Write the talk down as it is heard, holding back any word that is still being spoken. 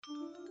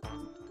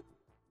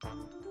Hi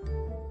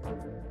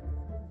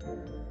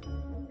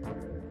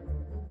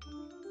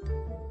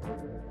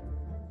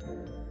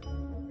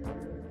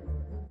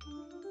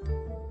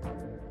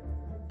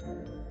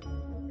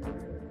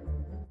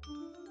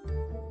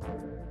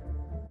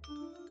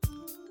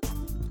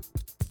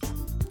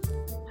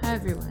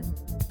everyone,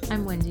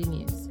 I'm Wendy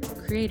Muse,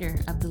 creator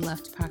of the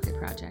Left Pocket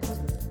Project,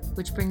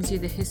 which brings you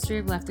the history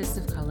of leftists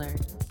of color,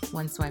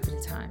 one swipe at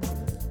a time.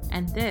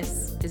 And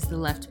this is the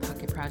Left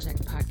Pocket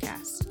Project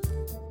podcast.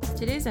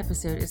 Today's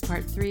episode is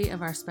part 3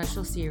 of our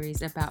special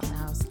series about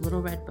Mao's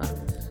Little Red Book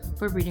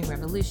for Reading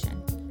Revolution,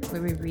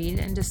 where we read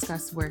and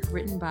discuss work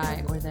written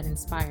by or that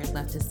inspired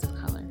leftists of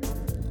color.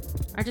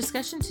 Our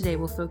discussion today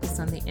will focus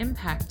on the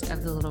impact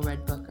of the Little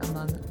Red Book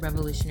among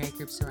revolutionary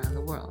groups around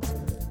the world.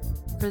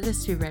 For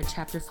this, we read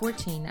Chapter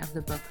 14 of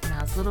the book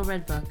Mao's Little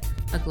Red Book,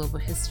 A Global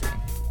History.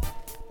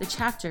 The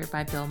chapter,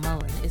 by Bill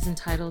Mullen, is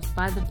entitled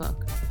By the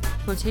Book,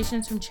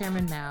 Quotations from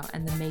Chairman Mao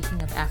and the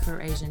Making of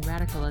Afro-Asian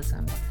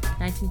Radicalism,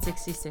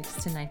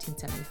 1966 to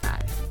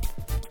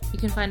 1975. You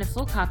can find a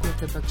full copy of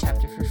the book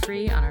chapter for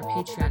free on our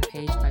Patreon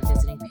page by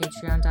visiting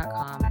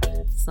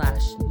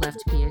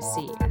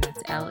patreon.com/leftpoc, and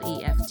that's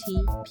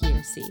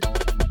LEFTPOC.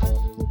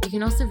 You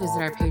can also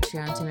visit our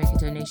Patreon to make a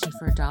donation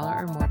for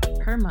 $1 or more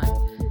per month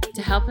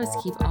to help us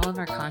keep all of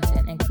our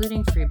content,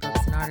 including free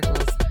books and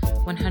articles,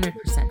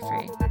 100%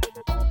 free.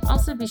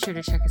 Also, be sure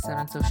to check us out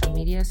on social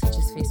media such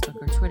as Facebook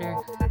or Twitter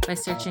by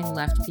searching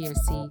Left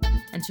POC,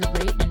 and to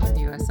rate and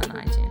review us on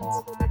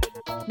iTunes.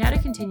 Now to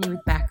continue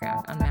with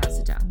background on Mao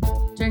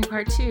Zedong. During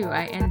part 2,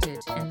 I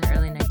ended in the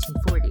early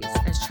 1940s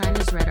as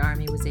China's Red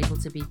Army was able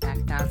to beat back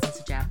thousands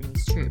of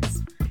Japanese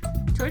troops.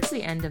 Towards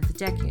the end of the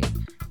decade,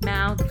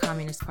 Mao, the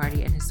Communist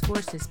Party, and his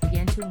forces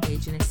began to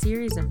engage in a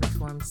series of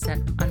reforms set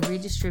on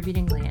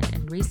redistributing land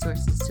and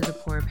resources to the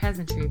poorer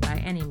peasantry by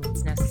any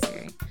means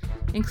necessary,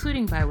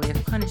 including by way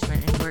of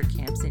punishment in work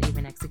camps and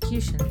even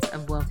executions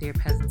of wealthier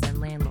peasants and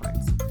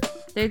landlords.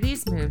 Though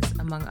these moves,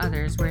 among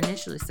others, were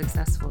initially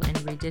successful in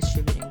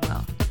redistributing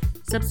wealth,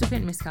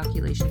 subsequent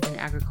miscalculations in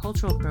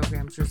agricultural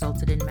programs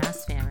resulted in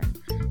mass famine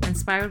and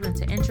spiraled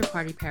into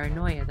intra-party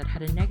paranoia that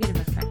had a negative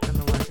effect on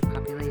the larger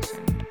population.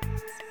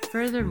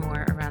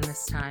 Furthermore, around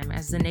this time,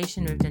 as the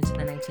nation moved into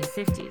the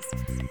 1950s,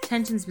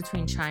 tensions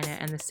between China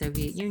and the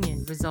Soviet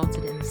Union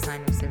resulted in the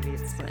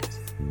Sino-Soviet split.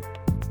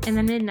 In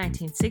the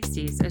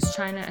mid-1960s, as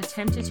China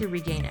attempted to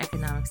regain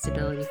economic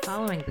stability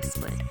following the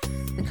split,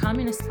 the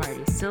Communist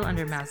Party, still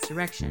under Mao's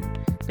direction,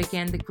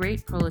 began the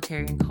Great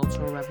Proletarian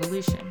Cultural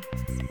Revolution,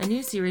 a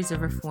new series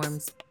of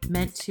reforms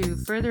meant to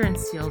further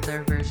instill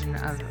their version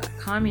of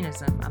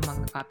communism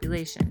among the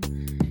population.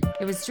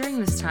 It was during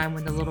this time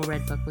when the Little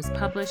Red Book was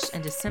published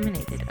and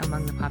disseminated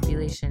among the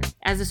population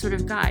as a sort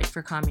of guide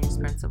for communist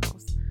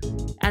principles.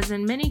 As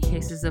in many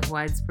cases of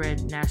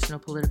widespread national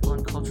political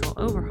and cultural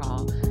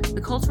overhaul,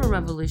 the Cultural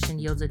Revolution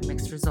yielded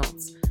mixed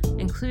results,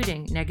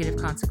 including negative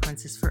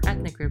consequences for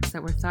ethnic groups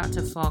that were thought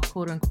to fall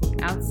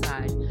quote-unquote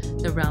outside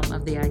the realm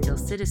of the ideal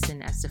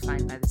citizen as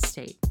defined by the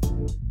state.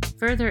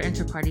 Further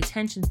inter-party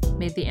tensions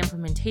made the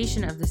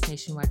implementation of this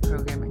nationwide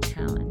program a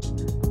challenge.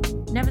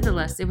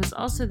 Nevertheless, it was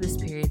also this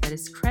period that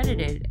is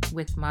credited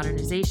with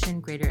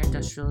modernization, greater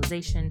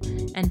industrialization,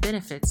 and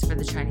benefits for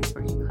the Chinese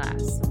working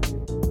class.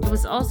 It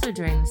was also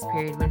during this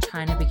period when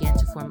China began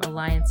to form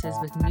alliances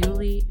with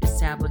newly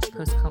established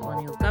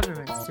post-colonial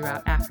governments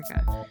throughout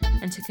Africa,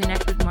 and to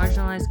connect with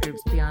marginalized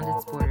groups beyond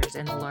its borders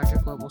in the larger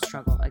global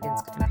struggle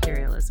against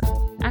imperialism.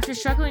 After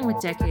struggling with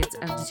decades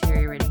of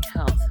deteriorating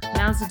health,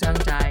 Mao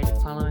Zedong died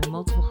following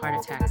multiple heart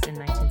attacks in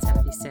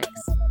 1976.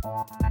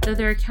 Though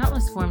there are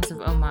countless forms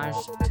of homage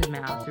to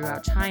Mao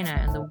throughout China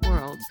and the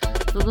world,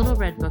 the Little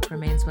Red Book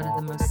remains one of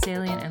the most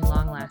salient and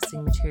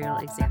long-lasting material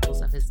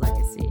examples of his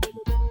legacy.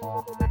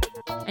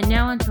 And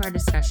now on to our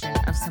discussion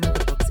of some of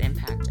the book's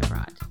impact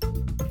abroad.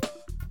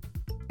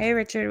 Hey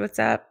Richard, what's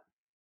up?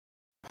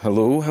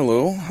 Hello.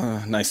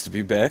 Nice to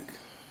be back.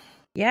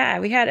 Yeah,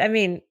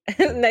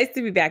 nice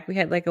to be back. We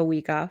had like a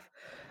week off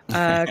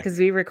because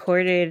we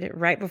recorded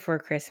right before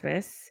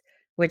Christmas,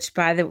 which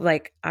our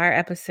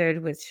episode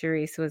with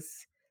Charisse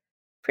was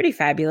pretty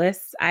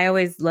fabulous. I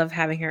always love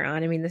having her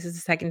on. I mean, this is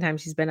the second time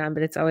she's been on,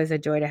 but it's always a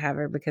joy to have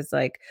her because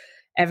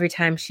every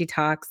time she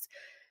talks,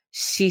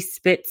 she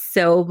spits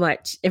so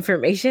much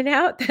information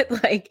out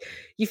that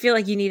you feel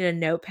like you need a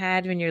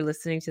notepad when you're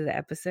listening to the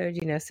episode,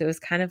 so it was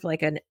kind of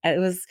it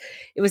was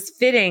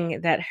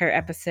fitting that her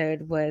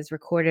episode was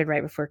recorded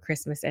right before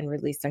Christmas and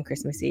released on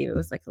Christmas Eve. It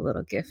was like a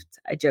little gift.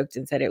 I joked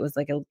and said it was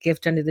like a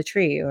gift under the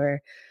tree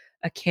or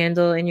a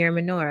candle in your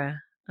menorah,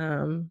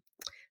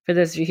 for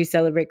those of you who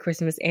celebrate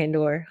Christmas and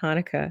or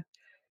Hanukkah.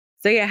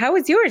 So yeah, how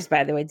was yours,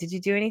 by the way? Did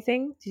you do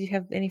anything? Did you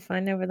have any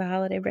fun over the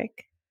holiday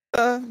break?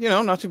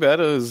 Not too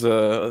bad. It was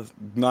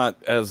not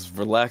as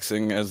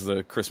relaxing as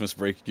the Christmas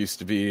break used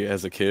to be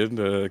as a kid.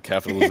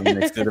 Capitalism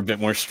makes it a bit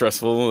more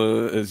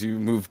stressful as you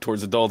move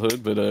towards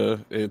adulthood, but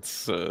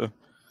it's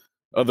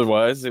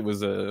otherwise it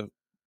was a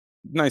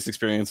nice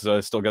experience.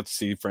 I still got to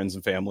see friends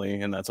and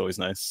family, and that's always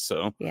nice.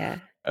 So yeah,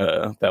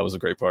 that was a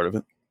great part of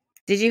it.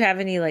 Did you have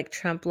any like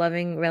Trump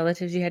loving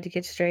relatives you had to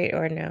get straight,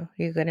 or no?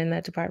 You good in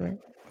that department?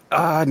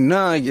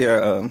 Nah,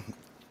 yeah.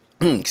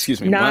 Excuse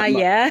me. Nah,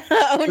 yeah.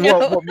 Oh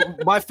Well, no.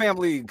 my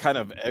family kind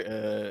of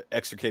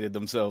extricated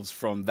themselves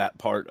from that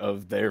part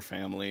of their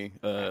family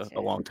a Gotcha.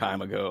 long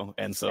time ago,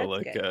 and so That's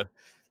like good.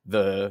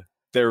 the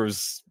there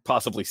was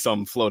possibly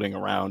some floating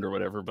around or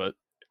whatever, but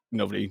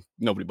nobody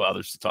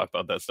bothers to talk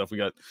about that stuff. We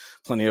got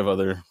plenty of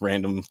other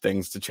random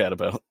things to chat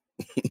about.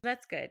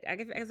 That's good.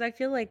 Because I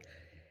feel like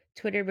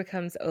Twitter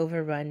becomes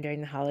overrun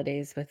during the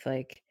holidays with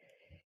like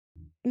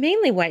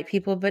mainly white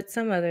people, but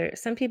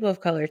some people of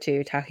color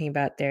too, talking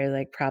about their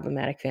like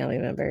problematic family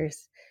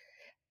members.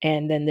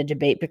 And then the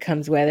debate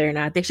becomes whether or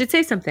not they should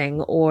say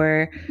something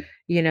or,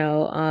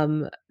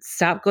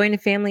 stop going to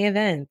family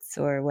events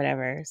or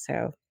whatever.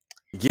 So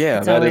Yeah,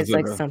 it's always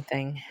like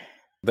something.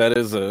 that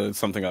is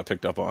something I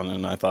picked up on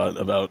and I thought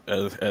about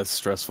as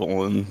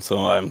stressful, and so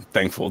I'm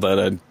thankful that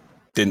I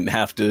didn't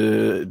have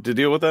to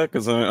deal with that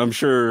because I'm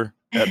sure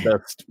at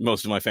best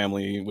most of my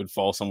family would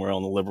fall somewhere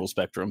on the liberal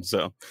spectrum.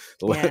 So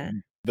the Yeah.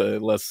 the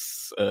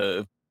less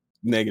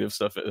negative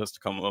stuff it has to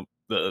come up,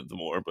 the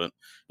more. But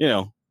you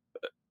know,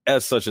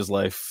 as such is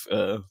life.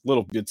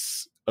 Little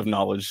bits of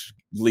knowledge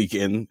leak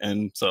in,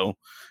 and so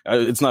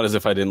it's not as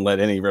if I didn't let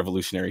any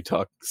revolutionary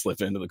talk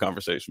slip into the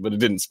conversation, but it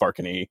didn't spark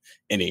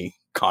any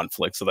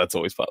conflict, so that's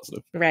always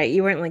positive. Right.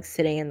 You weren't like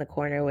sitting in the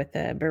corner with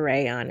a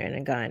beret on and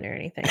a gun or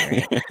anything,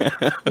 right?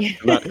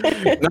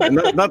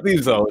 not, not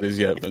these holidays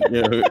yet, but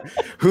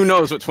who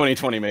knows what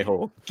 2020 may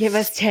hold. Give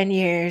us 10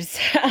 years,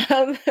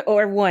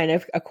 or one,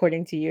 if,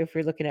 according to you, if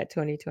we're looking at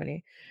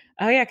 2020.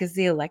 Oh, yeah, because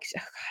the election,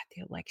 oh, God,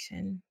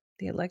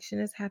 the election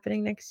is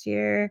happening next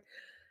year.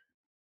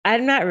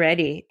 I'm not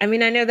ready. I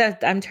mean, I know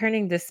that I'm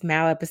turning this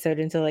Mao episode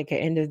into like an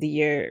end of the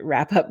year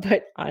wrap up,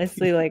 but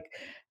honestly, like,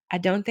 I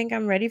don't think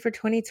I'm ready for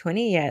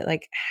 2020 yet.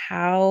 Like,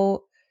 I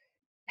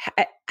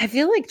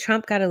feel like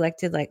Trump got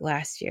elected like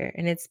last year,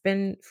 and it's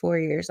been 4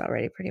 years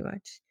already, pretty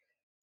much.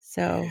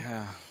 So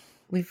Yeah.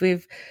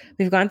 we've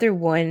gone through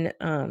one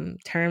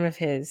term of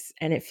his,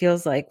 and it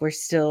feels like we're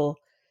still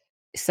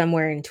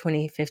somewhere in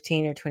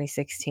 2015 or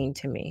 2016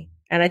 to me.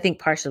 And I think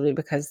partially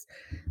because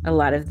a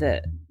lot of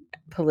the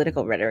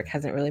political rhetoric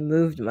hasn't really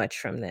moved much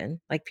from then.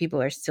 Like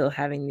people are still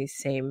having these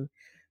same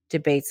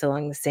debates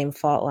along the same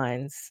fault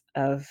lines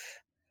of,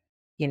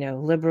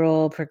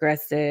 liberal,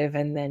 progressive,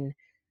 and then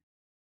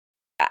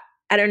I,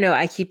 I don't know.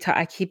 I keep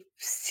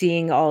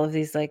seeing all of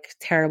these like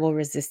terrible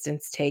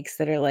resistance takes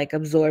that are like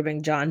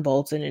absorbing John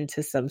Bolton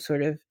into some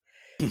sort of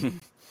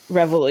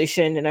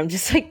revolution, and I'm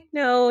just like,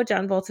 no,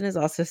 John Bolton is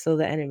also still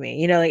the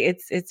enemy. Like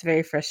it's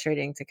very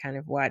frustrating to kind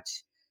of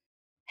watch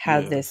how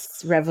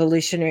this Yes.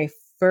 revolutionary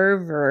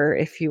fervor,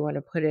 if you want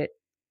to put it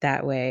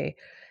that way,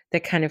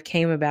 that kind of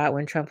came about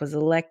when Trump was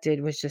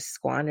elected was just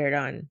squandered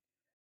on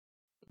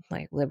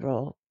like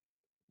liberal,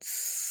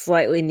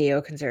 slightly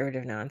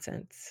neoconservative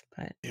nonsense.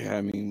 But Yeah,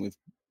 I mean, with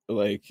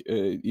like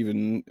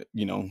even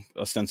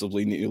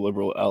ostensibly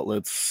neoliberal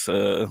outlets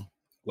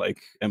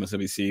like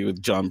MSNBC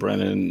with John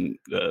Brennan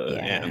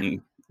yeah,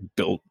 and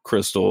Bill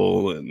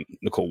Kristol and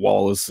Nicole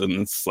Wallace, and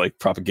it's like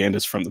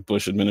propagandists from the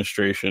Bush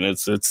administration.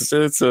 It's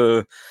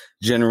a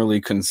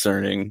generally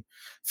concerning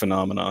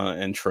phenomena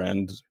and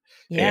trend,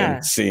 and yeah,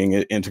 seeing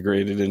it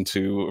integrated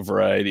into a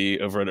variety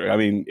of rhetoric. I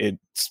mean,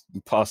 it's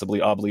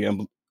possibly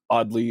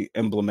oddly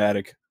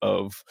emblematic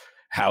of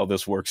how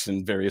this works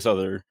in various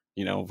other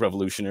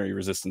revolutionary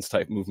resistance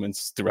type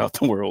movements throughout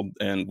the world,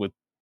 and with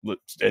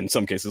in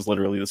some cases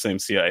literally the same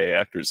CIA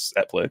actors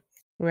at play.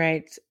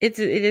 right. It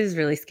is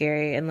really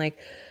scary, and like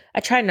I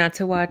try not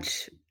to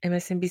watch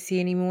MSNBC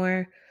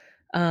anymore.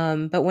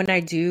 But when I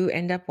do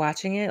end up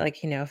watching it,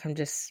 like,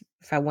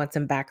 if I want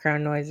some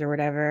background noise or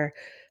whatever,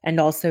 and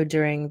also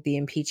during the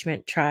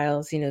impeachment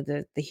trials,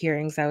 the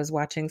hearings I was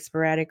watching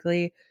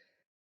sporadically,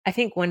 I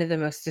think one of the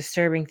most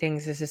disturbing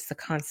things is just the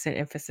constant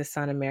emphasis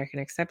on American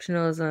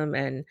exceptionalism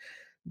and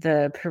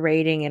the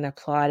parading and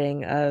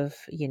applauding of,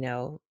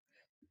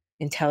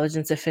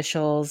 intelligence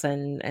officials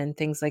and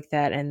things like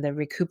that, and the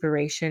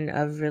recuperation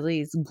of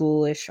really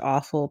ghoulish,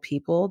 awful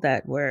people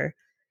that were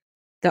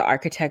the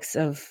architects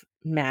of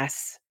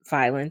mass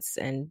violence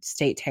and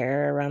state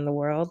terror around the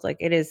world. Like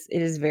it is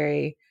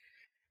very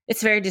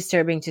it's very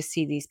disturbing to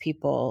see these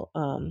people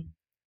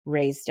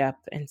raised up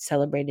and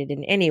celebrated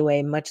in any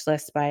way, much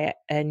less by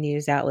a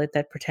news outlet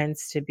that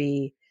pretends to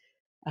be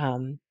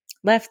um,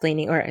 left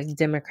leaning or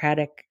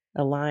Democratic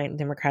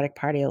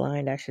Party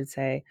aligned, I should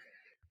say.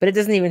 But it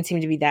doesn't even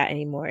seem to be that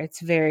anymore. It's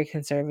very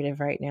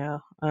conservative right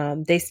now.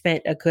 They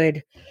spent a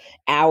good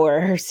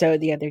hour or so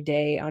the other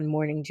day on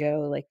Morning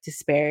Joe, like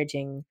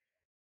disparaging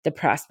the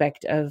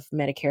prospect of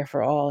Medicare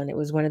for all. And it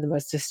was one of the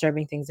most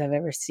disturbing things I've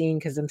ever seen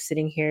because I'm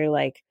sitting here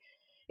like,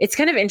 it's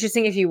kind of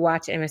interesting if you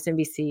watch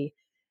MSNBC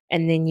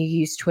and then you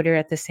use Twitter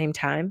at the same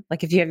time.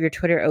 Like if you have your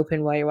Twitter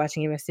open while you're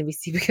watching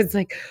MSNBC, because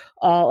like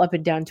all up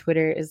and down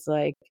Twitter is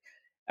like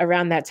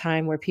around that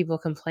time where people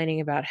complaining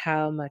about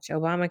how much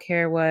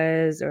Obamacare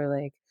was or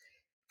like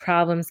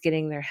problems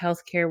getting their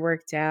health care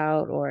worked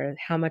out or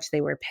how much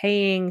they were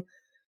paying,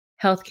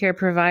 healthcare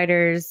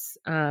providers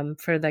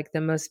for like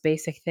the most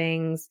basic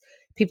things,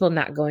 people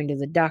not going to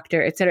the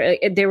doctor, et cetera.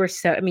 There were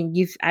so, I mean,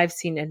 I've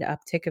seen an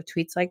uptick of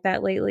tweets like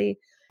that lately.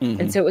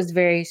 And Hmm. so it was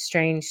very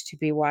strange to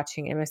be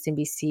watching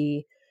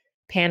MSNBC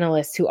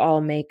panelists who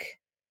all make,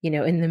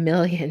 in the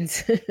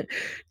millions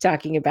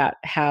talking about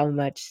how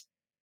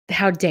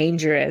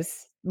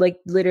dangerous, like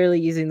literally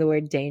using the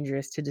word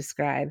dangerous to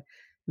describe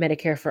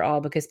Medicare for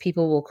all, because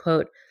people will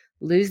quote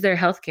lose their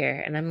health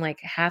care. And I'm like,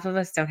 half of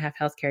us don't have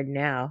health care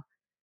now.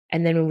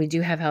 And then when we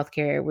do have health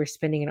care, we're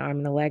spending an arm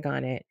and a leg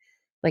on it.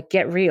 Like,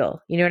 get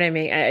real. You know what I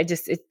mean? I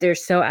just, they're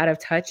so out of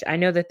touch. I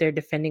know that they're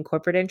defending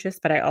corporate interests,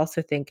 but I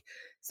also think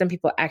some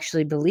people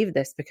actually believe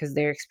this because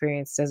their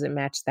experience doesn't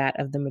match that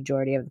of the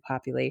majority of the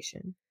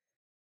population.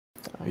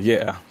 So,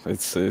 Yeah,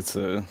 it's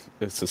a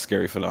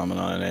scary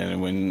phenomenon,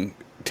 and when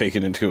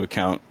taken into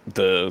account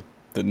the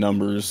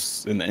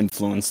numbers and the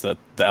influence that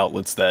the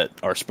outlets that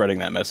are spreading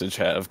that message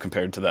have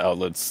compared to the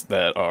outlets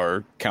that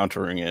are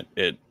countering it,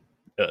 it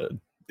uh,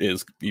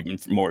 is even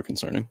more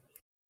concerning.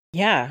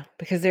 yeah,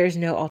 because there's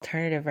no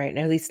alternative right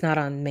now, at least not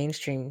in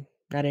mainstream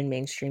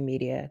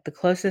media. The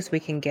closest we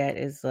can get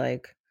is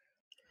like,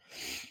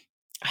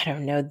 I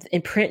don't know,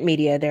 in print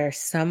media, there are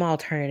some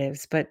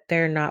alternatives, but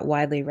they're not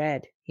widely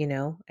read,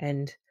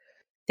 and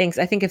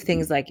I think of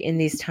things like In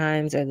These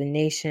Times or The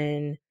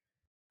Nation,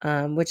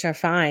 which are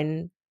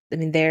fine. I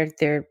mean,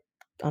 they're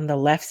on the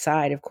left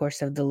side, of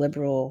course, of the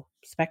liberal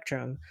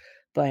spectrum,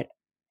 but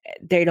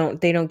they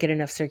don't get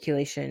enough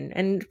circulation,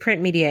 and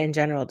print media in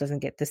general doesn't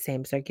get the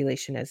same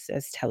circulation as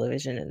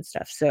television and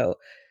stuff. So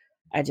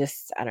I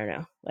don't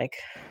know, like,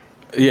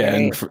 Yeah,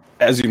 very and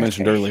as you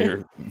mentioned frustrating.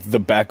 earlier, the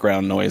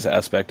background noise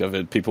aspect of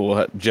it,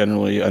 people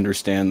generally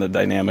understand the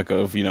dynamic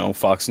of,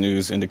 Fox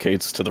News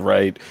indicates to the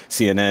right,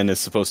 CNN is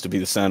supposed to be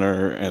the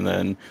center, and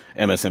then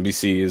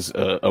MSNBC is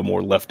a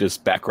more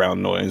leftist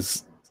background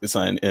noise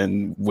sign.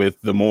 And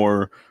with the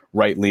more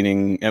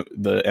right-leaning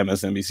the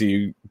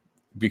MSNBC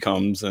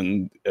becomes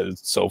and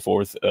so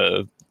forth,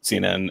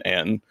 CNN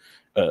and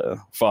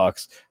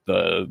Fox,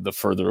 the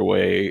further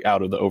away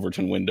out of the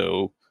Overton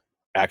window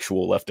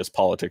actual leftist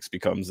politics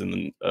becomes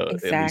in at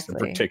least a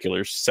Exactly.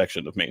 particular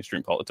section of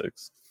mainstream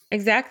politics.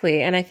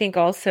 Exactly. And I think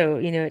also,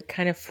 it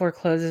kind of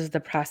forecloses the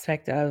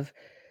prospect of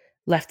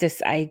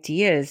leftist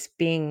ideas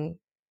being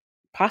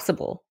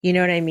possible. You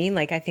know what I mean?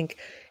 Like, I think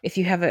if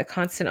you have a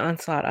constant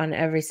onslaught on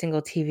every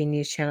single TV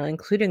news channel,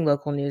 including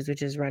local news,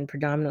 which is run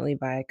predominantly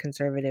by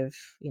conservative,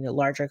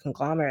 larger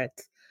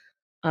conglomerates,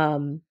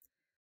 um,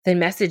 the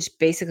message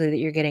basically that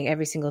you're getting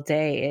every single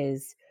day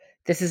is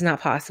this is not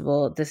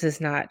possible. This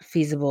is not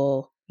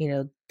feasible.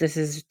 This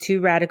is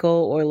too radical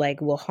or like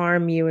will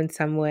harm you in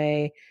some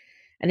way.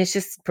 And it's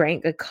just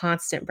a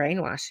constant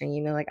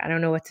brainwashing, like I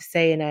don't know what to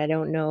say. And I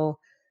don't know.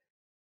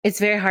 It's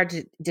very hard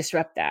to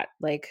disrupt that.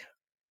 Like,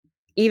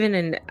 even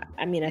in,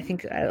 I mean, I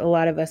think a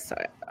lot of us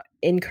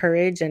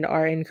encourage and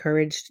are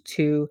encouraged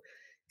to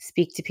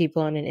speak to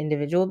people on an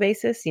individual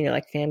basis,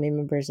 like family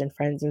members and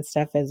friends and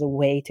stuff, as a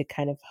way to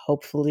kind of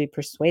hopefully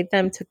persuade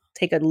them to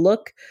take a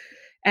look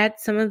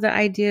at some of the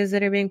ideas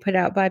that are being put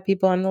out by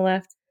people on the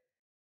left.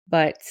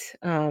 But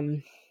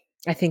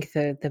I think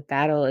the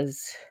battle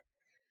is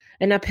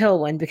an uphill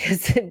one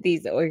because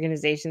these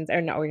organizations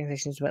are not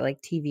organizations, but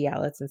like TV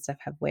outlets and stuff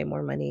have way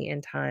more money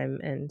and time,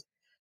 and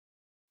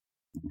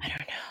I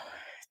don't know.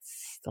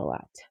 It's a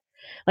lot.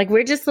 Like,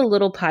 we're just a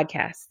little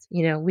podcast.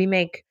 We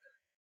make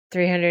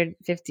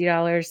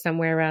 $350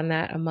 somewhere around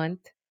that a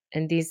month,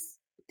 and these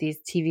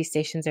TV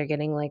stations are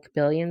getting like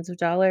billions of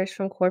dollars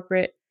from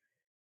corporate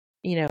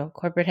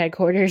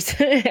headquarters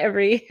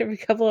every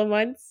couple of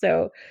months.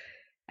 So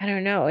I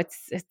don't know.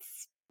 It's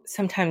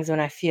sometimes when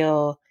I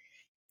feel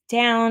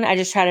down, I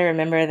just try to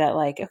remember that,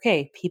 like,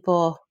 okay,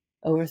 people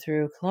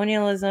overthrew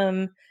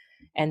colonialism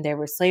and there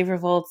were slave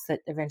revolts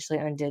that eventually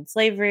undid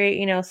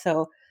slavery,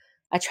 so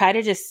I try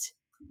to just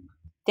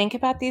think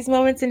about these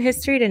moments in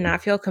history to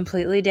not feel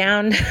completely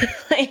down.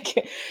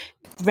 Like,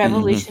 Hmm.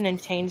 revolution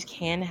and change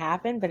can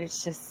happen, but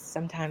it's just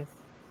sometimes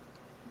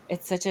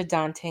it's such a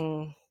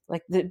daunting,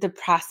 like, the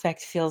prospect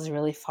feels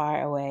really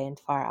far away and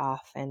far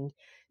off, and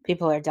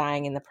people are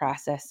dying in the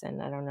process,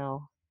 and I don't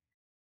know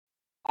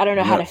how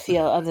No, to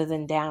feel other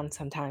than down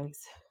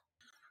sometimes.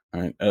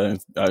 all right.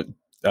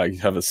 I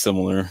have a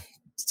similar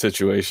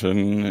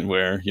situation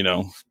where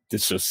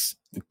it's just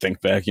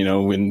think back,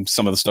 when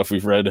some of the stuff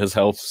we've read has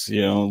helped,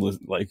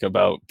 like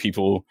about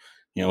people,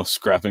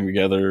 scrapping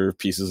together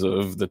pieces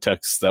of the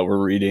texts that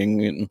we're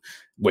reading and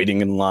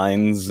waiting in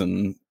lines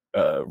and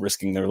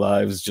risking their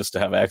lives just to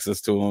have access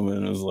to them,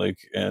 and it was like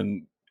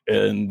and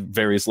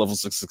various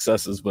levels of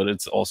successes, but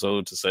it's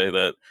also to say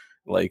that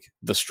like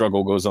the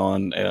struggle goes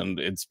on, and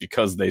it's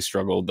because they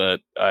struggled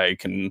that I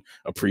can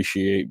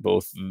appreciate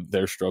both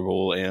their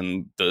struggle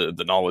and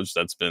the knowledge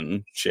that's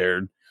been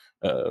shared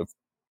uh,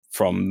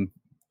 from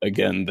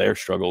again their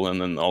struggle,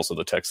 and then also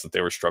the text that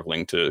they were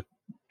struggling to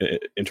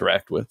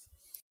interact with.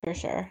 For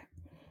sure.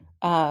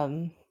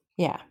 Um,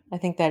 yeah, I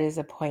think that is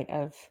a point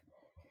of,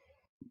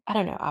 I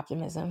don't know,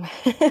 optimism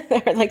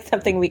or like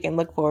something we can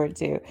look forward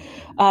to.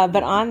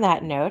 But on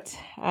that note,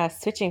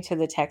 switching to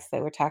the text that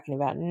we're talking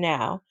about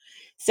now.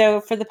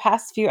 So for the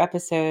past few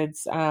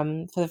episodes,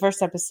 for the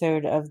first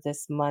episode of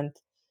this month,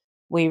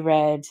 we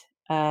read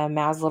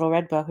Mao's Little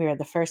Red Book. We read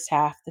the first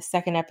half. The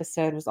second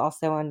episode was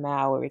also on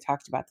Mao, where we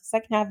talked about the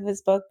second half of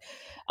his book.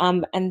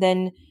 And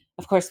then,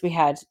 of course, we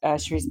had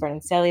Charisse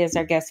Burnham-Sely as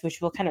our guest, which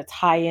will kind of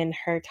tie in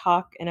her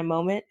talk in a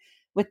moment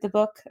with the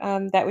book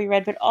that we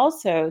read. But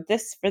also,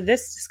 for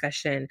this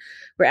discussion,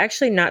 we're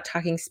actually not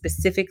talking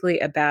specifically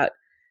about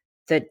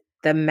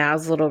the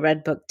Mao's Little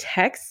Red Book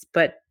text,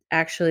 but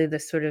actually the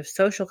sort of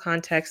social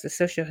context, the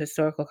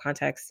socio-historical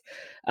context,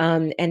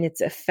 and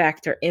its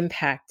effect or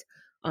impact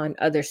on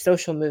other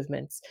social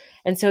movements.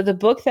 And so the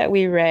book that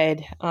we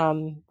read,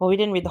 we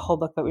didn't read the whole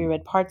book, but we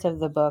read parts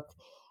of the book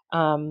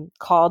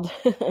called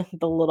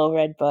The Little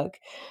Red Book.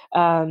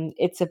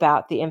 It's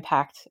about the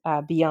impact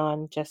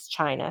beyond just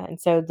China. And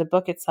so the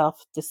book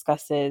itself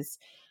discusses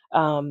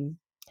the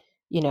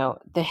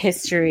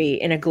history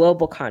in a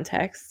global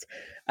context,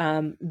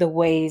 the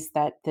ways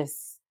that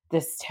this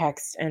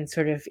text and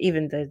sort of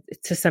even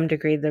to some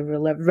degree the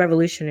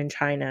revolution in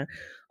China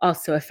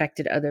also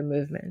affected other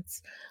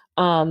movements.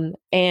 And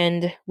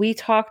we're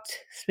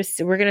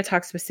going to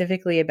talk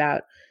specifically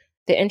about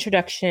the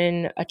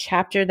introduction, a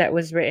chapter that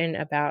was written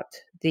about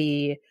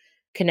the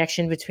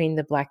connection between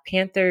the Black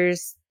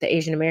Panthers, the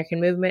Asian American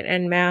movement,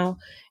 and Mao.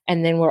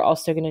 And then we're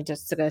also going to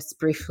discuss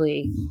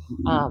briefly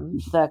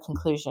the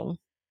conclusion.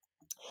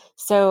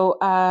 So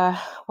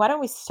why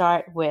don't we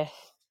start with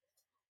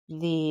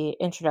the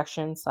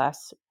introduction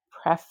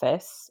 /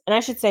 preface? And I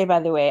should say, by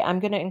the way, I'm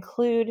going to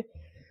include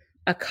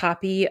a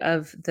copy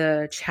of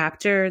the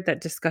chapter that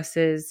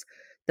discusses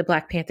the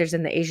Black Panthers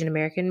and the Asian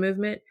American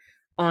movement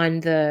on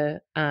the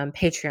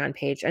Patreon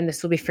page, and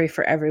this will be free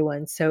for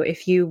everyone. So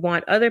if you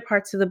want other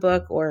parts of the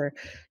book or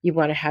you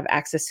want to have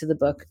access to the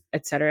book,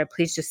 etc.,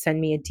 please just send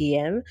me a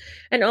DM.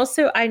 And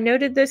also, I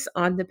noted this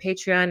on the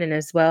Patreon and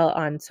as well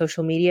on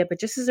social media, but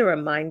just as a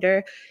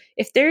reminder,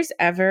 if there's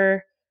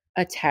ever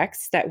a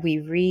text that we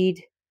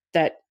read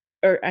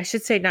or I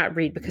should say not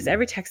read, because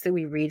every text that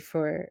we read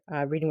for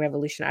Reading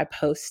Revolution, I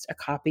post a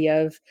copy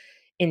of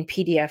in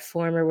PDF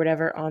form or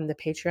whatever on the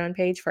Patreon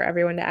page for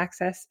everyone to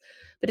access.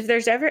 But if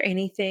there's ever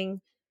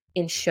anything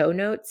in show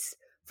notes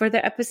for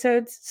the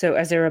episodes, so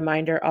as a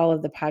reminder, all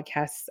of the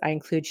podcasts, I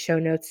include show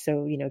notes.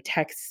 So,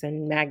 texts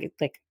and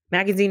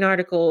magazine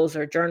articles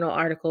or journal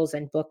articles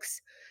and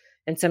books,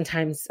 and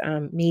sometimes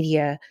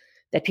media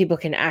that people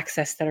can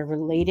access that are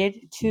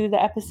related to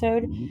the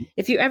episode.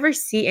 If you ever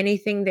see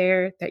anything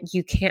there that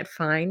you can't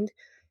find,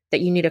 that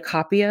you need a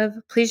copy of,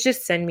 please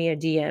just send me a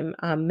DM.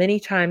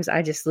 Many times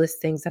I just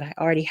list things that I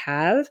already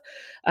have.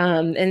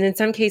 And in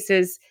some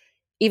cases,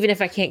 even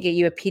if I can't get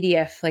you a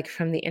PDF like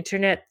from the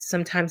internet,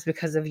 sometimes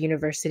because of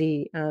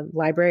university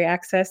library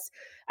access,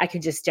 I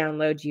could just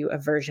download you a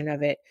version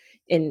of it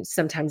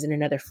sometimes in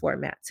another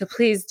format. So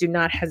please do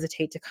not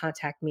hesitate to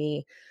contact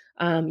me.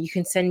 You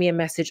can send me a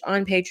message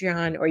on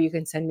Patreon, or you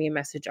can send me a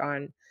message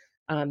on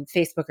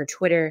Facebook or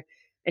Twitter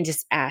and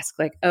just ask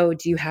like, oh,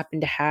 do you happen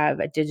to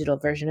have a digital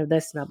version of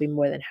this? And I'll be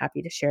more than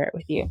happy to share it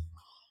with you.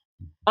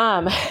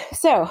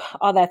 So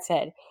all that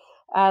said,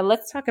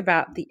 let's talk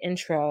about the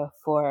intro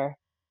for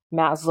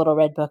Mao's Little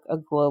Red Book, A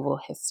Global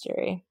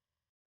History.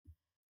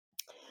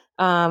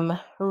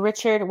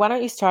 Richard, why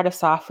don't you start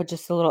us off with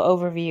just a little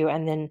overview,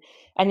 and then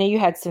I know you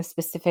had some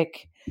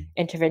specific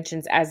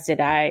interventions, as did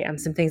I,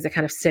 some things that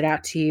kind of stood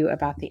out to you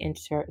about the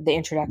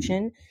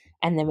introduction,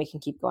 and then we can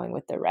keep going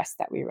with the rest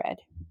that we read.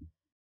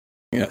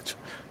 Yeah.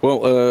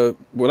 Well,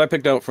 what I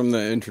picked out from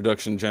the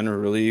introduction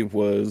generally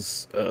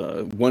was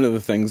one of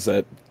the things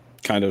that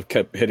kind of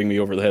kept hitting me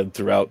over the head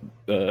throughout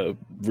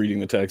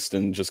reading the text,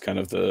 and just kind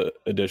of the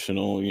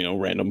additional,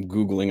 random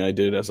Googling I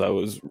did as I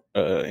was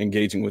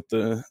engaging with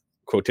the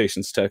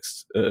quotations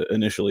text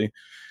initially,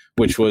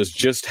 which was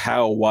just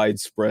how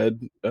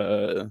widespread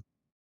the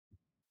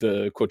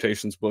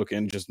quotations book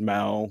and just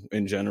Mao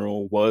in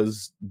general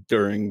was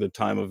during the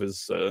time of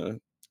his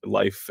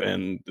life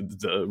and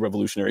the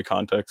revolutionary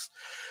context.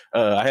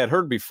 I had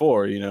heard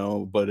before,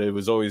 but it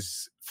was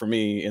always for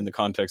me in the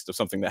context of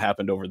something that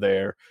happened over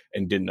there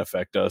and didn't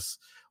affect us,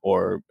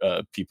 or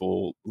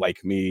people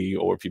like me,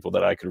 or people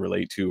that I could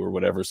relate to, or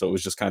whatever. So it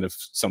was just kind of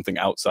something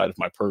outside of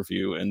my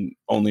purview, and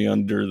only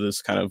under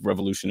this kind of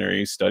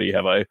revolutionary study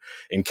have I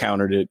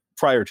encountered it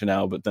prior to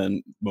now, but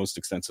then most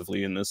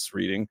extensively in this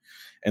reading.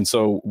 And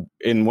so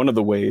in one of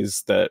the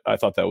ways that I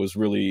thought that was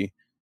really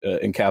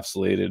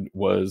encapsulated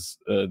was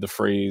the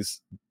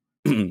phrase,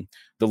 the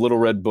Little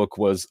Red Book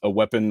was a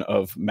weapon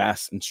of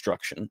mass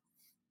instruction,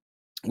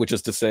 which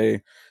is to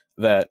say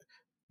that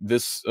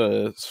this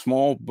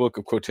small book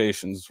of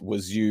quotations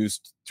was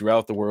used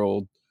throughout the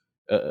world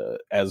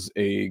as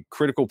a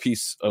critical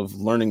piece of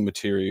learning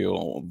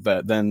material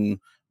that then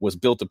was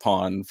built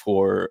upon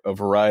for a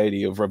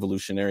variety of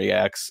revolutionary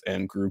acts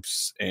and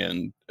groups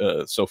and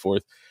so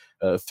forth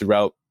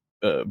throughout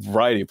a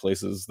variety of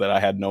places that I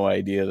had no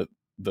idea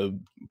that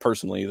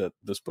personally that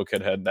this book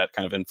had that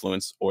kind of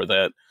influence, or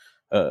that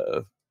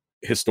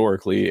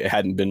historically it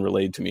hadn't been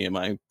relayed to me in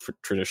my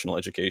traditional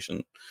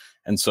education.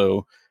 And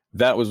so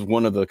that was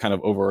one of the kind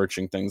of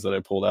overarching things that I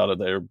pulled out of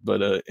there.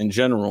 But in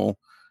general,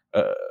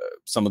 uh,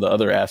 some of the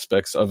other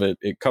aspects of it,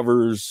 it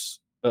covers,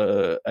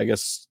 I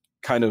guess,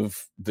 kind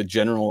of the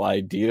general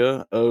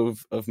idea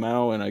of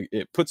Mao, and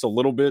it puts a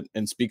little bit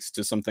and speaks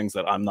to some things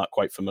that I'm not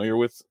quite familiar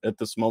with at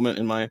this moment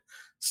in my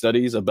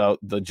studies about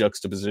the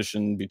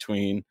juxtaposition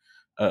between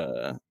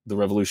the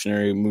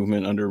revolutionary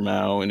movement under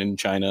Mao and in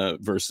China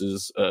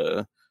versus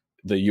the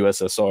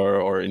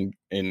USSR, or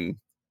in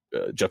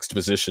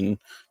juxtaposition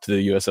to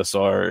the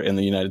USSR and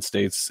the United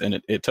States,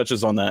 and it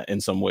touches on that in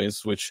some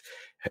ways, which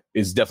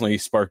is definitely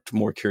sparked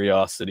more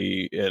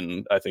curiosity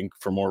and I think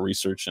for more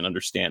research and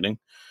understanding.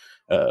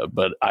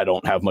 But I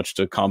don't have much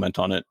to comment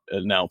on it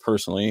now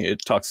personally.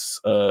 It talks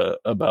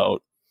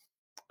about,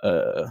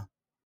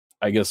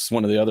 I guess,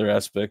 one of the other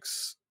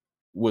aspects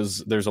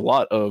was there's a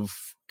lot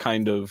of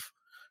kind of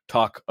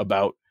talk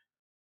about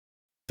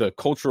the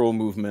cultural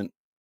movement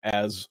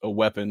as a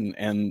weapon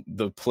and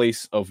the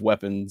place of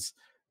weapons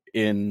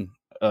in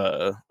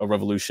a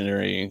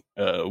revolutionary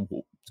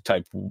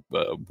type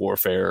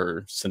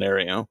warfare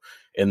scenario,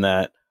 in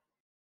that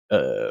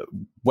uh,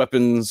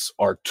 weapons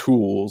are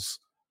tools,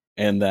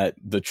 and that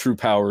the true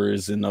power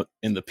is in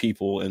the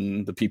people,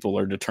 and the people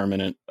are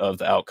determinant of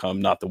the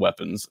outcome, not the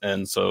weapons.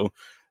 And so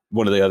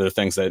one of the other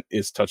things that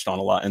is touched on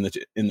a lot in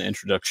the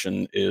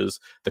introduction is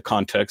the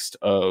context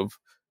of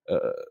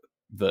uh,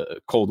 the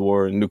Cold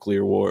War and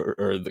nuclear war,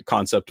 or the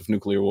concept of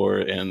nuclear war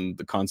and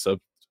the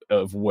concept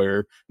of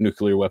where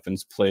nuclear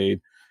weapons played,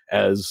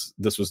 as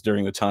this was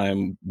during the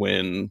time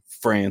when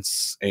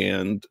France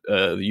and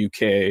the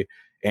UK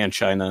and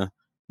China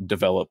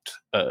developed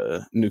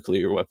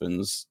nuclear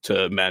weapons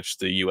to match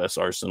the U.S.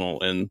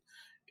 arsenal. And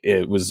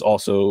it was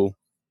also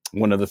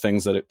one of the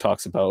things that it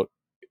talks about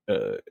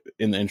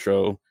in the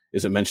intro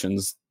is it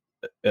mentions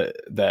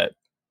that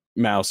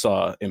Mao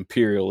saw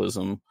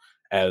imperialism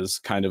as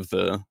kind of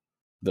the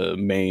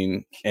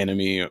main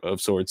enemy of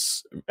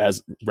sorts,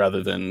 as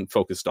rather than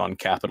focused on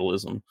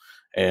capitalism,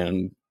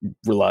 and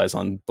relies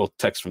on both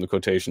text from the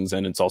quotations,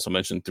 and it's also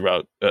mentioned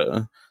throughout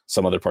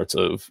some other parts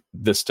of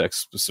this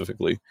text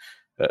specifically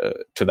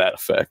to that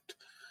effect.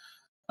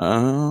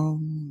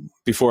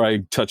 Before I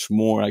touch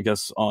more, I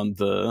guess, on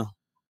the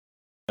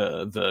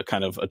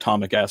kind of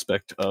atomic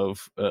aspect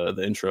of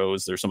the intro,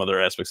 is there some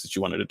other aspects that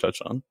you wanted to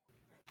touch on?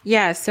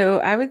 Yeah, so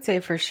I would say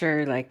for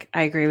sure, like,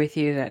 I agree with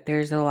you that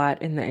there's a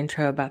lot in the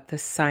intro about the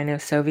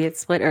Sino-Soviet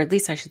split, or at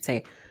least I should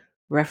say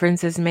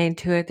references made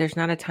to it. There's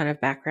not a ton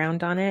of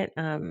background on it.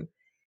 And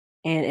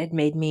it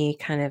made me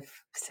kind of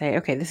say,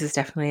 okay, this is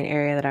definitely an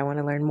area that I want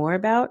to learn more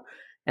about.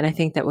 And I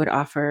think that would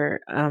offer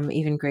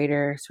even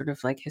greater sort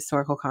of like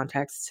historical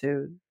context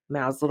to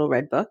Mao's Little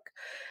Red Book.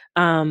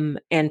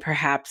 And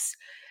perhaps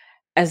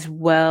as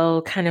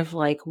well, kind of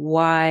like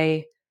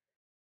why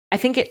I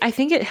think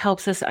it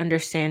helps us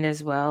understand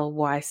as well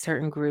why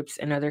certain groups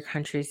in other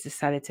countries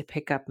decided to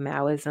pick up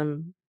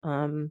Maoism,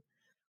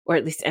 or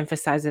at least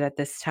emphasize it at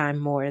this time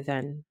more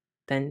than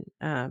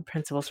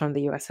principles from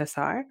the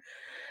USSR.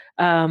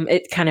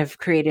 It kind of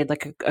created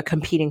like a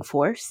competing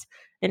force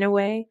in a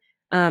way.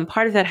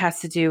 Part of that has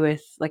to do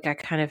with, like I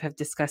kind of have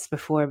discussed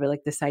before, but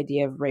like this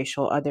idea of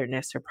racial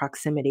otherness or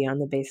proximity on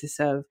the basis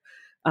of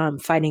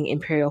fighting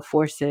imperial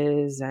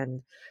forces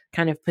and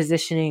kind of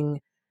positioning,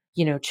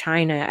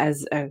 China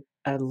as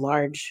a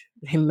large,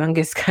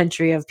 humongous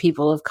country of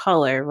people of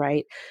color,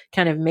 right?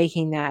 Kind of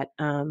making that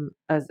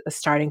a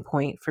starting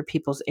point for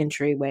people's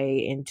entryway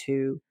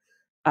into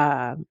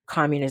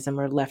communism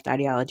or left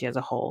ideology as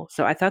a whole.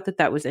 So I thought that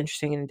that was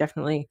interesting and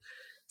definitely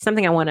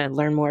something I want to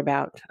learn more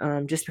about,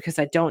 just because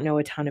I don't know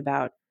a ton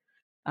about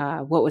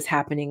what was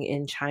happening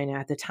in China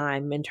at the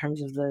time in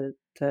terms of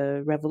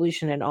the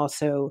revolution and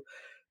also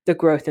the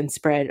growth and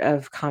spread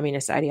of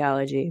communist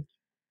ideology.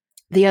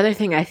 The other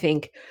thing I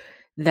think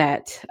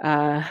that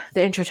the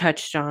intro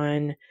touched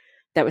on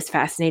that was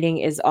fascinating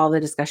is all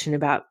the discussion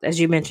about, as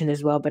you mentioned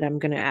as well, but I'm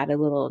going to add a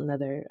little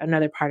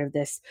another part of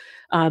this,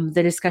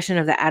 the discussion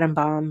of the atom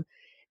bomb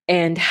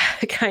and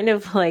kind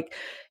of like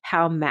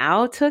how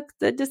Mao took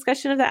the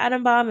discussion of the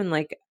atom bomb. And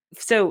like,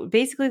 so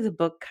basically the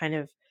book kind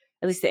of,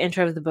 at least the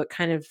intro of the book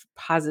kind of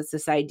posits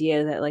this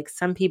idea that like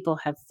some people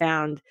have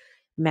found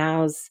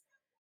Mao's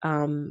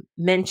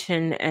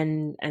mention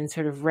and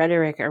sort of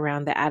rhetoric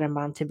around the atom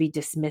bomb to be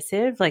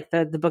dismissive. Like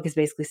the book is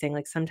basically saying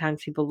like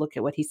sometimes people look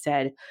at what he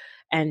said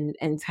and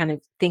kind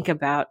of think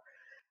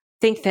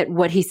that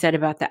what he said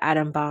about the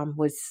atom bomb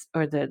was,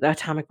 or the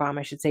atomic bomb,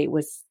 I should say,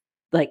 was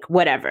like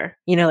whatever,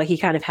 like he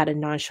kind of had a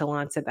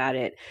nonchalance about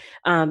it.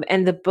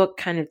 And the book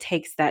kind of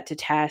takes that to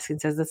task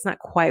and says that's not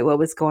quite what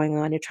was going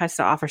on. It tries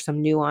to offer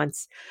some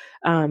nuance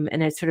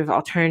and a sort of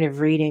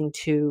alternative reading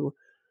to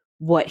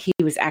what he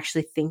was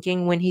actually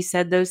thinking when he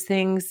said those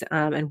things,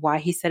 and why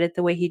he said it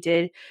the way he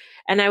did.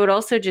 And I would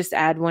also just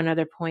add one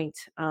other point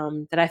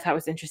that I thought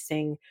was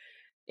interesting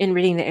in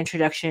reading the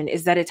introduction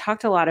is that it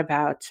talked a lot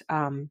about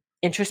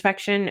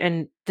introspection.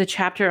 And the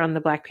chapter on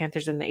the Black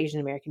Panthers and the Asian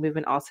American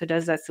movement also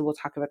does that. So we'll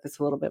talk about this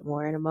a little bit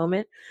more in a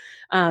moment.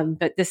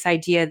 But this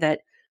idea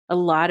that a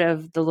lot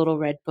of the Little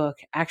Red Book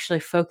actually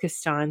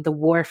focused on the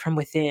war from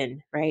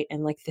within, right?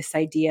 And like this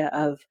idea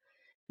of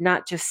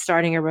not just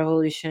starting a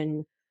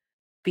revolution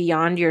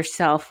beyond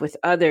yourself with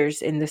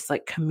others in this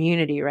like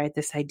community, right?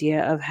 This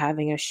idea of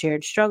having a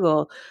shared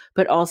struggle,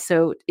 but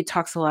also it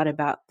talks a lot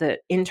about the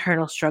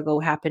internal struggle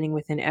happening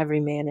within every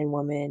man and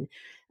woman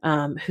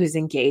who's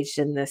engaged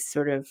in this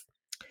sort of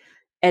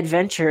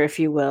adventure, if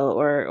you will,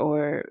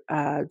 or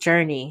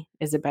journey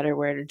is a better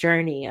word, a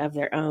journey of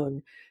their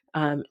own.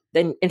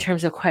 Then in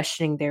terms of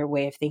questioning their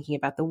way of thinking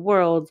about the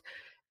world,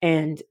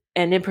 and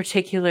in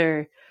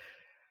particular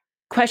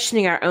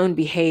questioning our own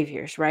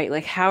behaviors, right?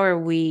 Like how are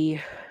we,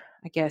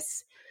 I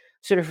guess,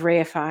 sort of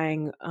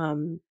reifying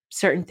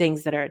certain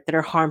things that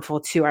are harmful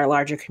to our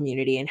larger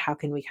community, and how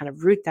can we kind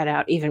of root that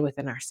out even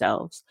within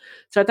ourselves?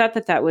 So I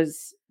thought that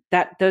was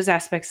that those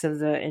aspects of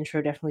the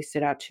intro definitely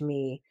stood out to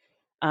me,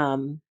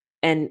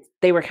 and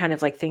they were kind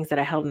of like things that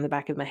I held in the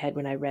back of my head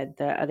when I read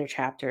the other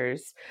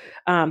chapters.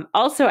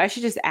 Also, I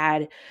should just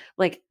add,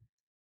 like,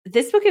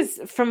 this book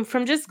is from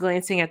just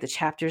glancing at the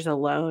chapters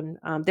alone,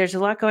 there's a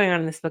lot going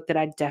on in this book that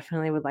I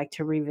definitely would like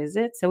to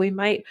revisit. So we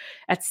might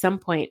at some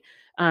point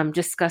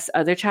discuss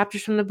other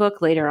chapters from the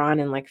book later on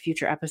in like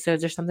future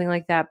episodes or something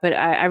like that. But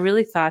I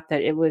really thought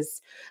that it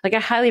was like, I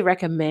highly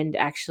recommend,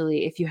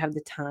 actually, if you have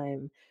the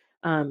time,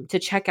 to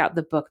check out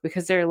the book,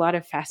 because there are a lot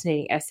of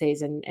fascinating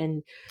essays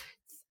and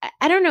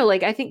I don't know,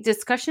 like I think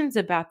discussions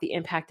about the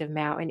impact of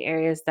Mao in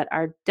areas that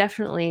are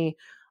definitely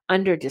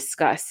under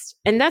discussed.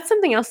 And that's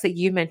something else that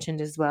you mentioned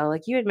as well.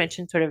 Like you had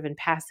mentioned sort of in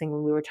passing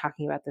when we were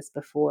talking about this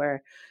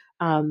before,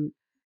 um,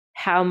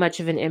 how much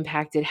of an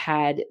impact it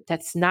had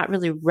that's not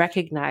really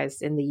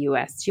recognized in the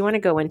US. Do you want to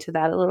go into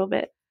that a little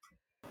bit?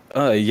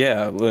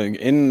 Yeah, like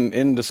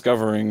in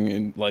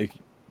discovering like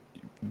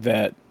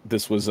that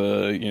this was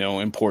a,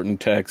 important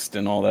text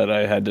and all that,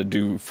 I had to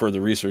do further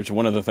research.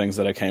 One of the things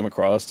that I came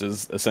across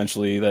is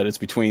essentially that it's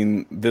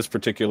between this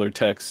particular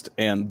text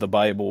and the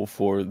Bible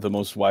for the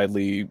most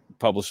widely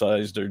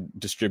publicized or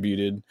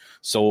distributed,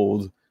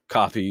 sold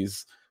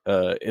copies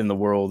in the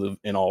world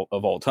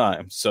of all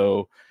time.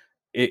 So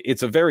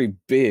it's a very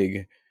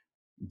big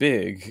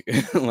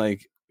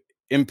like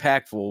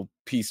impactful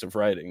piece of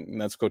writing, and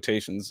that's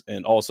quotations.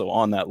 And also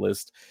on that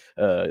list,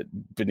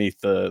 beneath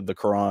the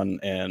Quran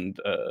and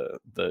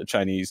the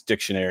Chinese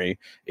dictionary,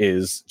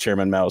 is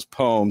Chairman Mao's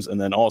poems, and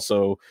then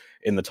also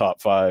in the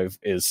top five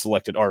is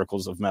selected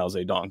articles of Mao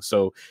Zedong.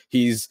 So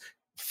he's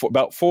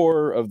about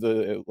four of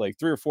the like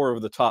three or four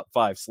of the top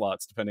five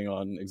slots, depending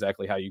on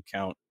exactly how you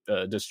count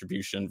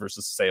distribution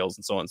versus sales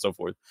and so on and so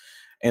forth.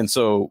 And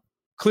so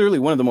clearly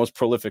one of the most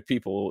prolific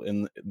people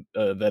in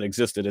that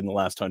existed in the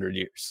last 100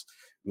 years.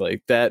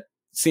 Like that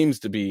seems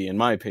to be, in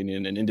my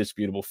opinion, an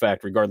indisputable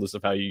fact, regardless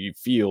of how you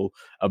feel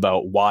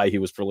about why he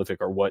was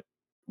prolific or what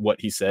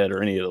he said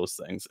or any of those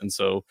things. And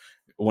so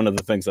one of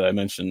the things that I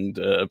mentioned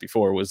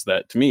before was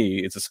that to me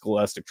it's a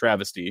scholastic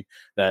travesty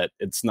that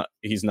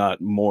he's not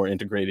more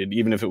integrated,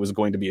 even if it was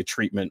going to be a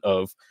treatment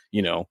of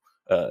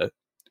uh,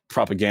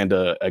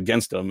 propaganda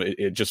against him.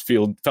 It just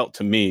felt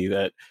to me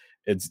that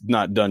it's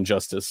not done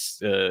justice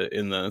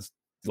in the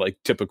like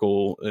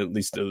typical, at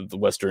least the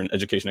Western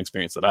education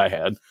experience that I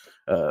had,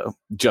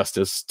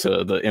 justice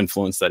to the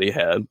influence that he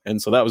had.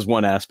 And so that was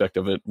one aspect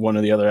of it. One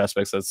of the other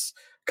aspects that's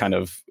kind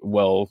of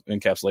well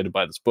encapsulated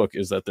by this book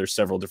is that there's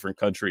several different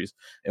countries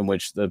in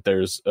which that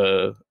there's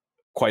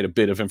quite a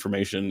bit of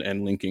information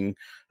and linking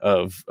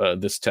of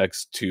this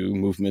text to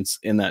movements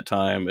in that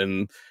time.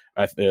 And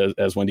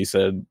as Wendy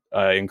said,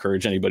 I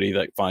encourage anybody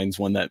that finds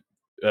one that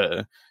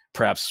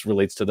perhaps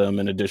relates to them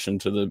in addition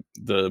to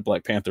the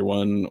Black Panther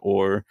one,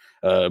 or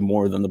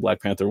more than the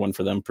Black Panther one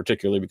for them,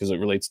 particularly because it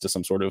relates to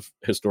some sort of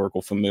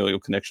historical familial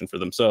connection for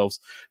themselves,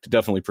 to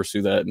definitely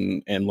pursue that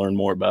and learn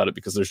more about it,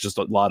 because there's just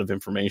a lot of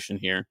information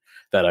here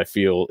that I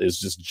feel is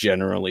just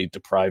generally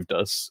deprived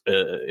us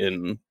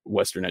in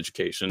Western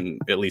education.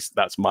 At least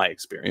that's my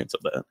experience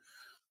of that.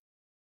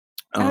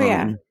 Oh,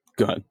 yeah.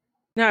 Go ahead.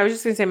 No, I was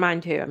just going to say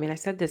mine too. I mean, I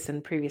said this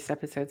in previous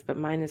episodes, but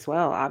mine as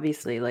well,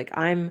 obviously. Like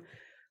I'm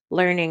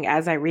learning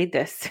as I read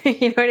this.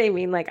 You know what I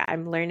mean? Like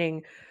I'm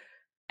learning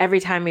every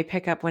time we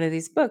pick up one of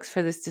these books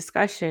for this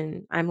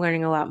discussion. I'm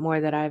learning a lot more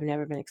that I've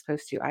never been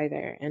exposed to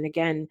either. And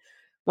again,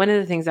 one of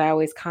the things I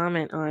always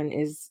comment on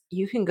is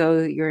you can go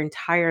your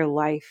entire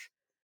life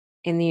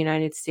in the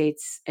United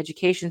States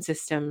education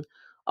system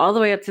all the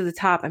way up to the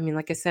top. I mean,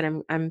 like I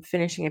said, I'm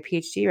finishing a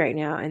PhD right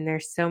now, and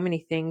there's so many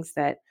things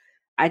that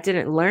I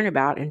didn't learn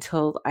about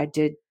until I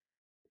did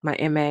my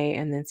MA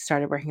and then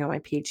started working on my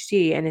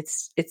PhD. And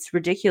it's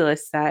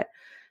ridiculous that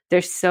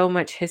there's so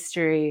much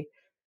history,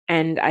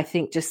 and I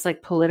think just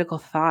like political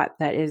thought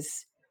that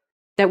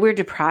we're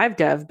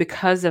deprived of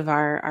because of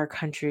our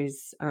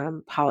country's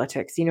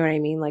politics. You know what I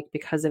mean? Like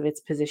because of its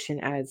position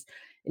as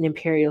an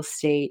imperial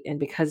state, and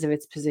because of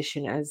its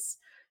position as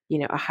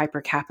a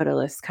hyper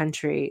capitalist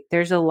country.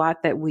 There's a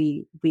lot that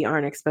we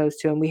aren't exposed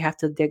to, and we have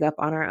to dig up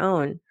on our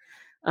own.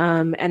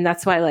 And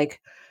that's why,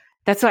 like,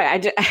 that's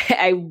why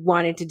I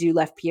wanted to do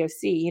Left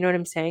POC. You know what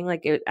I'm saying?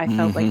 Like I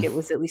felt like Hmm. it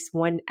was at least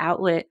one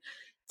outlet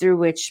through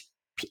which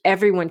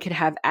everyone could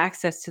have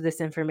access to this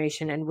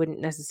information and wouldn't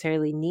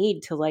necessarily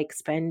need to like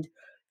spend,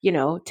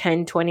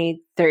 10,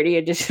 20, 30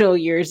 additional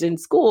years in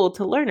school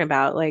to learn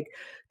about like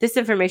this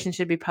information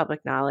should be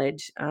public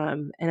knowledge.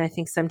 And I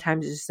think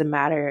sometimes it's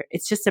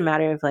just a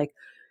matter of like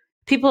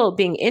people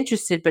being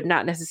interested but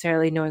not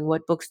necessarily knowing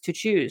what books to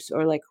choose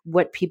or like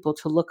what people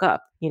to look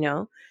up.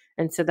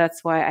 And so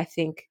that's why I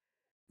think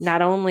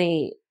not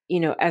only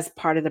as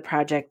part of the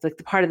project, like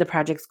the part of the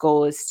project's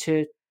goal is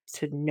to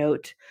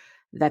note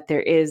that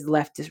there is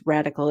leftist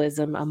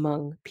radicalism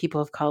among people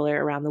of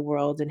color around the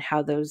world and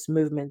how those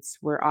movements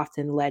were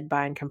often led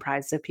by and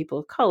comprised of people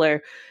of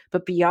color.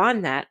 But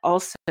beyond that,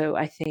 also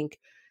I think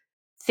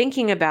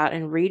thinking about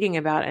and reading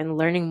about and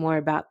learning more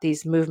about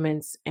these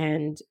movements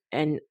and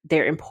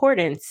their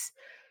importance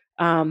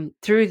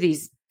through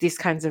these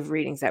kinds of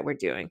readings that we're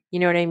doing. You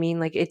know what I mean?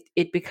 Like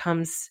it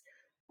becomes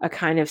a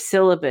kind of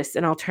syllabus,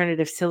 an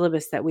alternative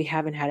syllabus that we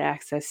haven't had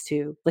access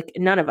to, like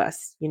none of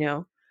us.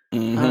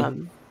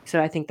 Hmm. So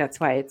I think that's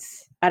why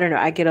I don't know,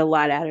 I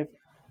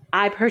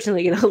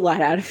personally get a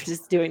lot out of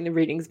just doing the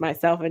readings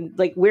myself, and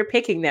like we're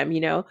picking them,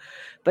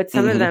 but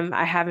some of Hmm. them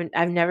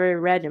I've never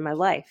read in my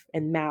life,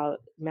 and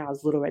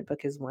Mao's Little Red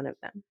Book is one of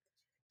them.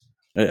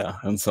 Yeah,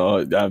 and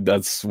so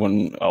that's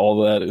when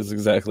all that is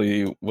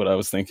exactly what I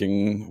was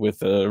thinking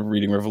with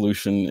Reading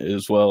Revolution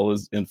as well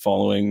as in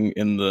following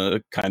in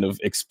the kind of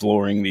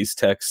exploring these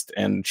texts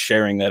and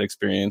sharing that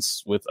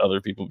experience with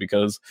other people,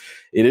 because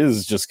it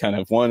is just kind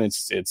of one,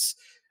 it's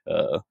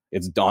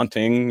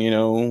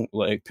daunting,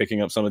 like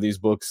picking up some of these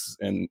books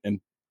and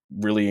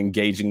really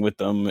engaging with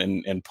them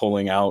and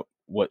pulling out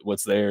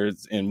what's there.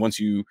 And once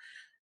you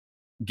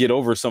get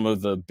over some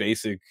of the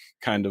basic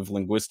kind of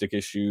linguistic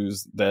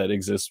issues that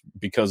exist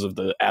because of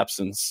the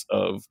absence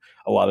of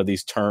a lot of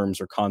these terms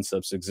or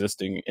concepts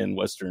existing in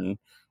Western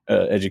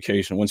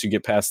education. Once you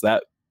get past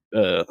that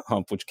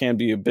hump, which can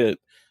be a bit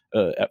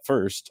at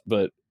first,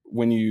 but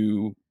when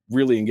you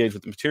really engage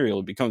with the material,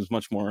 it becomes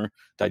much more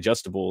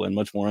digestible and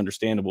much more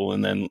understandable.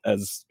 And then,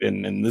 as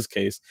in this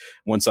case,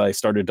 once I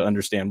started to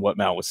understand what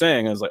Mao was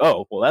saying, I was like,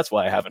 oh, well, that's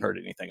why I haven't heard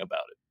anything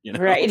about it.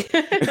 Right.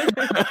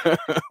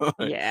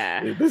 Like,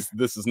 Yeah.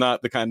 this is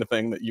not the kind of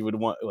thing that you would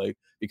want, like,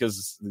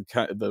 because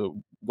the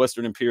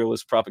Western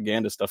imperialist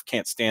propaganda stuff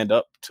can't stand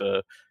up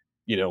to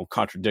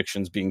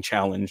contradictions being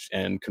challenged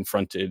and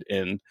confronted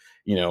and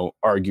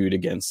argued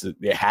against.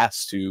 It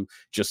has to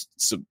just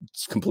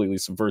completely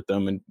subvert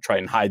them and try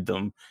and hide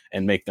them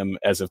and make them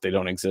as if they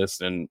don't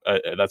exist. And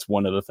that's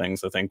one of the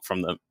things I think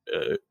from the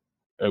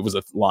it was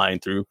a line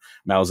through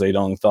Mao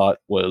Zedong thought,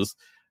 was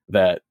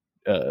that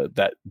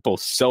that both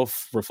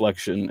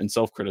self-reflection and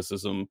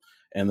self-criticism,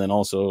 and then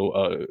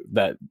also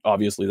that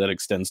obviously that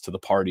extends to the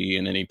party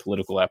and any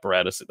political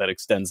apparatus that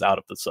extends out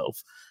of the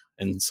self.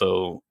 And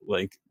so,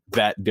 like,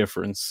 that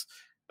difference,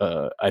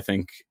 I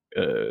think,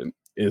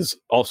 is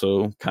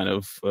also kind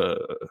of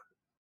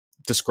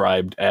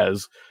described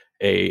as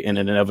an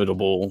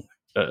inevitable.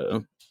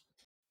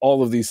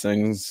 All of these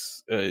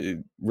things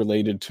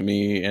related to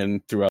me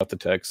and throughout the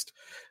text,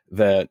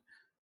 that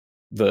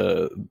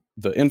the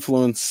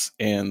influence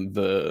and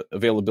the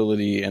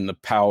availability and the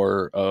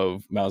power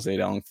of Mao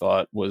Zedong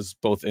thought was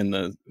both in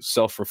the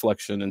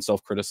self-reflection and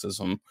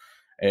self-criticism,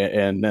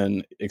 and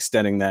then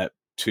extending that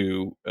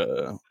to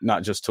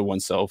not just to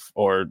oneself,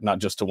 or not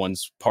just to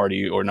one's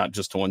party, or not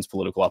just to one's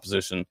political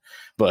opposition,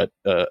 but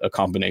a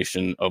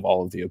combination of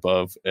all of the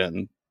above.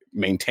 And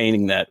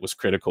maintaining that was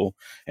critical.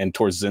 And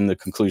towards in the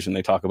conclusion,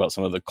 they talk about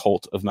some of the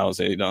cult of Mao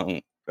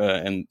Zedong,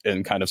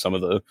 and kind of some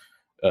of the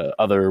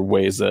other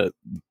ways that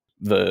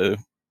the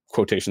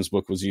quotations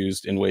book was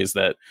used in ways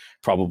that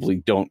probably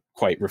don't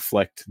quite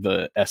reflect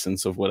the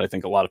essence of what I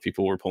think a lot of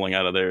people were pulling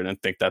out of there. And I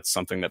think that's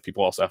something that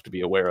people also have to be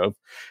aware of,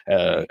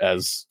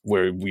 as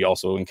where we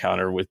also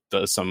encounter with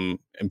some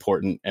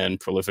important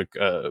and prolific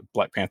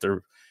Black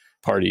Panther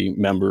Party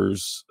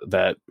members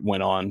that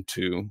went on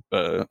to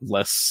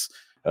less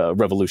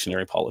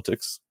revolutionary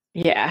politics.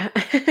 Yeah,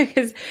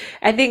 because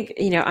I think,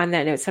 on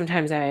that note,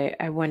 sometimes I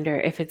wonder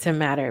if it's a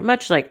matter,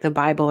 much like the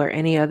Bible or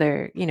any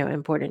other,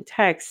 important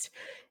text,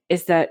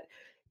 is that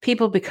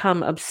people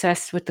become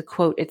obsessed with the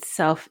quote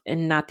itself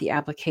and not the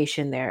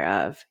application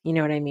thereof. You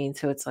know what I mean?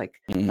 So it's like,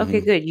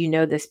 okay, Mm-hmm.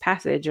 good, this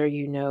passage, or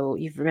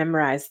you've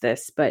memorized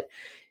this, but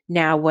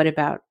now what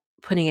about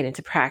putting it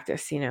into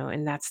practice?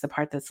 And that's the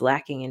part that's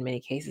lacking in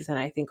many cases. And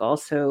I think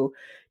also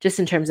just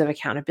in terms of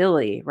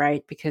accountability,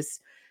 right?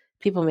 Because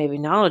people may be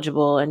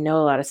knowledgeable and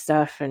know a lot of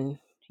stuff, and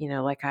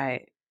like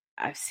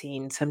I've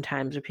seen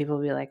sometimes where people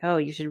will be like, oh,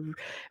 you should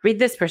read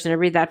this person or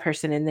read that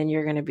person, and then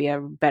you're going to be a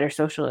better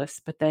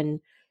socialist. But then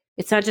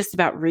it's not just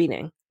about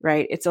reading,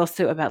 right? It's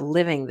also about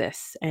living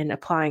this and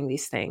applying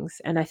these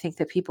things. And I think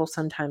that people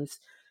sometimes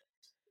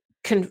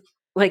can,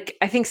 like,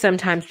 I think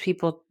sometimes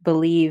people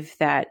believe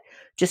that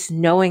just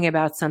knowing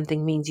about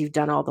something means you've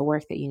done all the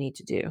work that you need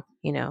to do.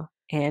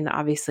 And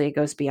obviously it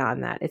goes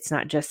beyond that. It's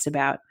not just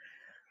about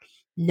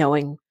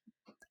knowing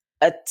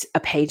a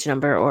page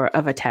number or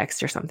of a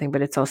text or something,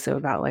 but it's also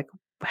about like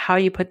how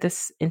you put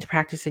this into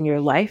practice in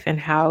your life and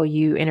how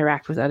you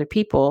interact with other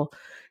people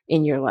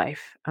in your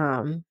life.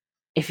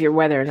 If you're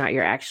whether or not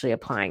you're actually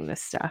applying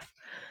this stuff.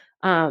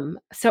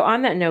 So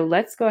on that note,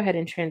 let's go ahead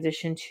and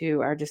transition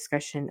to our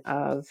discussion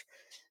of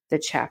the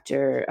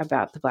chapter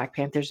about the Black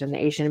Panthers and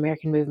the Asian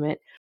American movement.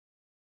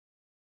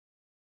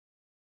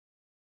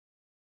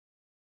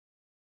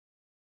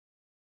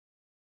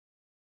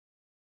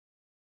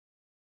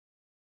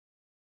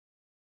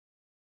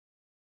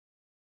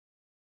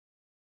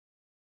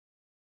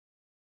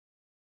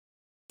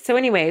 So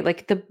anyway,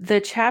 like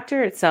the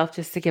chapter itself,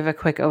 just to give a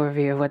quick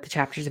overview of what the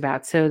chapter is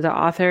about. So the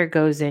author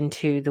goes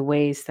into the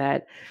ways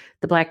that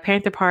the Black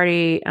Panther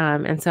Party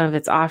and some of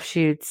its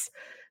offshoots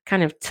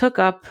kind of took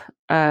up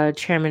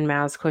Chairman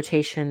Mao's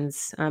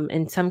quotations.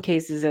 In some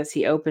cases, as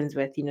he opens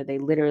with, they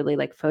literally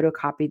like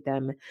photocopied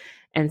them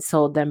and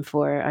sold them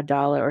for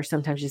 $1, or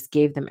sometimes just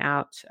gave them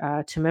out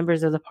to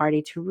members of the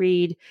party to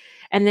read.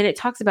 And then it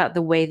talks about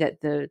the way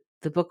that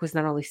the book was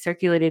not only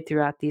circulated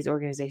throughout these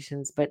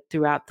organizations, but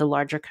throughout the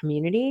larger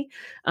community.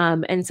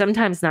 And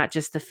sometimes not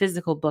just the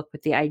physical book,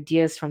 but the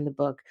ideas from the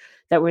book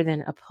that were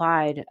then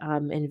applied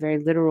in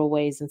very literal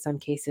ways in some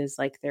cases.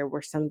 Like there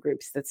were some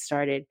groups that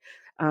started,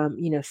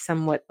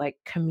 somewhat like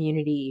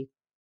community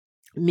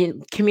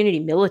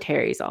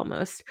militaries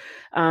almost.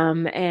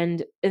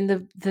 And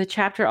the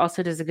chapter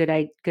also does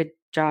a good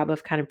job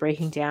of kind of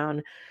breaking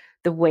down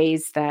the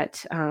ways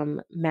that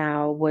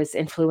Mao was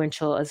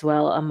influential as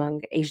well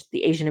among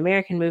the Asian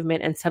American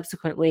movement, and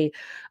subsequently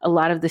a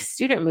lot of the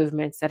student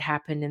movements that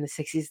happened in the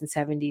 60s and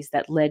 70s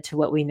that led to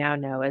what we now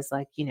know as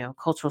like,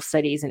 cultural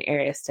studies and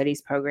area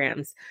studies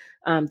programs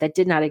that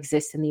did not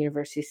exist in the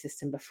university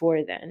system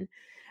before then.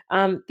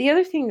 The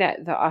other thing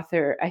that the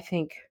author, I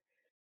think,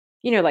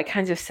 like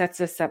kind of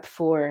sets us up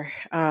for,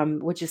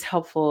 which is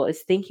helpful,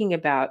 is thinking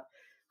about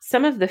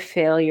some of the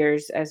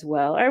failures as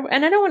well.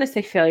 And I don't want to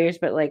say failures,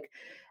 but like,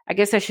 I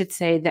guess I should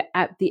say that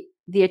at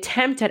the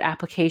attempt at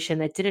application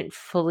that didn't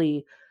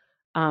fully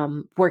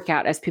work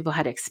out as people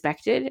had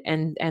expected,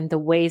 and the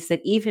ways that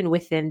even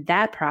within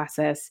that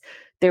process,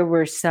 there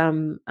were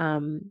some,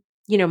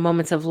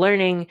 moments of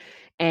learning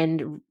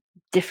and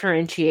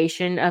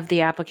differentiation of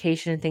the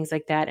application and things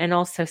like that. And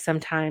also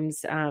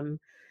sometimes,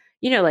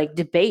 like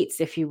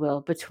debates, if you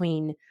will,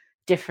 between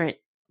different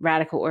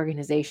radical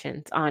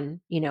organizations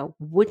on,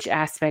 which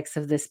aspects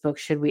of this book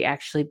should we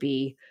actually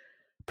be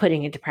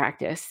putting into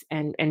practice,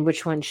 and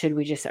which one should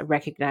we just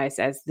recognize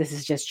as this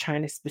is just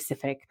China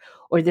specific,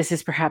 or this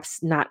is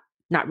perhaps not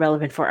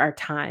relevant for our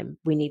time,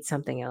 we need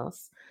something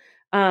else.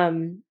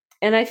 And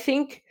I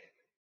think,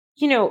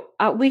 we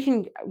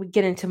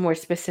get into more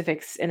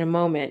specifics in a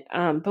moment,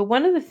 but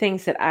one of the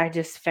things that I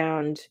just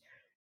found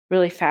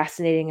really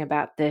fascinating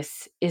about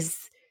this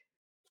is,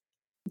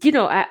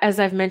 as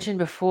I've mentioned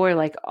before,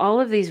 like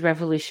all of these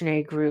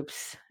revolutionary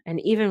groups,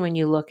 and even when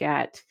you look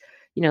at,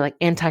 like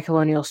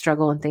anti-colonial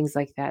struggle and things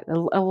like that,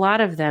 a lot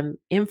of them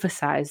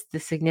emphasize the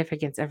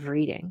significance of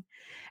reading,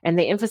 and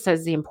they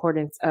emphasize the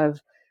importance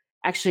of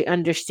actually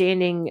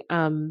understanding,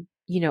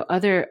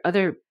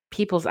 other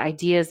people's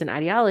ideas and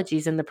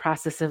ideologies in the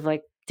process of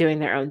like doing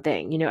their own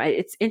thing.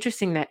 It's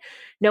interesting that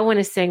no one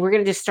is saying we're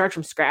going to just start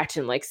from scratch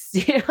and like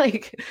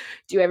like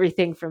do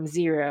everything from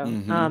zero.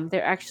 Mm-hmm.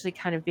 They're actually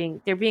kind of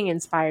they're being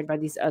inspired by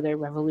these other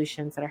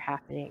revolutions that are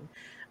happening,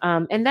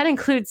 and that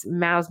includes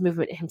Mao's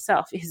movement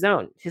himself, his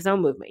own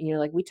movement.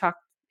 Like we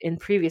talked in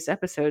previous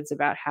episodes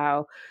about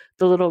how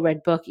the Little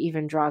Red Book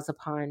even draws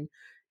upon,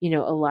 a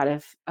lot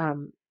of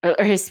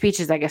or his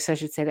speeches, I guess I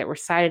should say, that were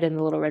cited in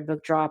the Little Red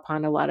Book draw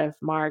upon a lot of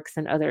Marx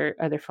and other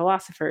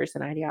philosophers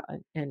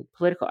and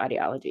political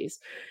ideologies.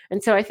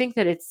 And so I think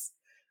that it's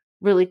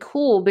really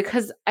cool,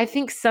 because I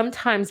think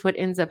sometimes what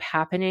ends up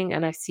happening,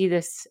 and I see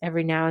this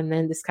every now and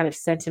then, this kind of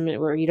sentiment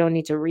where you don't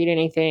need to read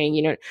anything,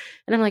 and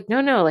I'm like,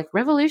 no, like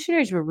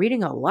revolutionaries were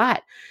reading a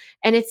lot.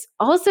 And it's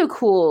also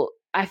cool,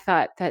 I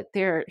thought, that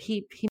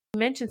he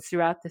mentions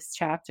throughout this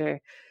chapter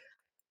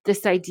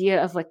this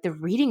idea of like the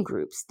reading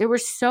groups. There were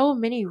so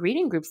many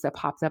reading groups that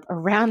popped up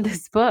around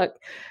this book,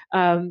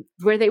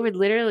 where they would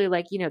literally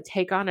like,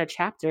 take on a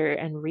chapter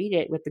and read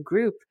it with the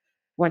group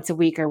once a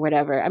week or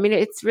whatever. I mean,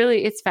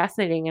 it's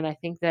fascinating. And I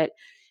think that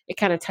it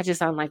kind of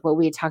touches on like what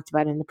we had talked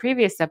about in the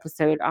previous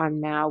episode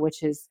on Mao,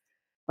 which is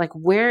like,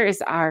 where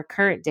is our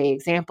current day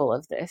example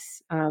of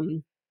this?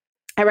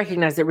 I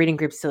recognize that reading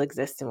groups still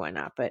exist and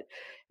whatnot, but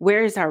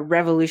where is our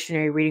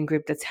revolutionary reading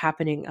group that's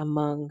happening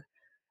among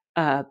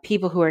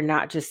people who are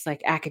not just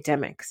like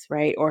academics,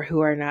 right? Or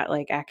who are not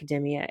like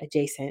academia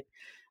adjacent.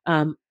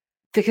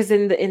 Because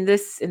in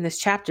this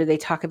chapter, they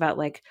talk about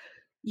like,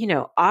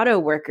 auto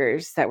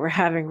workers that were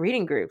having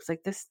reading groups.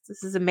 Like this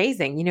is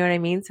amazing. You know what I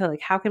mean? So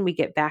like, how can we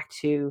get back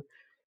to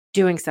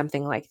doing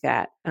something like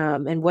that?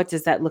 And what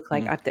does that look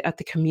like at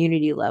the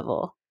community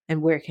level?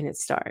 And where can it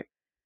start?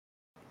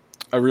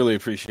 I really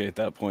appreciate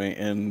that point,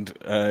 and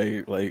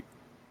I like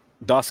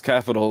Das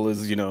Capital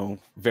is,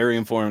 very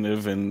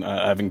informative, and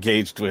I've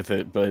engaged with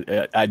it,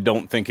 but I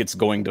don't think it's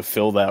going to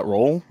fill that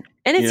role.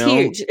 And you it's know?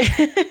 huge.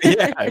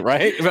 Yeah,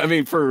 right. I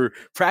mean, for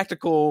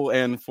practical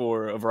and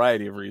for a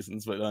variety of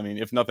reasons, but I mean,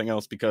 if nothing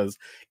else, because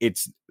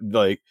it's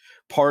like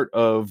part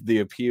of the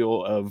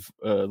appeal of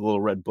the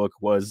Little Red Book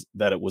was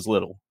that it was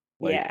little.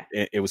 Like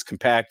Yeah. it was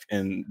compact,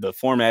 and the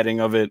formatting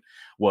of it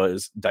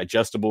was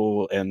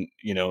digestible, and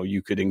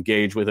you could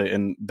engage with it,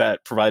 and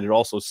that provided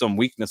also some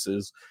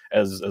weaknesses,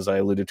 as I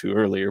alluded to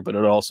earlier. But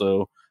it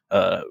also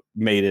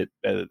made it,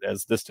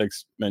 as this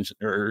text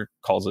mentioned or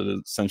calls it,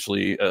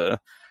 essentially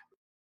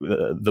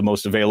the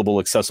most available,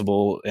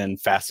 accessible, and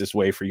fastest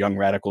way for young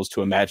radicals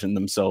to imagine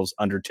themselves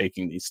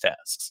undertaking these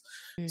tasks.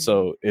 Mm-hmm.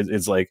 So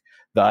it's like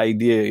the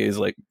idea is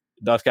like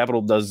Das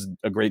Kapital does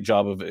a great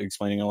job of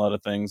explaining a lot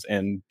of things.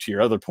 And to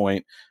your other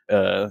point,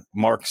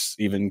 Marx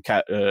even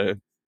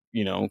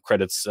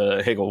credits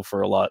Hegel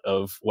for a lot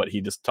of what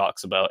he just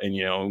talks about,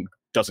 and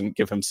doesn't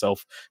give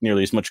himself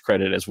nearly as much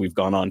credit as we've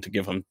gone on to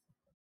give him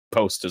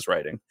post his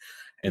writing.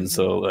 And Mm-hmm.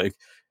 so like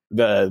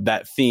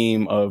that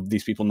theme of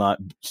these people not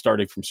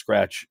starting from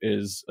scratch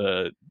is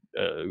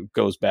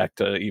goes back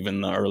to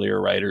even the earlier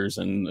writers,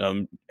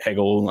 and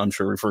Hegel, I'm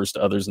sure, refers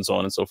to others, and so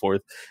on and so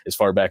forth, as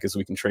far back as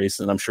we can trace.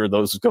 And I'm sure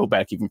those go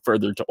back even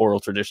further to oral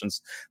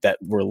traditions that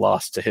were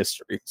lost to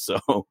history. So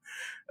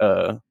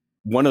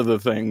one of the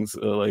things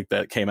like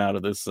that came out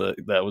of this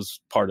that was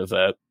part of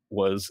that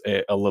was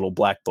a little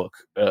black book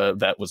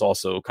that was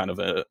also kind of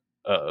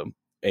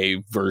a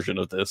version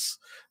of this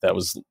that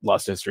was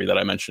lost to history that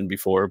I mentioned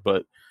before.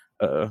 But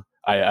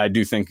I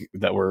do think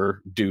that we're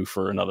due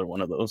for another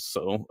one of those.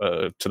 So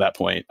to that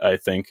point, I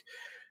think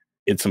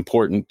it's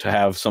important to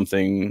have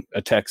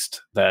a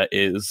text that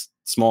is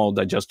small,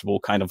 digestible,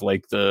 kind of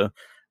like the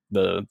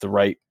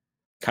right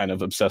kind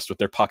of obsessed with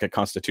their pocket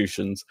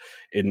constitutions,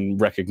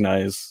 and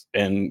recognize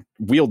and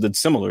wielded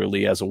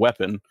similarly as a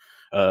weapon.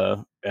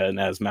 And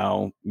as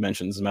Mao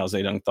mentions, Mao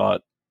Zedong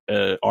thought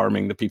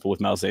arming the people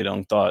with Mao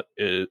Zedong thought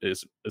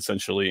is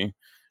essentially,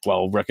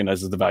 while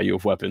recognizes the value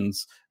of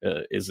weapons,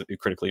 is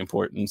critically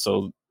important.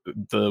 So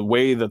the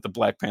way that the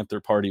Black Panther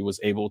Party was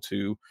able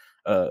to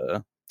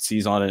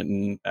seize on it,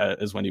 and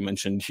as Wendy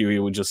mentioned, Huey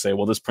would just say,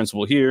 well, this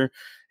principle here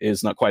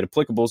is not quite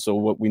applicable, so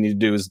what we need to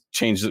do is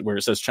change it where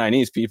it says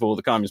Chinese people,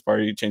 the Communist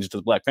Party, change it to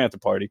the Black Panther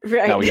Party.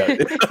 Right. Now we got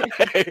it.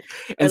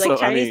 Or And like so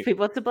Chinese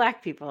people to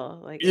black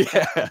people, like it's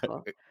yeah, that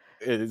simple.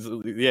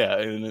 yeah,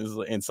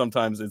 and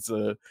sometimes it's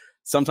that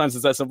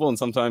simple, and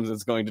sometimes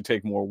it's going to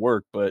take more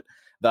work. But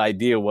the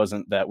idea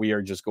wasn't that we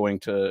are just going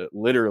to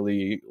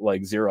literally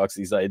like Xerox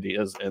these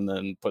ideas and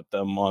then put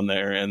them on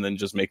there and then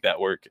just make that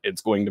work.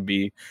 It's going to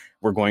be,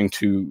 we're going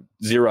to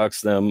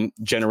Xerox them,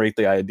 generate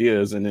the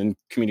ideas, and in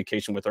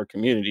communication with our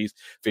communities,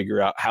 figure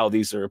out how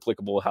these are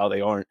applicable, how they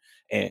aren't,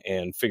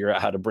 and figure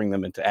out how to bring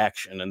them into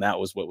action. And that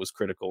was what was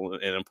critical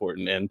and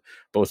important, and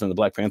both in the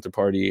Black Panther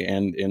Party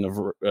and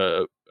in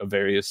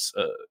various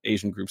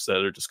Asian groups that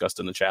are discussed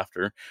in the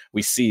chapter.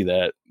 We see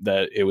that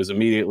it was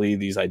immediately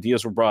these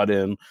ideas were brought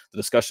in, the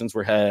discussions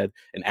were had,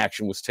 and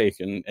action was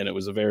taken, and it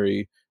was a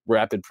very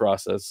rapid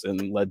process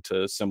and led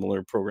to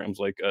similar programs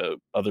like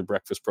other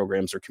breakfast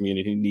programs or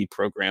community need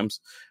programs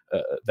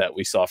that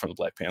we saw from the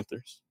Black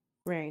Panthers.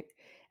 Right.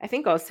 I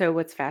think also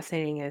what's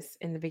fascinating is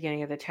in the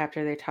beginning of the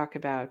chapter, they talk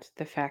about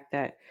the fact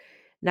that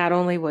not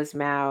only was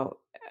Mao,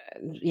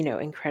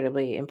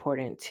 incredibly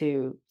important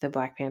to the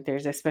Black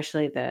Panthers,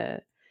 especially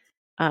the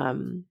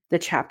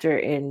chapter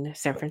in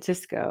San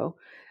Francisco.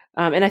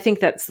 And I think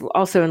that's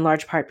also in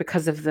large part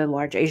because of the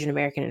large Asian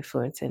American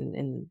influence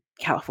in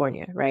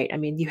California, right? I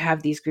mean, you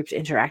have these groups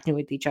interacting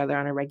with each other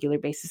on a regular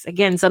basis.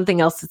 Again, something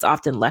else that's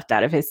often left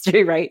out of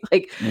history, right?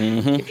 Like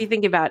if you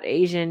think about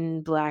Asian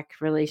Black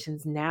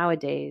relations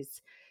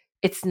nowadays,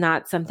 it's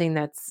not something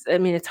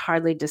it's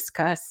hardly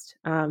discussed.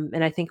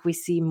 And I think we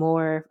see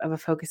more of a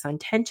focus on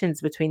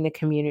tensions between the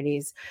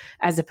communities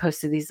as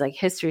opposed to these like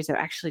histories of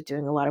actually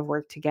doing a lot of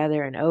work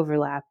together and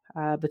overlap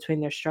between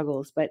their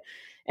struggles. But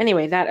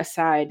anyway, that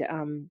aside,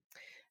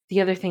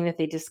 the other thing that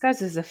they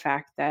discuss is the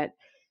fact that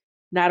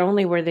not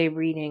only were they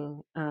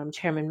reading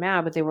Chairman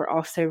Mao, but they were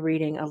also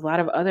reading a lot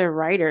of other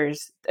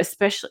writers,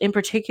 especially in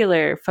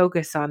particular,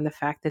 focus on the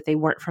fact that they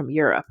weren't from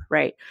Europe,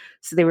 right?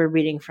 So they were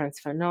reading Frantz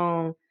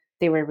Fanon,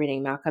 they were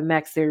reading Malcolm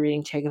X, they were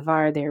reading Che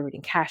Guevara, they were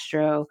reading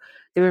Castro,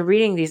 they were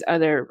reading these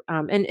other,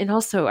 and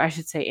also I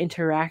should say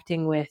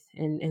interacting with,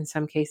 in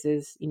some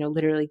cases,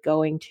 literally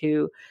going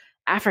to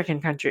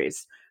African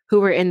countries who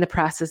were in the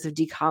process of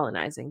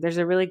decolonizing. There's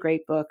a really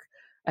great book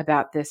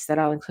about this that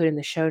I'll include in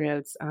the show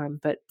notes.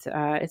 But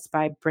it's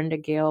by Brenda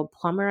Gale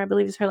Plummer, I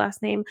believe is her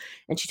last name.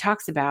 And she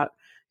talks about,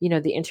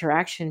 the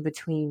interaction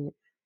between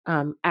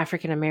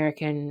African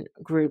American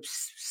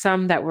groups,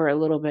 some that were a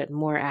little bit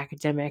more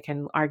academic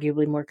and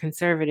arguably more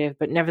conservative,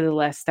 but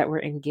nevertheless that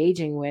were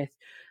engaging with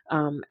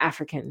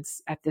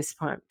Africans at this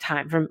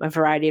time from a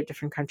variety of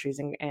different countries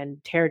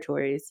and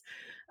territories,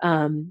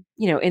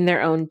 in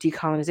their own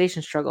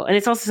decolonization struggle. And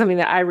it's also something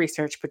that I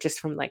researched, but just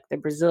from like the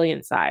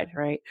Brazilian side,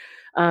 right?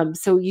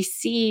 So you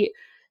see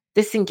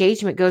this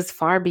engagement goes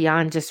far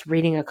beyond just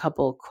reading a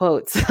couple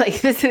quotes.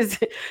 Like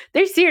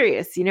they're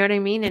serious, you know what I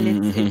mean?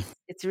 And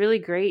it's really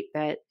great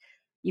that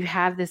you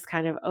have this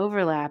kind of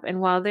overlap. And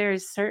while there are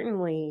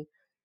certainly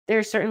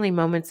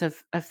moments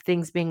of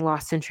things being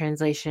lost in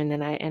translation,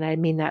 and I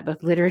mean that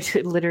both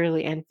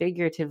literally and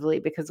figuratively,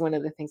 because one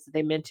of the things that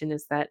they mention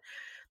is that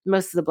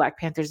most of the Black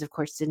Panthers, of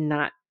course, did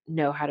not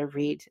know how to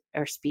read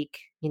or speak,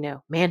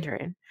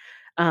 Mandarin.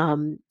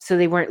 So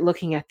they weren't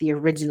looking at the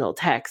original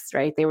text,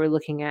 right? They were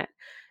looking at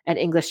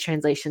English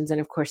translations,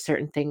 and of course,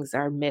 certain things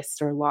are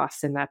missed or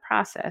lost in that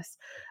process.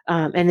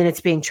 And then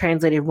it's being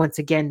translated once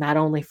again, not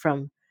only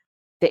from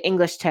the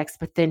English text,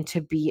 but then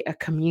to be a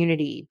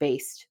community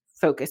based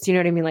focus. You know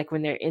what I mean? Like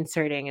when they're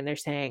inserting and they're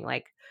saying,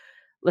 like,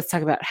 let's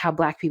talk about how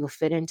Black people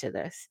fit into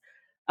this.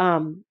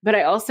 But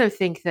I also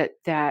think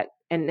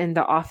and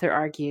the author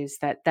argues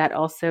that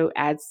also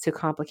adds to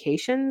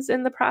complications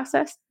in the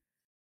process.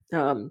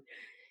 Um,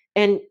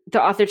 and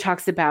the author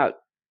talks about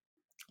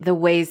the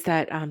ways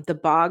that the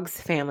Boggs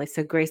family,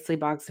 so Grace Lee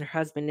Boggs and her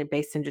husband, and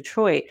based in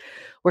Detroit,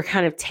 were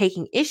kind of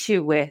taking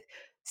issue with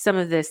some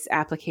of this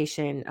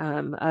application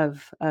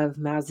of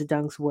Mao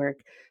Zedong's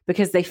work,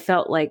 because they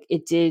felt like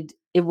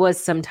it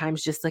was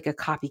sometimes just like a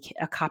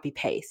copy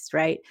paste,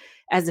 right,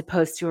 as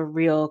opposed to a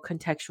real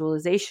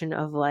contextualization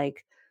of,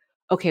 like,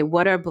 okay,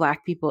 what are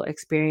Black people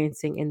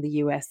experiencing in the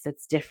US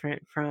that's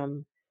different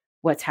from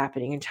what's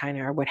happening in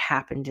China or what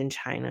happened in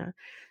China?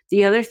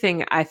 The other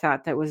thing I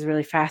thought that was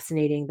really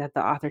fascinating that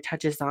the author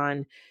touches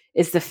on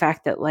is the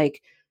fact that,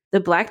 like, the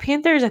Black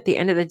Panthers at the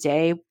end of the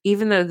day,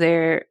 even though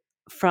the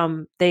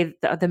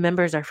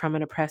members are from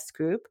an oppressed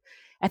group,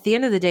 at the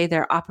end of the day,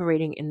 they're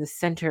operating in the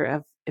center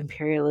of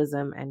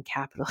imperialism and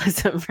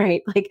capitalism,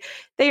 right? Like,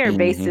 they are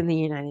based Hmm. in the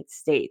United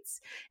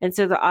States. And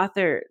so the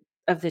author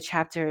of the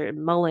chapter,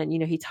 Mullen,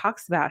 he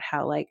talks about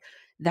how, like,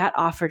 that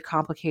offered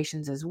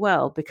complications as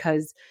well,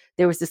 because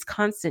there was this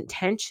constant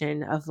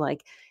tension of,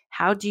 like,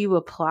 how do you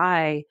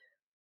apply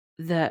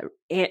the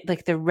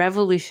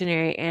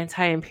revolutionary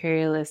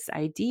anti-imperialist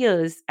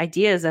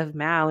ideas of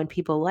Mao and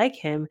people like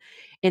him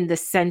in the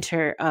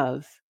center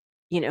of,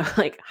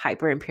 like,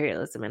 hyper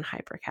imperialism and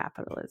hyper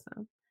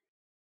capitalism.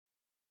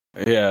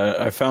 Yeah,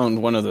 I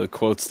found one of the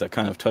quotes that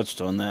kind of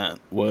touched on that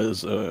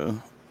was,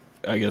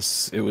 I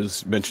guess it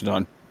was mentioned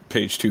on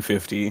page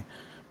 250,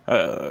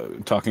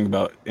 talking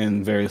about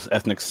in various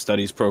ethnic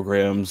studies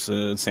programs,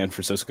 San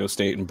Francisco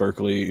State and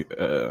Berkeley.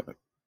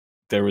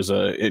 There was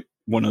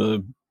one of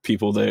the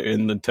people that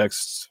in the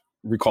text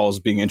recalls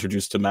being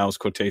introduced to Mao's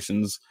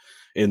quotations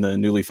in the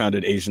newly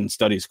founded Asian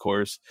Studies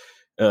course.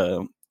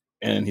 Uh,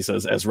 and he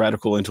says, as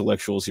radical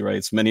intellectuals, he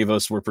writes, many of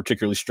us were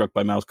particularly struck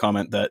by Mao's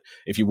comment that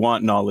if you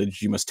want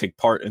knowledge, you must take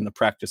part in the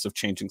practice of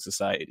changing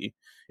society.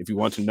 If you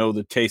want to know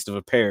the taste of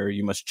a pear,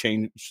 you must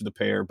change the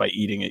pear by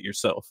eating it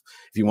yourself.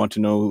 If you want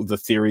to know the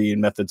theory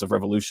and methods of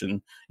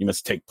revolution, you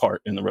must take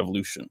part in the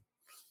revolution.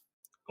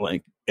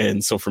 Like,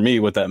 and so for me,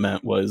 what that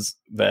meant was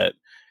that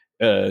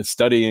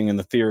studying and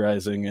the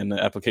theorizing and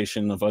the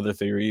application of other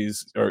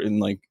theories, or in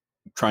like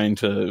trying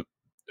to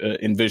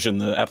envision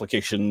the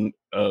application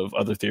of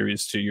other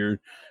theories to your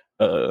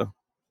uh,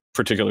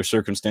 particular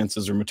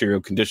circumstances or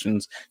material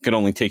conditions, can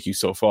only take you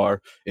so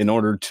far. In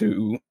order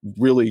to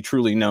really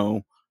truly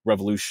know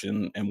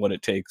revolution and what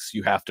it takes,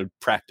 you have to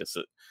practice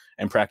it.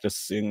 And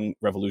practicing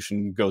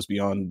revolution goes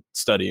beyond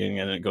studying,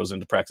 and it goes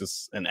into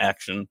practice and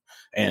action,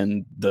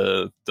 and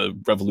the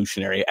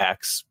revolutionary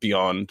acts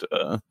beyond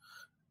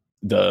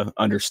the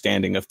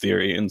understanding of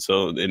theory, and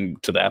so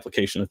into the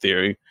application of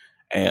theory.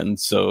 And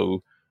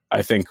so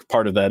I think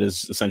part of that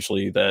is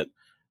essentially that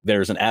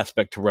there's an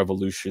aspect to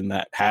revolution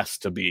that has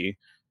to be,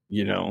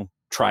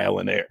 trial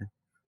and error.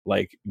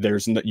 Like,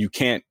 you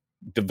can't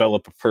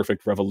develop a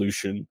perfect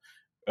revolution,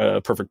 a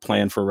perfect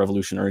plan for a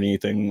revolution or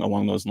anything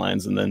along those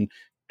lines, and then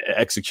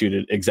execute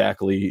it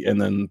exactly,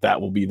 and then that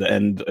will be the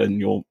end,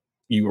 and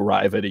you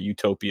arrive at a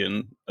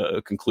utopian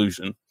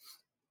conclusion.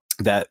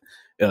 That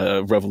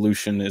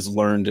revolution is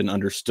learned and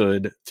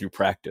understood through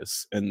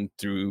practice and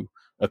through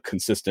a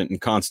consistent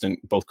and constant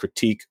both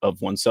critique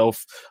of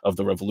oneself, of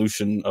the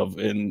revolution,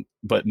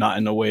 but not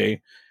in a way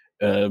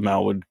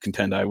Mao would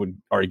contend, I would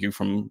argue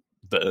from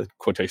the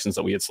quotations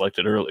that we had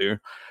selected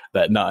earlier,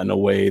 that not in a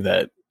way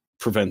that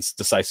prevents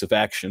decisive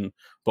action,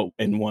 but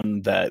in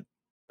one that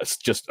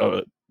just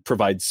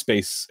provides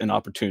space and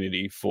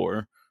opportunity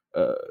for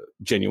uh,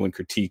 genuine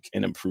critique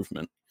and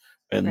improvement.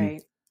 And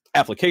Right.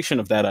 application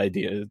of that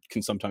idea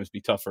can sometimes be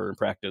tougher in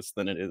practice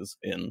than it is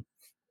in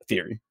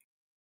theory.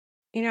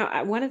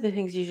 One of the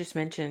things you just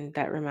mentioned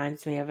that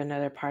reminds me of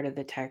another part of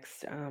the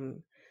text,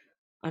 on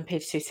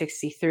page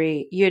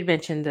 263. You had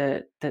mentioned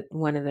that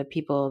one of the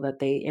people that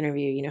they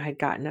interview, had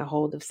gotten a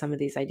hold of some of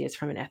these ideas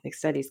from an ethnic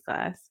studies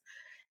class.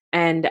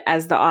 And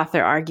as the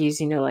author argues,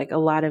 like, a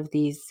lot of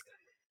these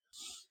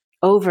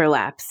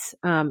overlaps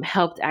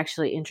helped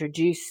actually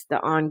introduce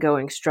the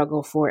ongoing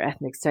struggle for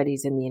ethnic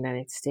studies in the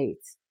United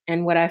States.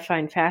 And what I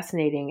find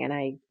fascinating, and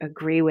I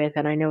agree with,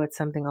 and I know it's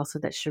something also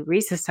that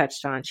Charisse has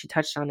touched on, she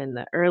touched on in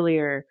the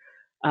earlier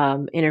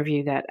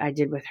interview that I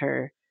did with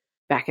her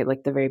back at,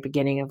 like, the very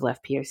beginning of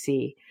Left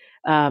POC,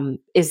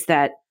 is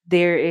that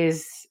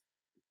there's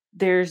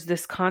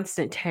this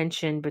constant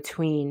tension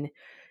between,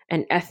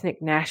 and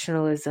ethnic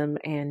nationalism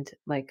and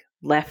like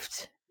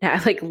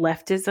like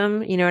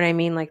leftism, you know what I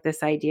mean? Like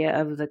this idea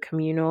of the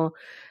communal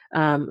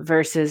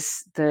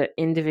versus the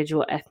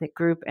individual ethnic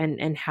group,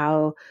 and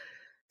how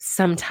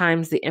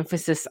sometimes the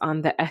emphasis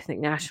on the ethnic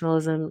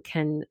nationalism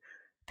can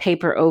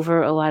paper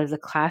over a lot of the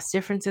class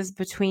differences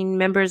between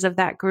members of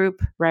that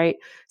group, right?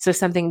 So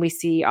something we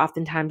see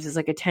oftentimes is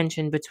like a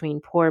tension between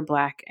poor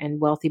Black and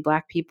wealthy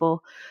Black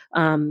people,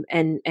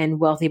 and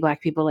wealthy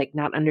Black people like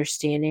not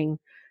understanding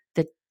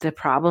the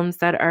problems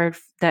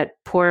that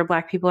poor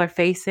Black people are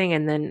facing,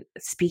 and then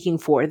speaking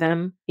for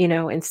them, you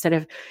know, instead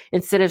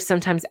of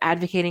sometimes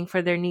advocating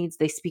for their needs,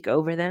 they speak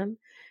over them.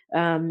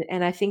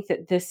 And I think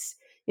that this,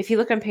 if you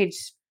look on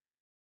page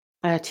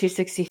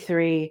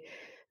 263,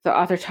 the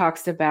author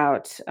talks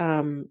about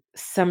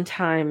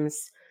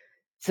sometimes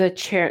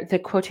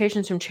the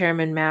quotations from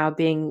Chairman Mao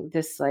being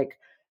this like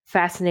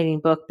fascinating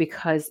book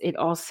because it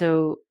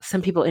also,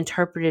 some people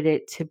interpreted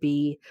it to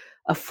be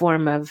a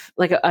form of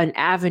like an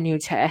avenue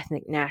to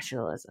ethnic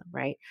nationalism,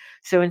 right?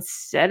 So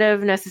instead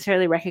of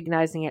necessarily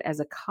recognizing it as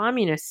a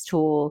communist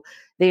tool,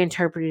 they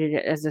interpreted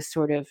it as a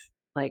sort of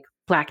like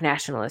Black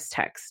nationalist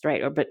text,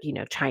 right? Or, but, you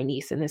know,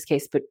 Chinese in this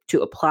case, but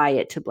to apply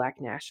it to Black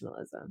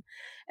nationalism.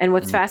 And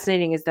what's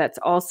fascinating is that's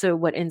also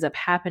what ends up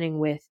happening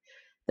with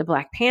the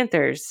Black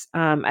Panthers.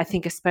 I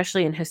think,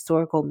 especially in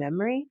historical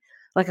memory,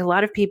 like a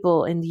lot of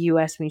people in the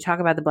U.S., when you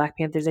talk about the Black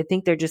Panthers, I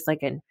think they're just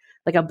like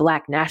a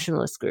Black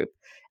nationalist group,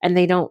 and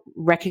they don't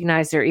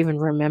recognize or even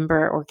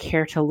remember or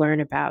care to learn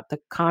about the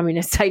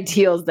communist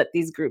ideals that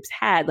these groups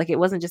had. Like it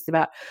wasn't just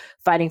about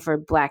fighting for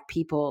Black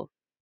people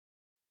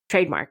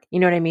trademark, you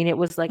know what I mean? It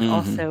was like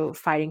also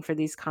fighting for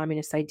these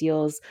communist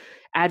ideals,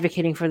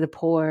 advocating for the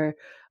poor,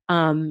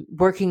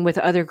 working with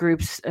other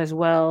groups as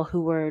well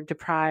who were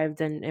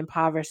deprived and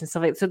impoverished and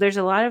stuff like that. So there's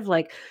a lot of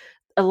like,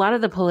 a lot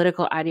of the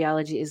political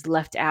ideology is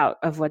left out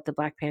of what the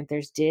Black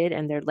Panthers did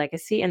and their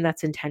legacy, and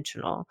that's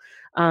intentional.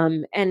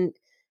 And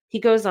he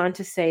goes on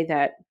to say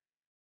that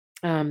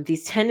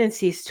these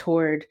tendencies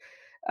toward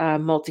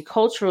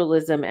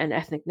multiculturalism and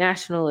ethnic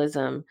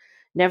nationalism,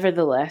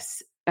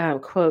 nevertheless,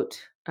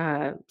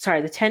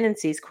 the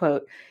tendencies,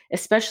 quote,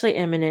 especially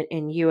eminent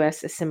in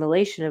U.S.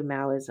 assimilation of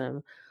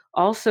Maoism,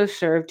 also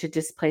serve to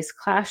displace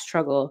class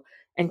struggle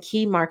and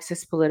key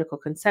Marxist political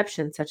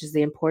conceptions, such as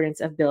the importance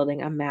of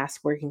building a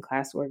mass working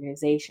class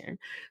organization.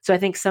 So I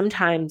think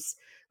sometimes,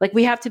 like,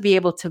 we have to be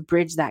able to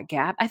bridge that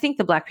gap. I think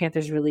the Black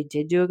Panthers really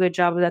did do a good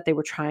job of that. They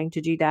were trying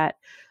to do that.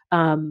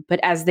 But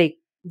as they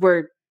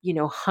were, you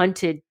know,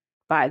 hunted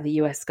by the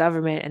US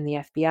government and the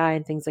FBI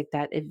and things like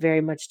that, it very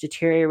much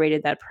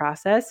deteriorated that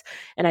process.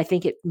 And I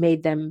think it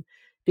made them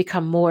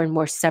become more and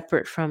more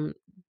separate from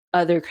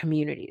other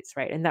communities,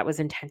 right? And that was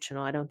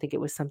intentional. I don't think it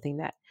was something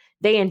that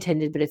they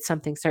intended, but it's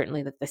something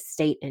certainly that the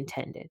state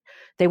intended.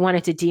 They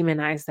wanted to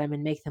demonize them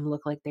and make them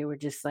look like they were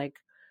just like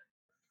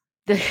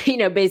the, you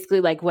know,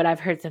 basically like what I've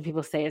heard some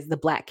people say is the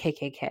Black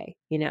KKK,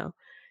 you know?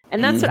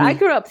 And that's what I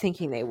grew up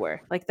thinking they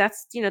were. Like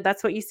that's, you know,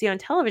 that's what you see on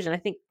television. I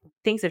think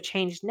things have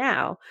changed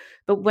now.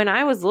 But when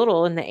I was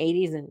little in the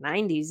 80s and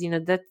 90s, you know,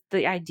 that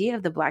the idea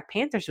of the Black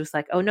Panthers was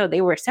like, oh no,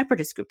 they were a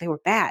separatist group. They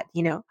were bad,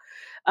 you know?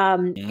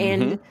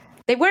 And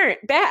they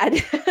weren't bad.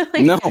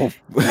 Like, No.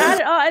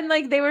 not at all. And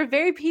like they were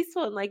very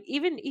peaceful, and like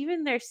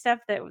even their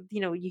stuff that,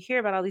 you know, you hear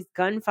about all these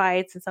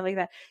gunfights and stuff like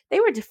that, they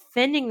were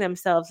defending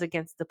themselves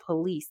against the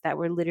police that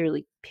were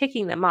literally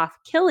picking them off,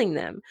 killing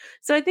them.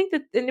 So I think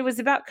that, and it was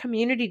about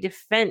community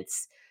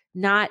defense,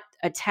 not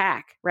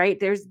attack, right?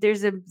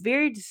 There's a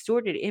very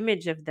distorted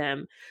image of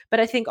them, but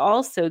I think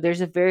also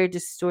there's a very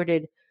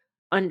distorted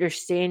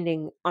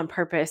understanding on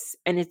purpose,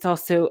 and it's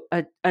also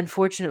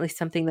unfortunately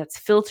something that's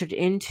filtered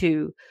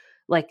into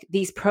like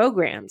these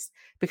programs,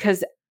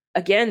 because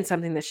again,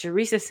 something that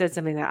Sharissa said,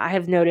 something that I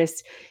have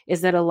noticed,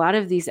 is that a lot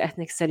of these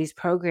ethnic studies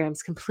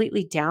programs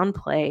completely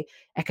downplay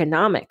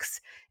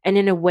economics, and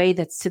in a way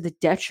that's to the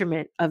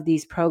detriment of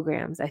these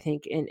programs, I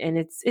think. And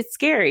it's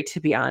scary, to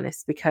be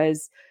honest,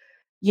 because,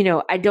 you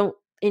know, I don't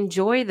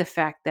enjoy the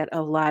fact that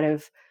a lot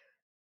of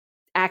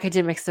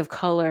academics of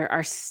color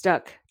are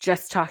stuck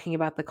just talking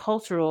about the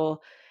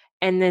cultural,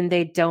 and then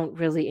they don't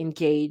really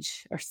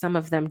engage, or some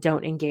of them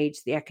don't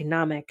engage the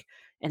economic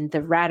and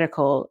the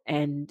radical,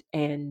 and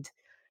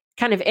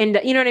kind of end,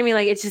 you know what I mean?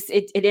 Like it's just,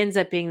 it ends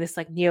up being this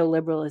like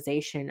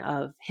neoliberalization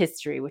of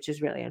history, which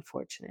is really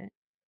unfortunate.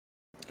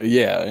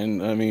 Yeah,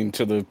 and I mean,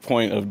 to the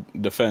point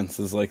of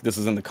defense, is like this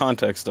is in the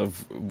context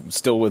of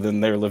still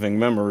within their living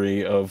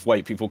memory of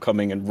white people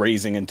coming and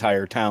raising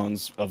entire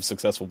towns of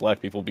successful Black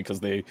people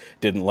because they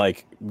didn't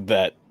like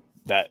that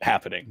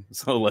happening.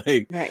 So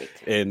like, Right.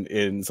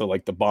 and so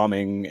like the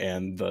bombing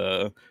and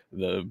the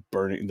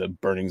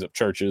burnings of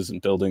churches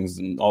and buildings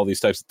and all these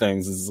types of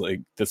things is like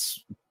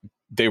this.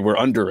 They were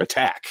under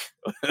attack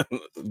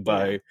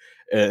by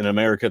an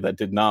America that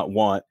did not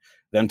want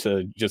them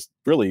to just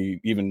really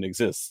even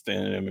exist.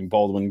 And I mean,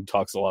 Baldwin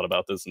talks a lot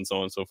about this and so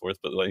on and so forth.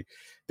 But like,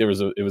 it was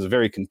a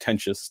very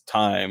contentious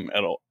time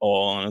at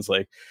all. And it's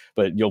like,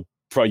 but you'll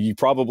you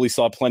probably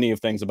saw plenty of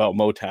things about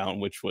Motown,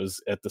 which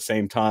was at the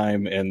same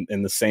time and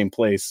in the same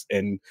place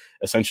and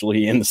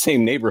essentially in the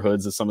same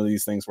neighborhoods as some of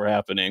these things were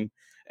happening.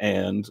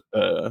 And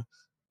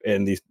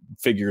these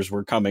figures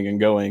were coming and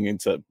going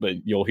into,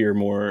 but you'll hear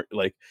more,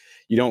 like,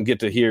 you don't get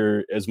to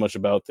hear as much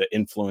about the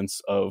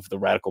influence of the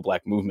radical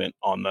black movement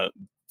on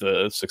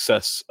the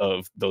success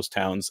of those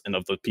towns and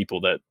of the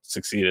people that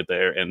succeeded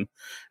there. And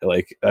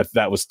like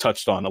that was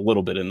touched on a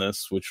little bit in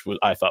this, which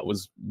I thought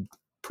was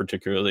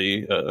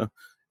particularly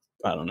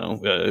I don't know,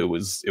 it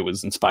was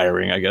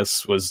inspiring, I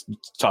guess, was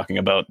talking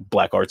about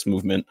black arts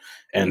movement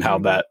and how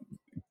that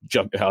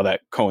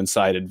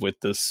coincided with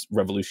this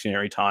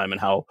revolutionary time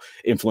and how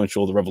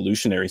influential the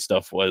revolutionary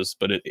stuff was,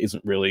 but it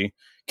isn't really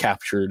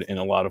captured in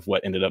a lot of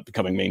what ended up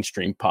becoming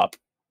mainstream pop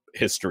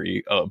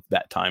history of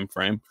that time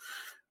frame.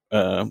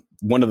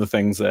 One of the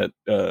things that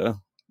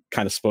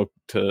kind of spoke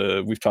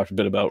to, we've talked a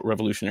bit about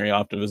revolutionary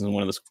optimism.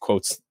 One of the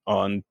quotes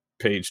on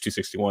page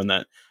 261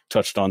 that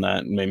touched on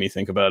that and made me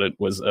think about it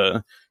was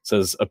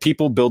says, "A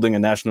people building a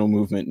national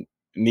movement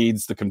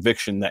needs the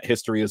conviction that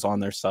history is on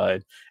their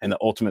side and the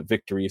ultimate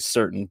victory is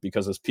certain,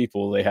 because as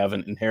people they have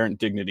an inherent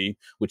dignity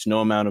which no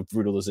amount of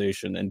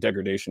brutalization and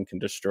degradation can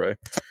destroy."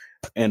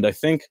 And I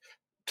think,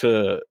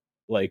 to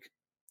like,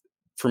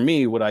 for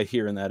me, what I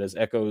hear in that is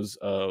echoes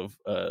of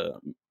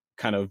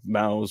kind of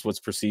Mao's what's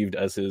perceived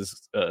as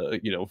his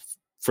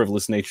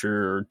frivolous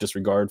nature or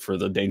disregard for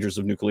the dangers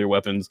of nuclear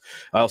weapons.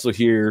 I also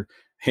hear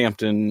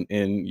Hampton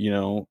in,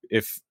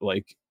 if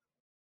like,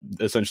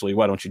 essentially,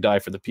 why don't you die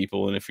for the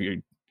people? And if you're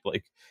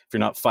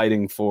not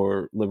fighting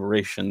for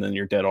liberation, then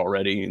you're dead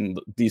already. And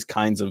these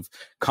kinds of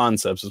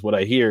concepts is what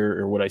I hear,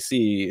 or what I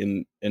see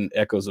in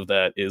echoes of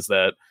that, is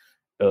that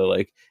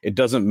like, it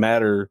doesn't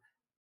matter,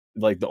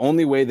 like, the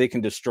only way they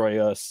can destroy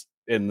us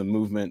in the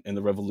movement and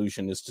the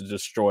revolution is to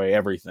destroy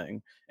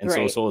everything. And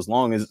Right. so as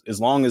long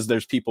as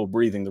there's people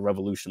breathing, the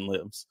revolution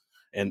lives,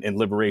 and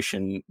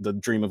liberation, the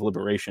dream of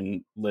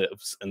liberation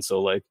lives. And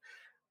so like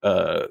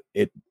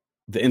the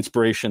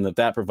inspiration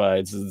that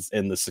provides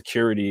and the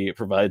security it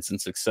provides in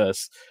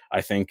success,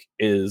 I think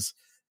is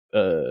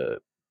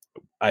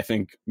I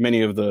think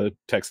many of the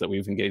texts that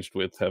we've engaged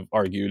with have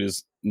argued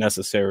is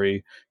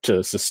necessary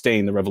to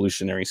sustain the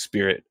revolutionary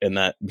spirit, and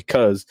that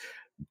because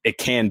it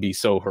can be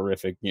so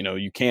horrific.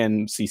 You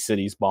can see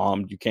cities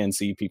bombed, you can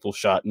see people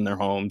shot in their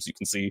homes, you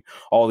can see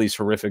all these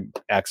horrific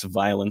acts of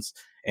violence,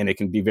 and it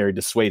can be very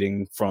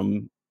dissuading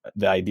from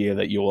the idea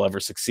that you will ever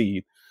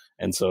succeed.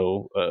 And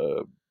so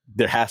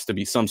there has to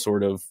be some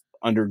sort of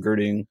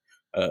undergirding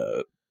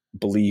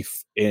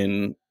belief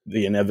in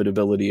the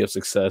inevitability of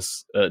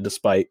success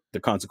despite the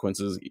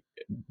consequences,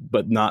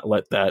 but not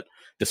let that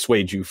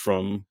dissuade you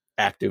from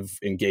active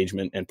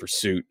engagement and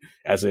pursuit,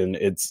 as in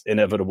it's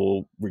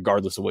inevitable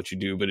regardless of what you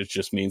do. But it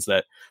just means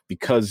that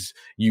because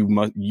you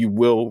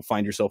will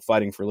find yourself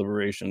fighting for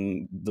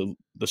liberation,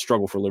 the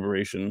struggle for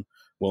liberation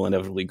will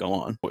inevitably go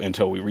on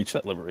until we reach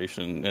that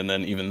liberation. And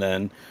then even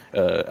then,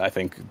 I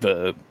think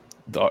the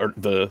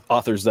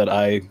authors that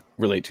I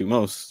relate to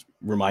most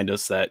remind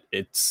us that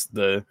it's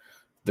the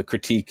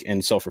critique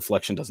and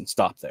self-reflection doesn't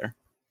stop there.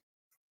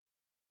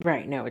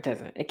 Right. No, it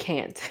doesn't. It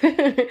can't.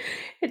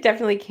 It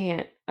definitely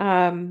can't.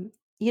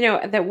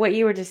 That what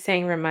you were just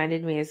saying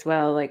reminded me as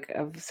well, like,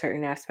 of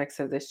certain aspects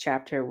of this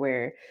chapter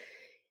where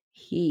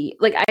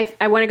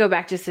I want to go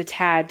back just a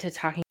tad to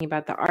talking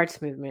about the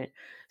arts movement.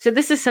 So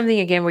this is something,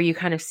 again, where you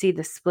kind of see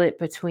the split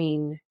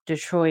between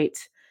Detroit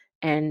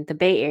and the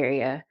Bay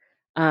Area.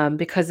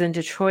 Because in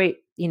Detroit,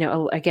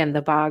 again,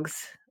 the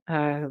Boggs,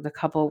 the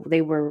couple,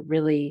 they were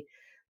really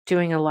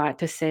doing a lot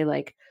to say,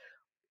 like,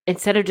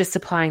 instead of just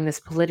supplying this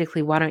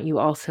politically, why don't you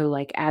also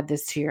like add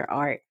this to your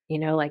art?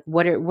 Like,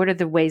 what are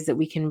the ways that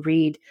we can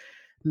read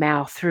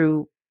Mao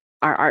through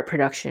our art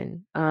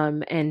production,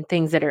 and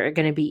things that are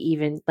going to be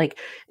even like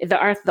the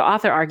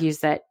author argues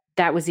that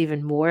was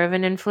even more of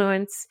an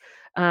influence,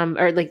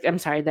 or like, I'm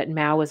sorry, that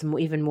Mao was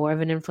even more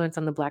of an influence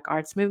on the Black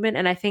arts movement.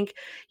 And I think,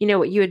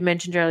 what you had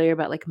mentioned earlier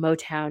about like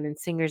Motown and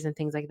singers and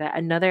things like that.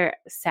 Another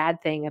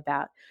sad thing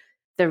about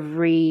the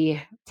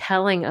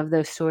retelling of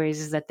those stories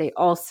is that they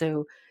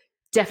also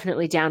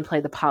definitely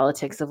downplay the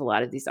politics of a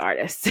lot of these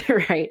artists,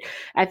 right?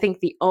 I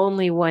think the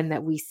only one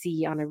that we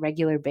see on a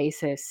regular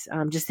basis,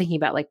 just thinking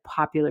about like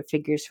popular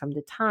figures from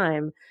the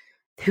time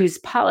whose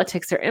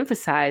politics are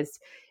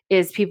emphasized,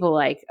 is people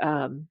like,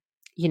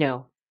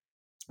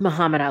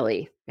 Muhammad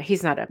Ali.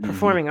 He's not a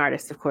performing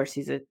artist, of course,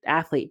 he's an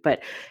athlete,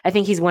 but I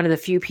think he's one of the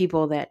few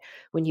people that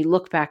when you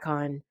look back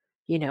on,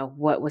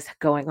 what was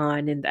going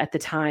on at the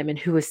time and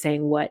who was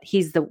saying what,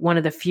 he's one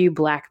of the few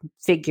Black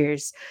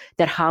figures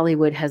that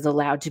Hollywood has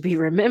allowed to be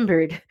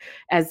remembered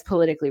as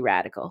politically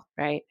radical,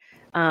 right?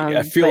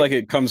 I feel like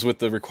it comes with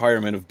the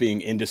requirement of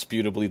being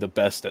indisputably the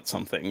best at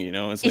something,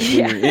 It's like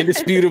when you're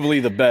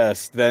indisputably the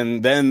best,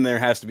 then there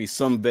has to be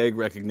some vague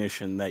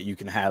recognition that you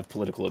can have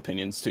political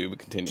opinions too, but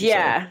continue.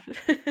 Yeah.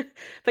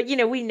 But,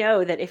 we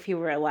know that if he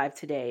were alive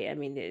today, I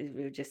mean, it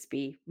would just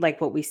be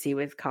like what we see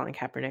with Colin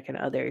Kaepernick and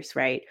others,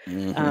 right?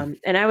 And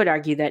I would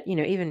argue that,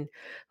 even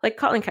like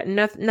Colin,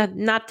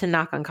 not to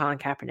knock on Colin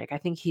Kaepernick, I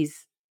think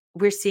he's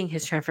we're seeing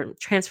his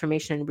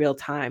transformation in real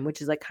time,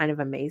 which is like kind of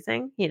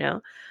amazing, you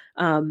know.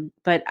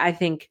 But I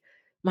think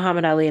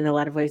Muhammad Ali in a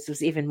lot of ways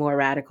was even more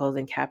radical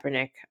than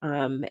Kaepernick,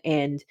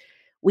 and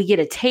we get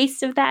a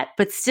taste of that,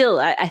 but still,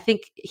 I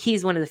think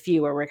he's one of the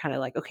few where we're kind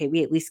of like, okay,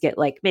 we at least get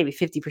like maybe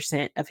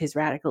 50% of his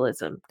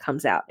radicalism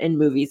comes out in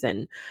movies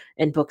and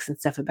books and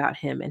stuff about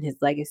him and his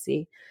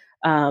legacy.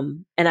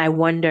 And I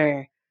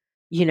wonder,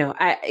 you know,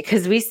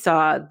 because we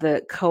saw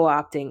the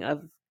co-opting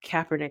of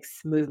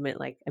Kaepernick's movement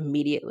like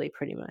immediately,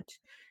 pretty much.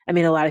 I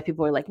mean, a lot of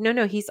people were like,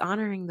 no, he's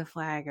honoring the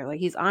flag, or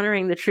like he's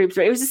honoring the troops.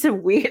 Right? It was just a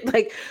weird,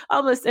 like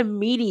almost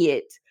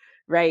immediate,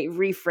 right,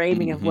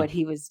 reframing of what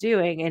he was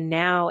doing. And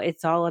now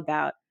it's all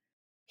about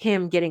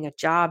him getting a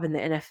job in the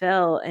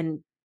NFL.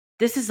 And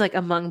this is like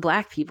among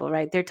Black people,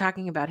 right? They're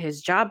talking about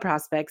his job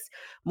prospects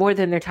more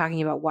than they're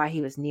talking about why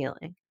he was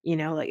kneeling. You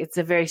know, like it's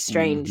a very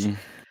strange,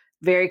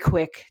 very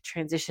quick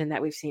transition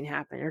that we've seen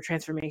happen, or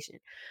transformation.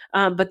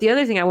 But the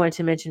other thing I wanted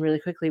to mention really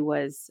quickly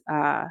was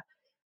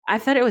I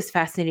thought it was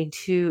fascinating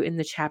too in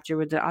the chapter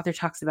where the author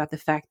talks about the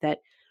fact that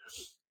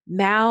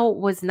Mao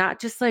was not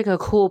just like a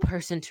cool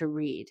person to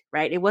read,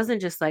 right? It wasn't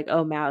just like,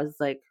 oh, Mao is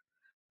like,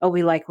 oh,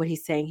 we like what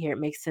he's saying here. It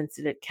makes sense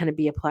that it kind of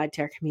be applied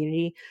to our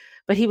community.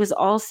 But he was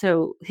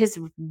also, his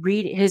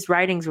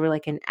writings were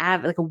like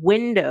like a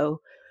window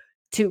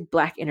to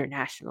Black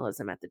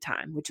internationalism at the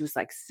time, which was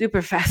like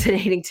super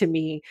fascinating to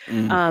me.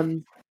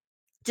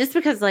 Just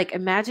because, like,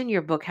 imagine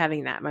your book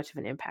having that much of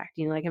an impact.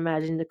 You know, like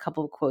imagine a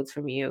couple of quotes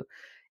from you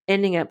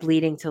ending up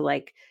leading to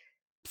like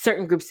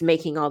certain groups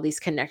making all these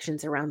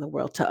connections around the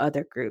world to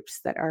other groups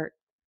that are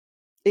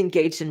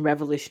engaged in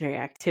revolutionary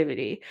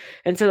activity.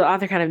 And so the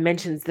author kind of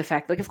mentions the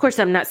fact, like, of course,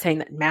 I'm not saying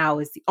that Mao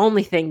is the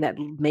only thing that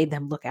made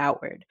them look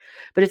outward,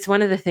 but it's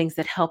one of the things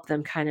that helped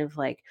them kind of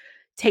like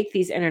take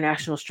these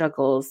international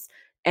struggles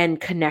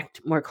and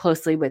connect more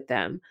closely with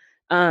them.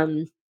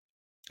 And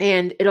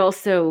it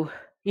also,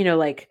 you know,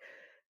 like,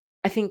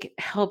 I think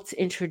helped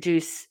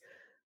introduce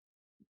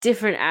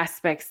different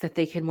aspects that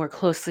they can more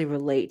closely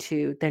relate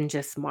to than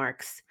just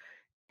Marx.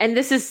 And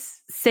this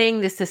is saying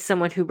this as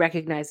someone who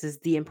recognizes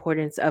the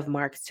importance of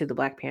Marx to the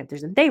Black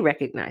Panthers, and they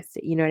recognized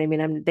it. You know what I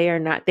mean?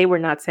 They were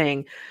not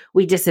saying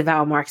we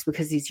disavow Marx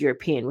because he's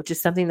European, which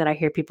is something that I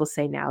hear people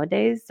say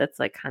nowadays. That's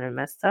like kind of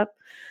messed up.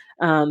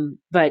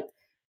 But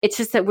it's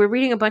just that we're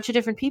reading a bunch of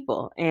different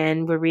people,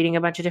 and we're reading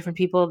a bunch of different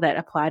people that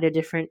apply to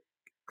different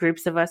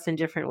groups of us in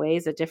different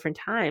ways at different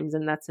times,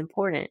 and that's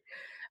important.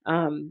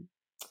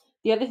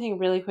 The other thing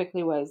really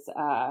quickly was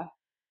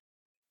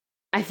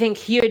I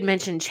think you had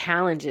mentioned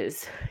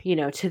challenges, you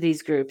know, to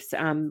these groups.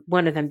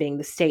 One of them being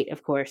the state,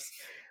 of course.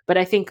 But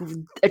I think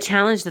a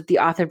challenge that the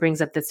author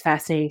brings up that's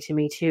fascinating to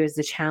me too is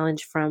the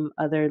challenge from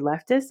other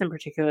leftists, and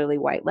particularly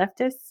white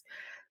leftists,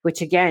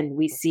 which again,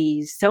 we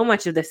see so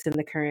much of this in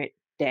the current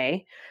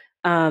day,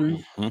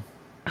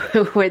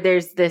 where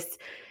there's this,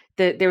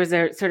 there was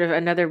a sort of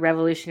another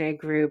revolutionary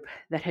group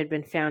that had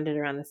been founded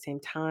around the same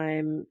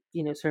time,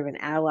 you know, sort of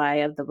an ally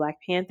of the Black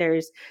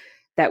Panthers,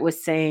 that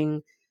was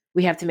saying,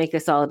 we have to make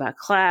this all about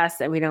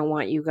class, and we don't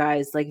want you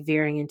guys like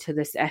veering into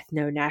this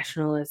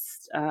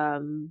ethno-nationalist,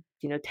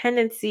 you know,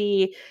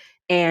 tendency.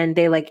 And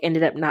they like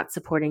ended up not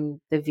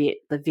supporting the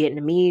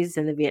Vietnamese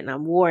and the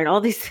Vietnam War and all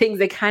these things.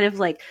 They kind of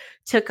like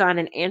took on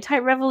an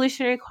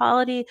anti-revolutionary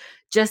quality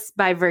just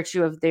by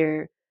virtue of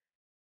their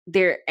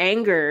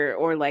anger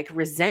or like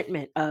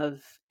resentment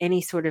of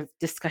any sort of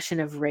discussion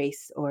of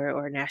race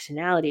or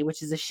nationality,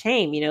 which is a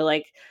shame, you know,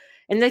 like.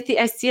 And like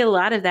I see a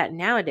lot of that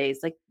nowadays.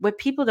 Like what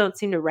people don't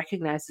seem to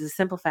recognize is a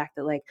simple fact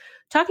that like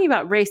talking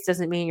about race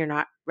doesn't mean you're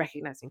not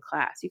recognizing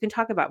class. You can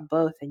talk about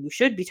both, and you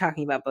should be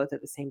talking about both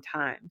at the same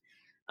time.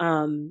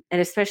 And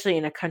especially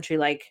in a country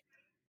like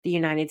the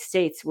United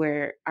States,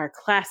 where our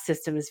class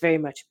system is very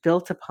much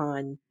built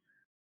upon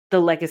the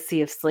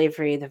legacy of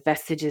slavery, the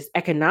vestiges,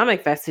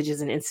 economic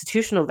vestiges and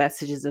institutional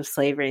vestiges of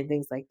slavery and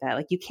things like that.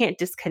 Like you can't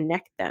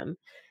disconnect them.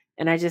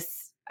 And I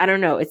don't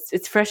know.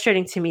 It's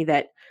frustrating to me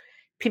that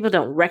people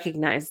don't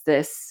recognize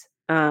this,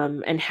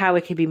 and how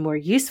it could be more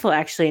useful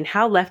actually, and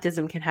how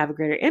leftism can have a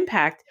greater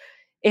impact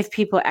if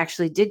people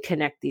actually did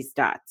connect these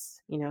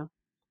dots, you know.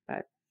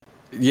 But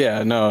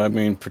Yeah, no, I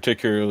mean,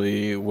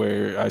 particularly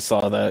where I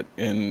saw that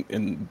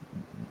in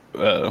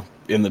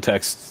the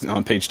text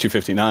on page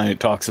 259, it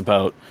talks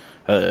about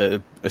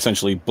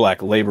essentially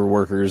Black labor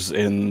workers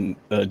in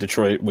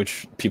Detroit,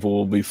 which people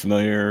will be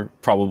familiar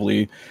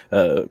probably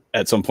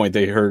at some point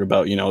they heard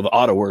about, you know, the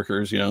auto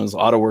workers. You know, the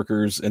auto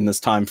workers in this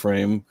time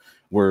frame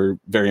were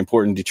very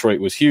important. Detroit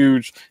was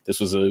huge. This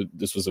was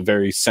a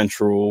very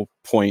central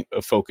point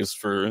of focus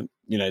for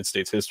United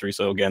States history.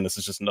 So again, this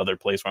is just another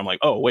place where I'm like,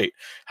 oh wait,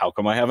 how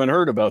come I haven't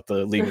heard about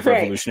the League of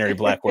Revolutionary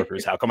Black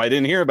Workers? How come I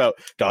didn't hear about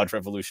Dodge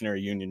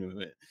Revolutionary Union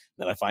Movement?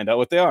 Then I find out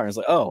what they are, and it's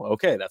like, oh,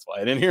 okay, that's why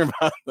I didn't hear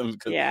about them,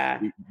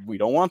 because we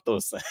don't want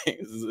those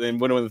things.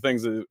 And one of the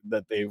things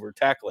that they were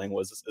tackling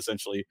was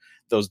essentially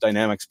those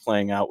dynamics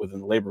playing out within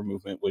the labor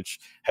movement, which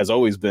has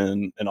always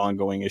been an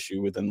ongoing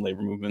issue within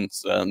labor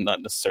movements.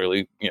 Not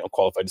necessarily, you know,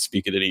 qualified to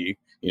speak at any,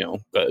 you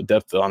know,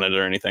 depth on it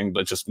or anything,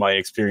 but just my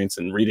experience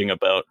in reading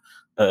about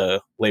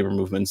labor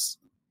movements,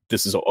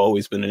 this has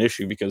always been an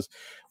issue, because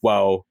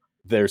while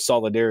there's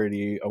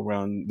solidarity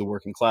around the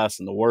working class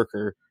and the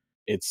worker,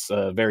 it's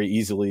very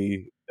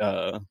easily,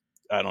 I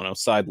don't know,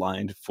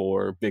 sidelined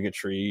for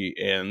bigotry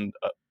and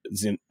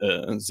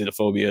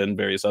xenophobia and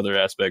various other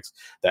aspects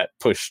that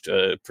pushed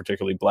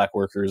particularly black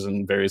workers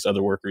and various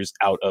other workers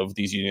out of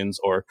these unions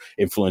or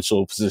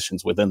influential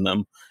positions within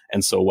them.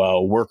 And so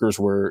while workers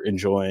were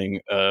enjoying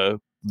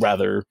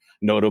rather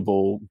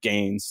notable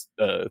gains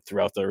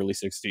throughout the early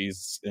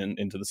 60s and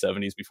into the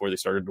 70s before they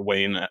started to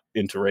weigh in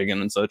into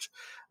Reagan and such,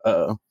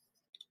 a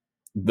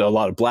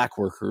lot of black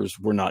workers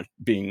were not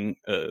being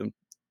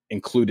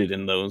included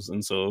in those.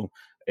 And so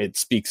it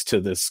speaks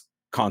to this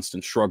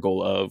constant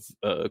struggle of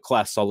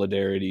class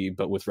solidarity,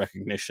 but with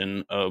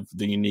recognition of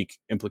the unique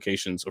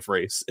implications of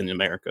race in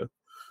America.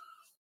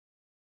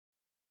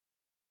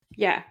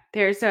 Yeah,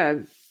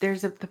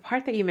 the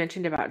part that you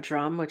mentioned about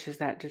Drum, which is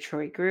that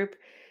Detroit group,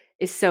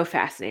 is so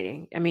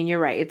fascinating. I mean, you're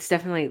right. It's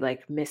definitely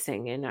like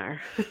missing in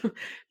our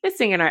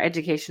missing in our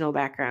educational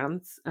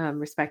backgrounds,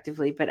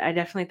 respectively. But I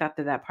definitely thought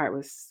that part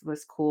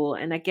was cool.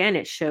 And again,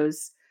 it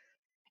shows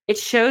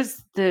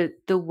the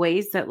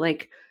ways that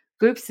like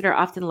groups that are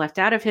often left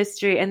out of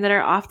history and that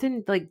are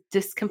often like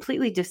just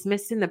completely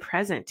dismissed in the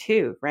present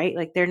too, right?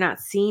 Like they're not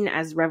seen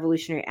as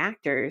revolutionary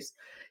actors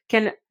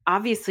can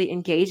obviously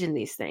engage in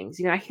these things.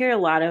 I hear a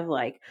lot of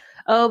like,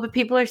 oh, but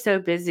people are so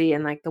busy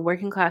and like the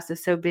working class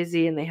is so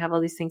busy and they have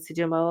all these things to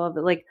do, blah, blah, blah.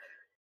 But like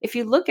if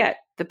you look at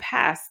the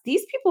past,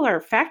 these people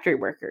are factory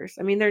workers.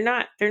 I mean, they're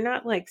not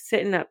like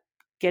sitting up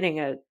getting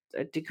a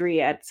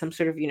degree at some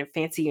sort of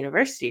fancy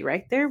university,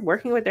 right? They're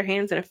working with their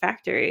hands in a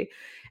factory,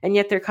 and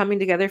yet they're coming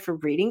together for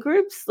reading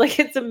groups. Like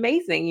it's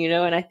amazing.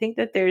 And I think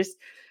that there's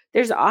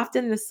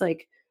often this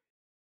like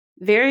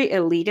very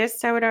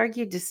elitist, I would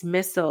argue,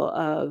 dismissal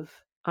of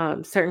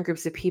certain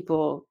groups of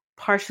people,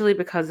 partially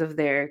because of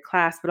their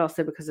class, but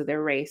also because of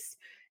their race.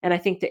 And I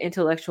think the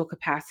intellectual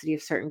capacity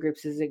of certain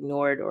groups is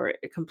ignored or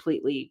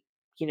completely,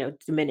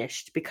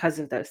 diminished because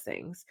of those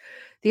things.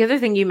 The other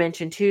thing you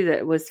mentioned too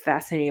that was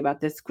fascinating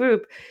about this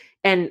group,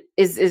 and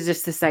is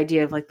just this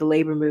idea of like the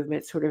labor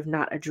movement sort of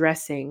not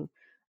addressing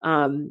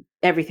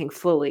everything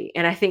fully.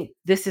 And I think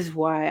this is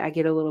why I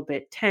get a little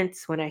bit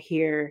tense when I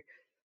hear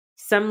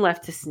some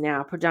leftists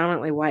now,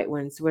 predominantly white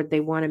ones, where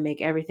they want to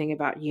make everything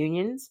about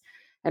unions.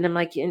 And I'm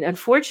like, and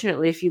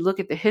unfortunately, if you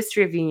look at the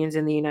history of unions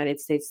in the United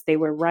States, they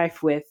were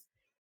rife with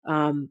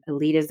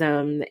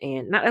elitism,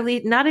 and not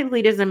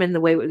elitism in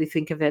the way we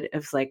think of it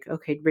as like,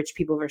 okay, rich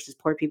people versus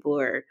poor people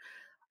or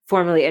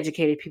formally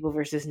educated people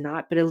versus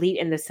not, but elite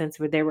in the sense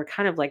where they were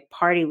kind of like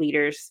party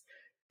leaders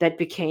that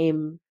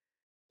became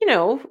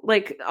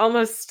like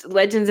almost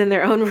legends in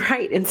their own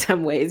right in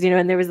some ways,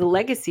 and there was a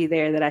legacy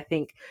there that I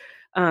think,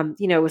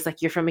 it was like,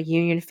 you're from a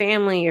union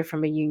family, you're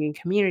from a union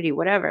community,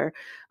 whatever.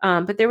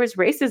 But there was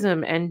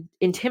racism and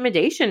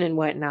intimidation and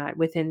whatnot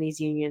within these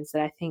unions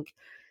that I think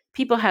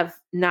people have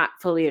not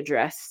fully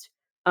addressed.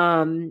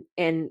 And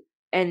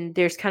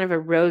there's kind of a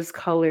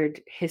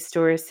rose-colored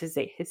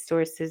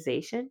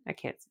historicization. I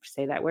can't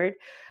say that word,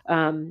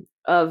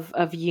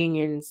 of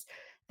unions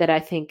that I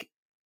think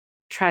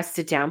tries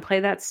to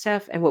downplay that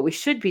stuff. And what we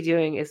should be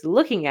doing is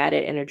looking at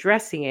it and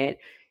addressing it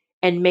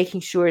and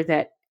making sure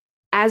that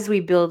as we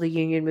build a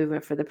union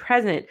movement for the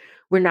present,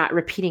 we're not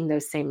repeating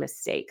those same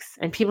mistakes.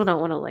 And people don't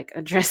want to like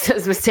address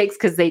those mistakes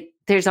because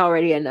there's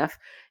already enough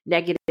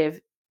negative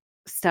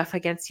stuff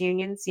against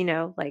unions,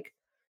 like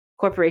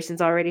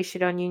corporations already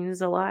shit on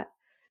unions a lot.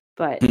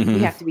 But we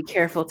have to be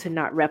careful to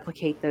not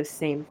replicate those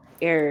same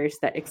errors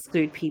that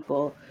exclude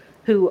people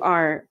who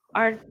are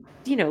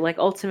like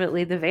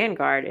ultimately the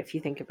vanguard, if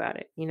you think about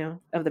it,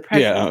 of the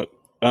present. Yeah,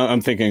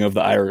 I'm thinking of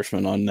The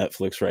Irishman on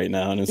Netflix right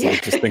now, and it's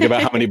like, just think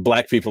about how many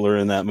black people are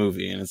in that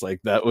movie, and it's like,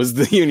 that was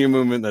the union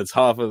movement, that's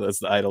Hoffa, that's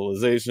the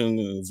idolization,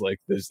 and it's like,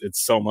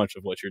 it's so much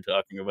of what you're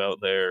talking about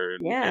there,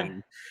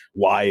 and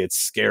why it's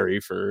scary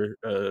for,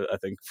 I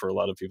think, for a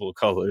lot of people of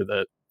color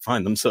that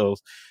find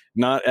themselves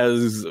not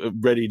as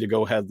ready to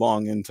go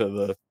headlong into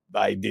the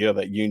idea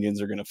that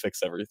unions are going to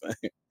fix everything.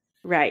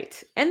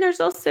 Right. And there's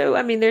also,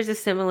 I mean, there's a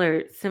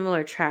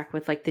similar track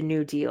with like the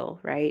New Deal,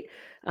 right?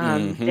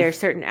 There are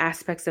certain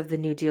aspects of the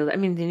New Deal. I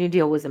mean, the New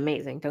Deal was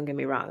amazing. Don't get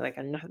me wrong. Like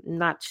I'm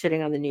not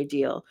shitting on the New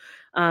Deal.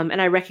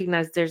 And I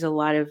recognize there's a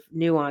lot of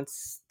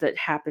nuance that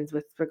happens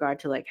with regard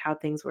to like how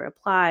things were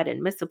applied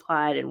and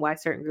misapplied and why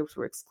certain groups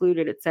were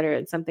excluded, et cetera.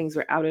 And some things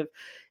were out of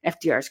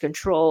FDR's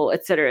control,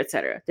 et cetera, et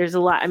cetera. There's a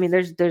lot. I mean,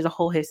 there's a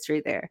whole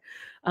history there.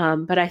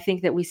 But I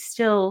think that we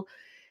still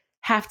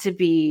have to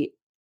be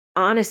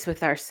honest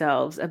with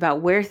ourselves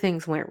about where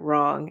things went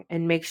wrong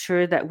and make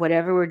sure that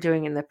whatever we're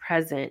doing in the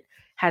present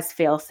has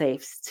fail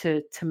safes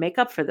to make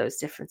up for those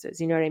differences.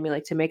 You know what I mean?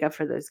 Like to make up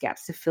for those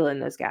gaps, to fill in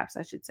those gaps,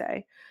 I should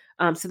say,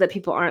 so that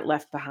people aren't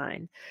left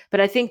behind. But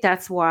I think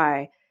that's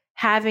why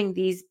having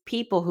these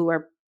people who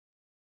are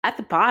at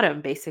the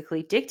bottom,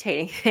 basically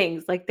dictating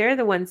things, like they're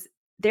the ones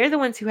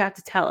who have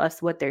to tell us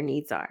what their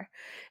needs are.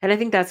 And I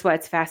think that's why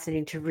it's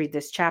fascinating to read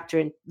this chapter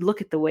and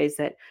look at the ways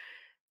that,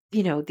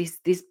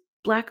 these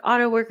Black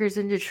auto workers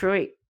in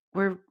Detroit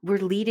we're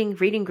leading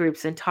reading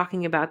groups and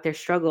talking about their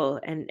struggle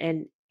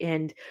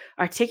and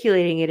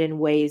articulating it in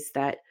ways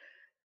that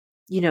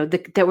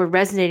that we're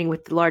resonating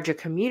with the larger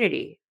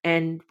community.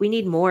 And we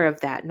need more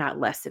of that, not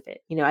less of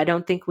it. I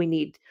don't think we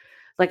need,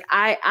 like,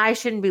 I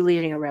shouldn't be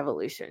leading a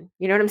revolution.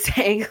 You know what I'm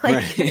saying?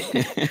 Like,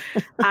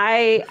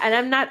 Right. and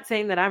I'm not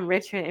saying that I'm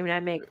rich. I mean, I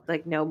make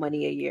like no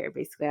money a year.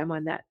 Basically, I'm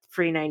on that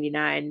free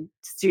 99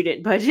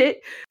 student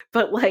budget.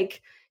 But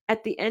like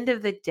at the end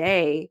of the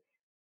day,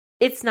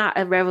 it's not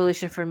a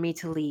revolution for me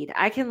to lead.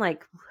 I can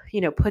like,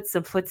 put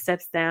some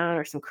footsteps down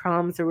or some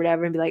crumbs or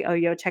whatever and be like, oh,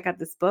 yo, check out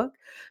this book.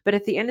 But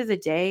at the end of the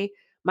day,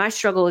 my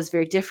struggle is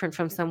very different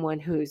from someone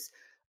who's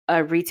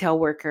a retail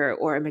worker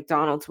or a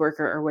McDonald's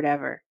worker or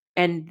whatever.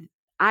 And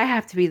I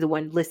have to be the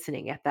one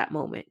listening at that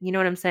moment. You know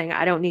what I'm saying?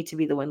 I don't need to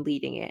be the one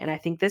leading it. And I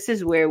think this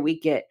is where we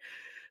get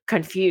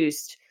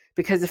confused,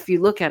 because if you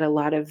look at a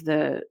lot of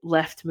the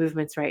left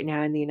movements right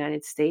now in the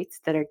United States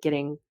that are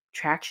getting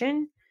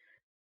traction,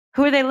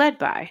 who are they led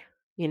by?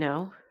 You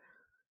know,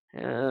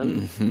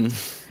 I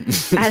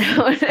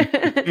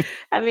don't,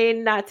 I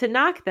mean, not to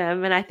knock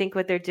them. And I think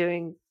what they're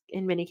doing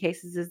in many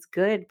cases is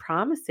good,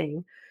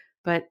 promising.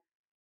 But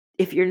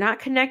if you're not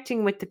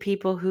connecting with the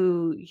people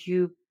who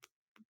you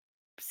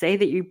say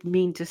that you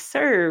mean to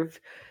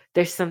serve,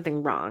 there's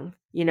something wrong.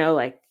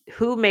 Like,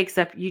 who makes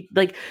up you?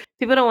 Like,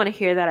 people don't want to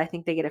hear that. I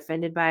think they get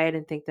offended by it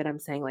and think that I'm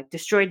saying like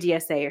destroy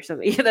DSA or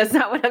something. That's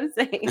not what I'm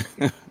saying.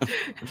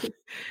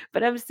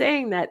 But I'm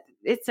saying that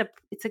it's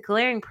a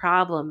glaring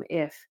problem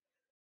if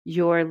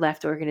your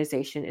left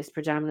organization is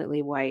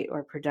predominantly white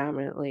or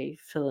predominantly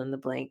fill in the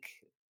blank,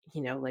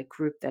 like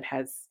group that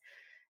has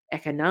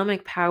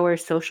economic power,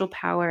 social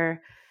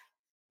power.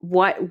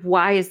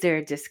 Why is there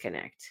a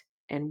disconnect?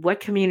 And what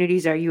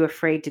communities are you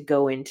afraid to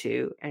go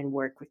into and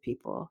work with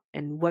people?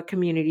 And what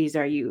communities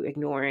are you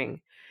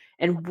ignoring?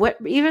 And what,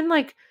 even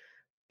like,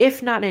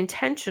 if not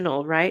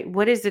intentional, right?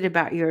 What is it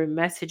about your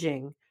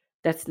messaging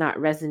that's not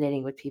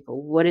resonating with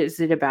people? What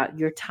is it about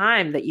your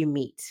time that you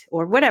meet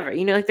or whatever?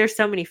 Like, there's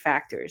so many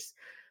factors,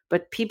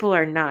 but people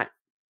are not,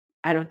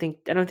 I don't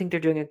think they're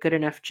doing a good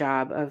enough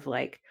job of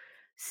like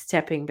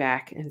stepping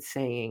back and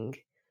saying,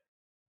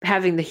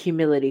 having the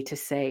humility to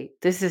say,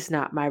 this is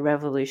not my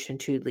revolution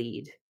to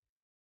lead.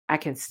 I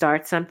can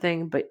start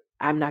something, but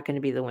I'm not going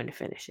to be the one to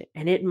finish it.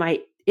 And it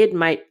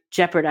might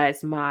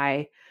jeopardize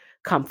my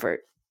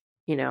comfort,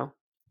 Yeah,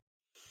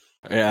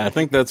 I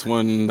think that's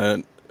one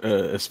that,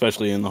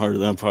 especially in the heart of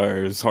the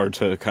empire, is hard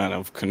to kind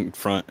of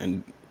confront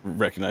and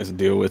recognize and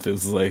deal with.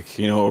 Is like,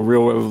 a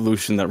real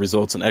revolution that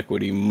results in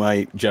equity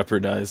might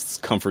jeopardize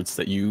comforts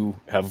that you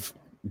have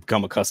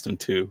become accustomed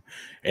to,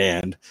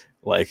 and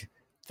like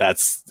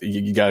that's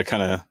you got to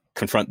kind of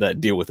confront that,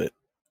 deal with it,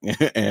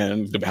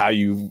 and how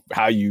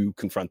you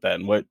confront that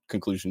and what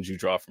conclusions you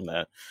draw from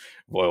that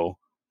will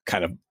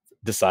kind of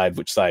decide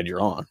which side you're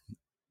on.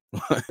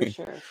 For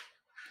sure.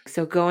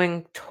 So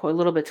going a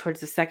little bit towards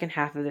the second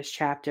half of this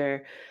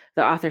chapter,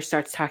 the author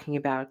starts talking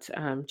about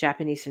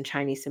Japanese and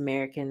Chinese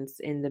Americans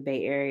in the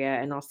Bay Area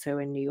and also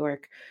in New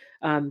York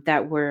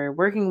that were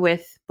working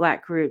with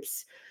Black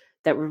groups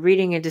that were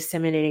reading and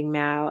disseminating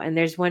Mao. And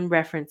there's one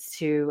reference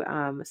to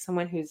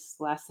someone whose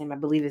last name I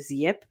believe is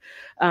Yip,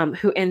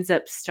 who ends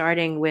up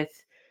starting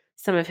with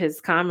some of his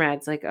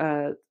comrades, like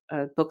a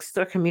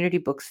bookstore, community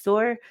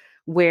bookstore,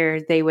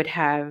 where they would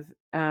have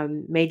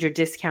major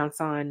discounts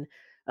on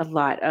a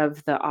lot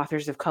of the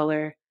authors of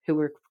color who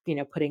were,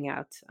 putting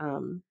out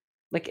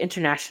like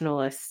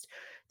internationalist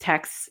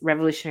texts,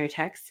 revolutionary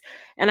texts.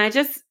 And I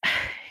just,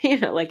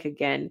 like,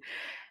 again,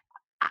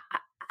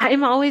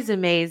 I'm always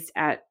amazed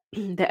at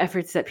the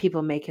efforts that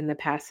people make in the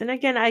past. And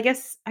again, I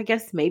guess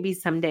maybe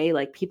someday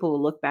like people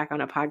will look back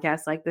on a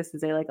podcast like this and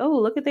say like, oh,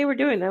 look what they were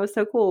doing. That was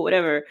so cool,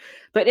 whatever.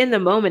 But in the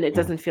moment, it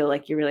doesn't feel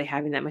like you're really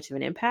having that much of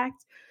an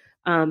impact.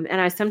 And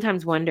I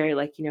sometimes wonder,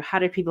 like, how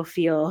did people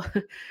feel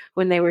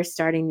when they were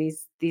starting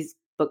these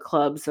book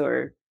clubs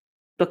or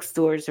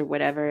bookstores or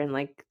whatever, and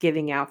like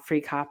giving out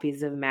free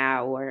copies of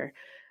Mao or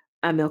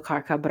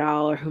Amilcar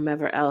Cabral or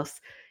whomever else?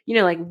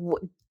 Like,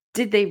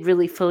 did they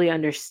really fully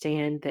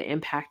understand the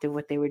impact of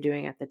what they were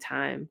doing at the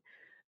time?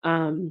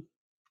 And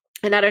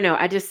I don't know.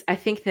 I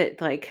think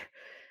that, like,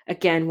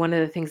 again, one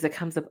of the things that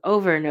comes up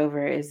over and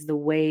over is the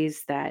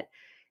ways that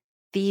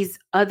these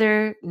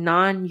other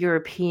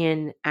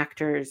non-European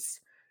actors,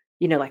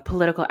 like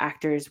political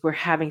actors, were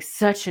having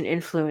such an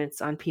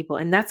influence on people.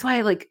 And that's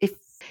why, like, if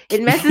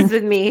it messes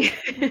with me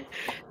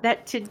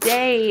that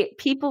today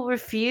people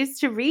refuse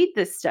to read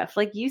this stuff.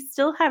 Like, you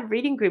still have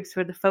reading groups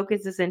where the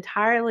focus is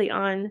entirely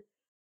on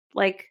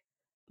like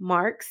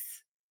Marx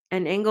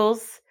and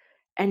Engels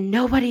and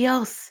nobody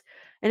else.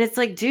 And it's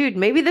like, dude,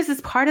 maybe this is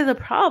part of the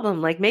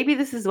problem. Like, maybe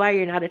this is why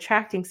you're not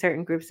attracting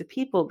certain groups of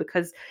people,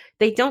 because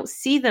they don't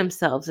see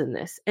themselves in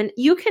this. And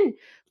you can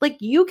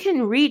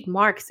read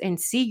Marx and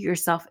see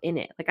yourself in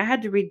it. Like, I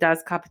had to read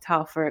Das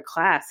Kapital for a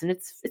class, and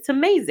it's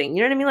amazing.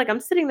 You know what I mean? Like, I'm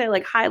sitting there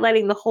like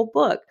highlighting the whole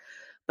book.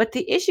 But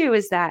the issue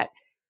is that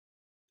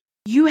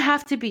you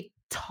have to be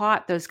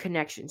taught those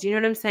connections. You know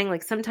what I'm saying?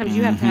 Like, sometimes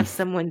you have to have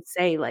someone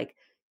say like,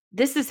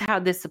 this is how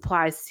this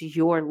applies to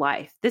your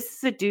life. This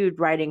is a dude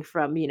writing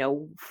from,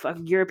 a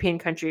European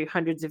country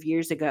hundreds of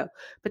years ago,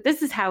 but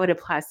this is how it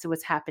applies to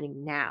what's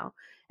happening now.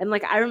 And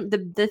like,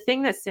 the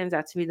thing that stands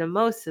out to me the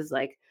most is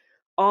like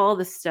all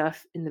the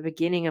stuff in the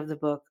beginning of the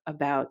book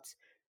about,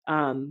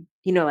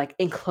 like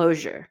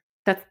enclosure.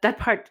 That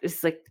part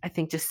is like, I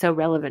think, just so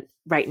relevant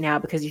right now,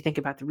 because you think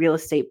about the real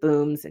estate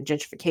booms and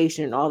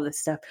gentrification and all this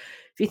stuff.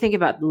 If you think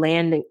about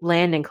land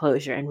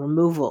enclosure and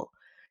removal,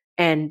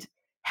 and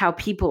how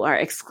people are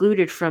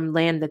excluded from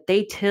land that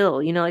they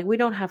till, like we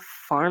don't have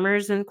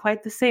farmers in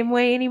quite the same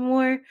way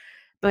anymore,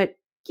 but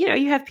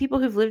you have people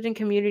who've lived in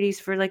communities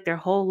for like their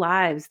whole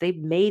lives. They've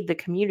made the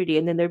community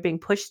and then they're being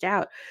pushed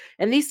out.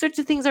 And these sorts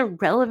of things are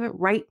relevant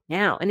right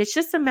now. And it's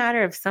just a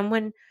matter of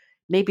someone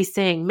maybe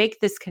saying, make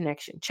this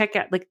connection, check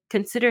out, like,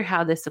 consider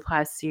how this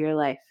applies to your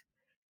life.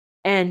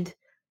 And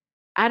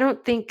I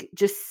don't think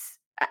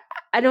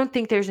I don't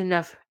think there's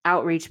enough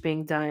outreach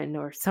being done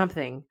or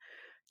something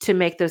to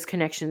make those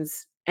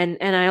connections. And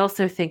I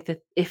also think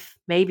that if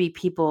maybe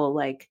people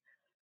like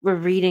were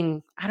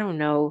reading, I don't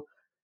know,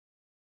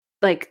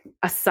 like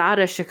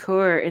Asada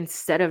Shakur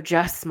instead of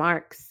just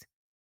Marx,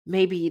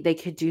 maybe they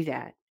could do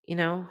that, I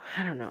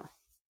don't know.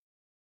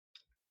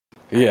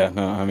 Yeah,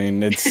 no, I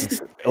mean,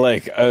 it's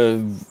like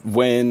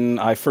when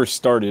I first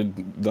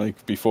started,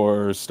 like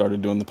before I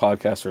started doing the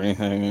podcast or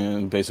anything,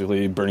 and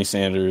basically Bernie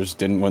Sanders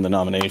didn't win the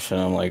nomination.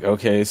 I'm like,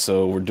 okay,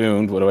 so we're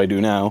doomed. What do I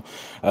do now?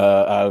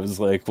 I was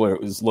like,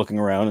 was looking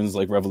around and was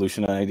like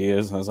Revolution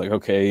Ideas, and I was like,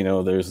 okay,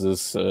 there's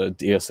this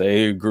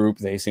DSA group.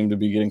 They seem to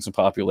be getting some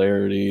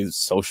popularity.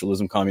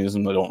 Socialism,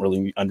 communism. I don't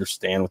really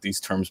understand what these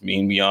terms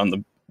mean beyond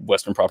the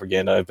Western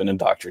propaganda I've been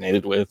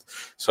indoctrinated with.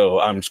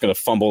 So I'm just going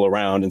to fumble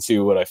around and see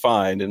what I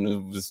find.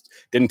 And it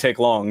didn't take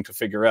long to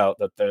figure out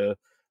that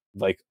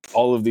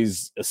all of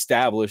these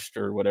established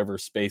or whatever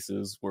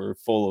spaces were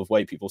full of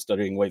white people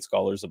studying white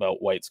scholars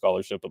about white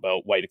scholarship,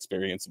 about white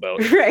experience, about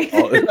right.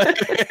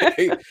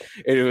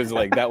 It was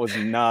like, I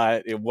wasn't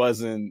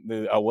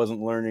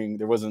learning.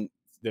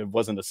 There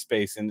wasn't a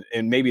space,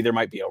 and maybe there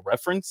might be a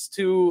reference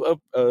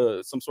to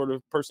some sort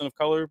of person of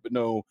color, but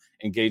no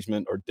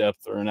engagement or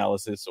depth or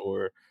analysis,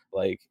 or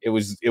like it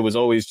was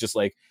always just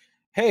like,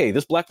 hey,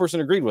 this black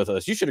person agreed with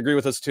us, you should agree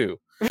with us too.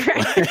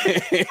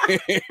 Right.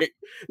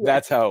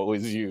 That's how it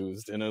was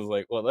used. And it was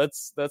like, well,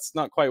 that's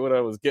not quite what I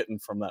was getting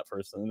from that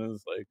person. And it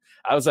was like,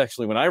 I was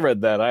actually, when I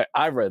read that,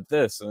 I read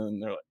this, and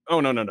they're like,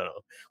 oh, no,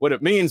 what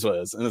it means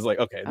was, and it's like,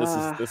 okay,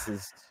 this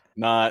is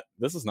not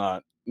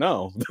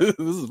no, this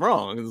is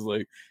wrong. It's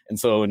like, and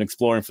so in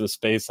exploring for the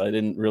space, I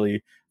didn't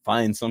really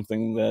find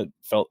something that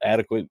felt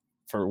adequate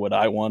for what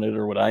I wanted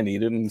or what I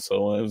needed. And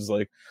so I was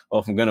like, well,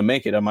 if I'm going to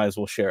make it, I might as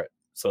well share it.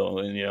 So,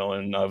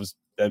 and I was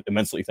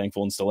immensely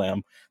thankful and still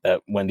am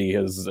that Wendy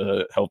has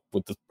helped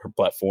with her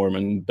platform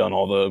and done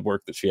all the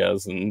work that she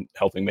has and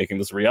helping making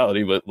this a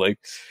reality. But like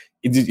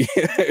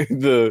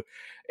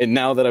and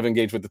now that I've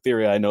engaged with the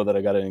theory, I know that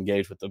I got to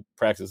engage with the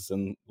praxis,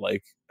 and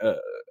like,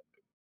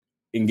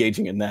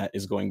 engaging in that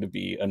is going to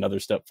be another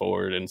step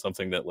forward, and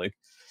something that like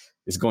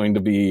is going to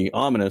be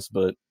ominous,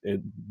 but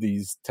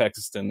these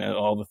texts and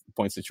all the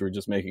points that you were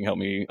just making help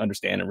me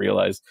understand and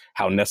realize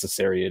how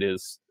necessary it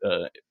is,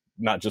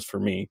 not just for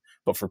me,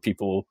 but for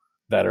people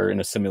that are in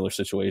a similar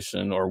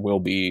situation or will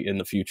be in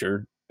the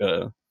future,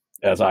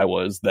 as I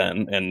was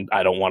then. And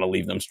I don't want to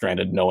leave them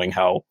stranded knowing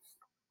how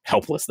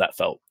helpless that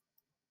felt.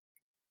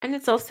 And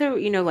it's also,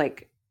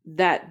 like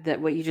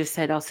that what you just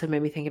said also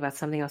made me think about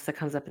something else that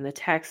comes up in the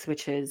text,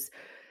 which is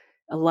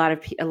a lot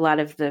of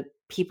the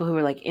people who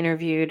were like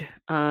interviewed,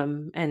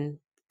 and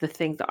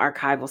the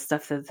archival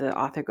stuff that the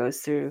author goes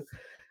through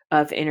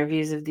of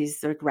interviews of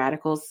these like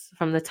radicals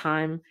from the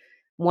time.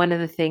 One of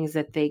the things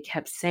that they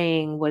kept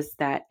saying was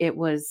that it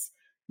was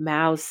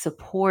Mao's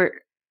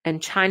support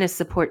and China's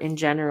support in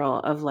general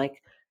of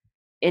like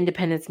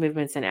independence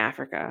movements in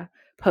Africa,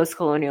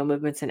 post-colonial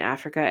movements in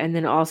Africa, and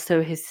then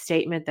also his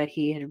statement that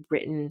he had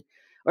written,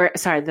 or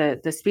sorry,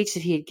 the speech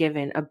that he had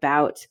given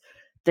about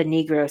the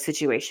Negro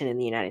situation in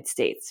the United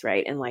States,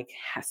 right? And like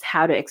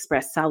how to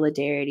express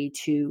solidarity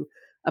to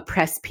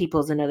oppressed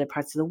peoples in other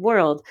parts of the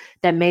world,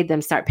 that made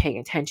them start paying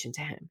attention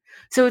to him.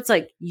 So it's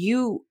like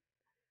you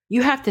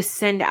have to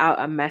send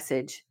out a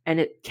message, and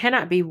it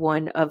cannot be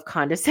one of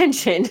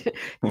condescension. It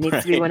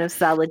needs to be one of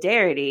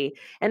solidarity,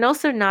 and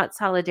also not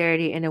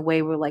solidarity in a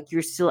way where like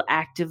you're still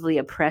actively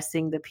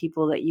oppressing the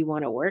people that you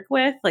want to work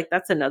with. Like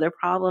that's another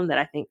problem that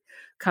I think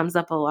comes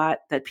up a lot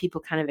that people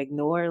kind of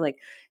ignore. Like,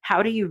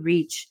 how do you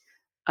reach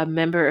a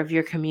member of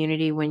your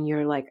community when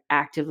you're like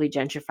actively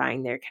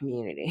gentrifying their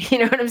community? You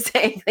know what I'm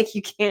saying? Like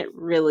you can't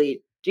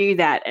really do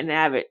that and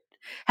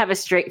have a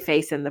straight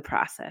face in the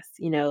process.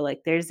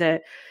 Like there's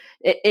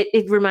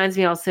it reminds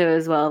me also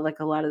as well of like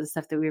a lot of the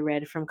stuff that we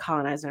read from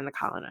Colonizer and the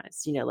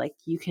Colonized. Like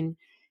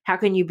how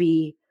can you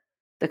be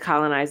the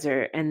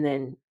colonizer and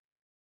then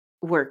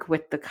work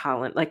with the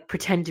like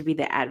pretend to be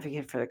the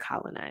advocate for the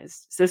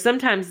colonized? So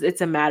sometimes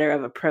it's a matter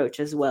of approach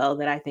as well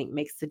that I think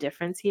makes the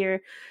difference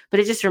here.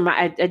 But it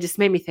just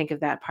made me think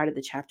of that part of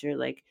the chapter.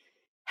 Like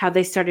how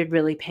they started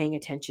really paying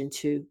attention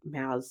to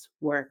Mao's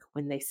work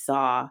when they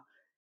saw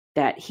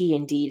that he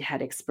indeed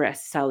had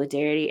expressed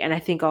solidarity. And I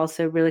think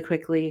also really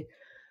quickly,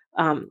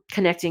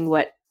 connecting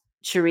what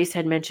Charisse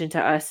had mentioned to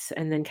us,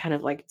 and then kind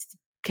of like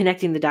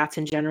connecting the dots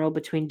in general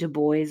between Du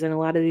Bois and a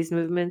lot of these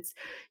movements.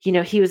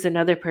 He was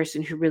another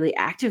person who really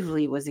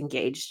actively was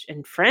engaged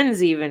and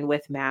friends even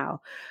with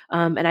Mao.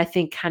 And I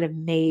think kind of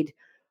made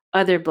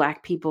other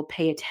Black people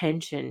pay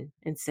attention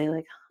and say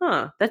like,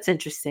 that's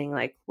interesting.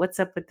 Like, what's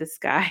up with this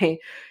guy?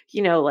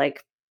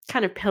 Like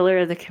kind of pillar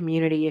of the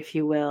community, if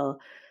you will.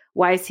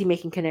 Why is he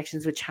making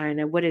connections with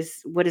China? What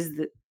is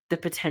the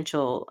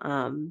potential,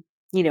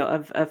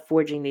 of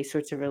forging these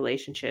sorts of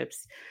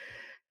relationships?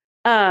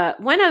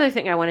 One other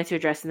thing I wanted to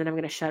address, and then I'm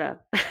going to shut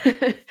up,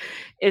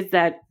 is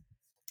that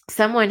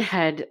someone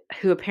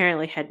who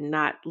apparently had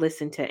not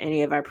listened to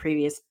any of our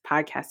previous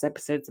podcast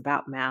episodes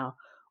about Mao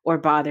or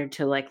bothered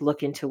to like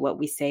look into what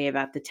we say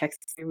about the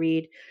texts we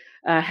read,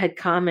 had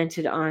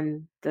commented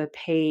on the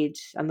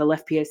page on the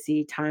Left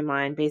POC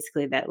timeline,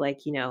 basically that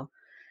like,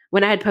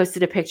 when I had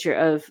posted a picture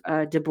of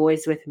Du Bois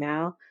with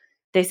Mao,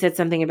 they said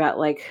something about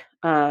like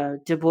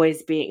Du Bois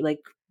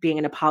being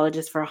an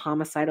apologist for a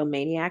homicidal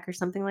maniac or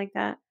something like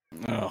that.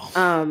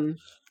 Oh.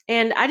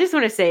 And I just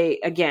want to say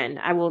again,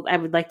 I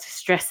would like to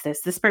stress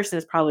this. This person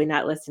is probably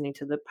not listening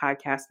to the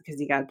podcast because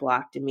he got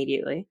blocked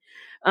immediately.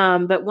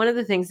 But one of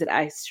the things that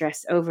I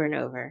stress over and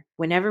over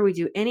whenever we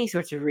do any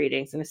sorts of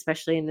readings, and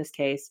especially in this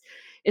case,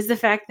 is the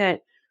fact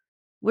that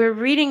we're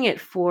reading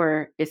it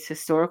for its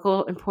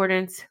historical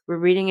importance. We're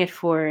reading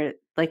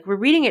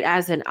it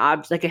as an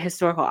object, like a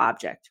historical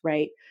object,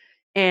 right?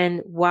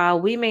 And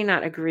while we may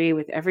not agree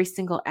with every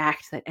single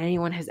act that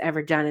anyone has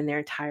ever done in their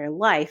entire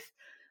life,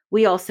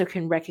 we also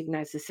can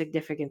recognize the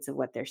significance of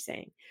what they're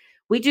saying.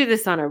 We do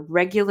this on a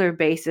regular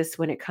basis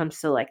when it comes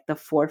to like the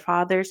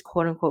forefathers,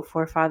 quote unquote,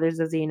 forefathers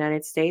of the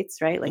United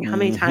States, right? Like how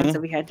many times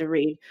have we had to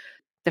read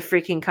the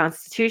freaking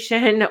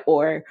Constitution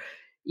or,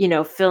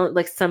 film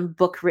like some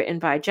book written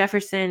by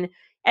Jefferson?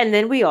 And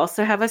then we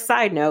also have a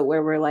side note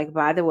where we're like,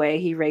 by the way,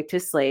 he raped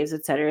his slaves,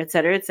 et cetera, et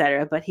cetera, et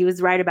cetera. But he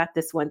was right about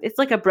this one. It's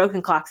like a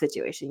broken clock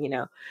situation,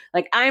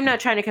 Like I'm not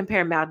trying to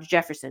compare Mao to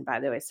Jefferson,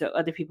 by the way, so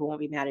other people won't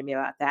be mad at me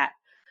about that.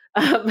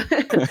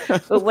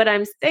 But what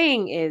I'm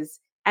saying is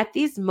at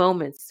these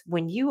moments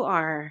when you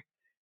are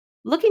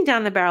looking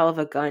down the barrel of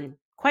a gun,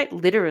 quite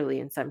literally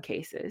in some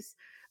cases,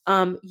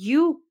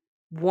 you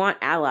want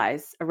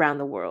allies around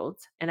the world.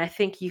 And I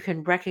think you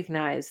can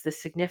recognize the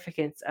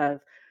significance of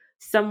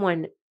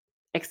someone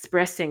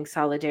expressing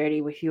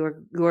solidarity with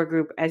your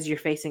group as you're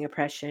facing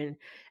oppression,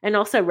 and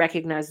also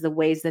recognize the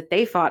ways that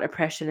they fought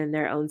oppression in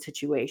their own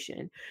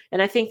situation.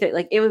 And I think that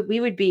like we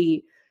would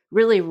be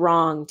really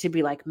wrong to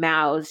be like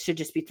Mao should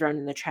just be thrown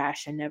in the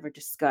trash and never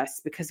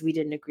discussed because we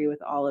didn't agree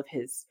with all of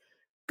his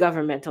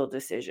governmental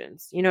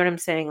decisions. You know what I'm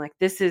saying? Like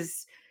this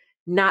is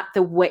not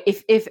the way.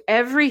 If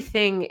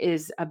everything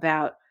is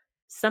about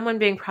someone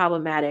being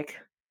problematic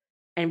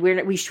and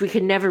we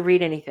could never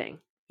read anything.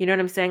 You know what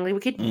I'm saying? Like we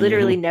could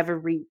literally never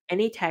read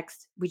any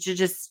text. We should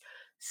just,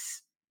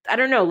 I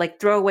don't know, like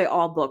throw away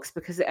all books,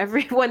 because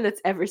everyone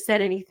that's ever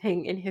said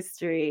anything in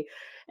history,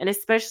 and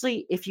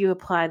especially if you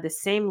apply the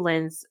same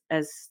lens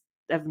as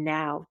of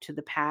now to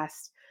the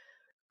past,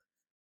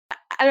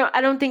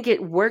 I don't think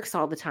it works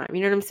all the time.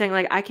 You know what I'm saying?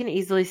 Like I can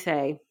easily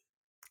say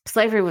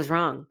slavery was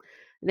wrong.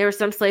 There were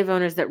some slave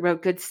owners that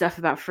wrote good stuff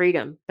about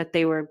freedom, but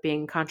they were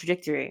being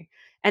contradictory.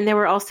 And there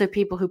were also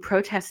people who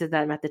protested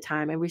them at the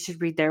time, and we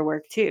should read their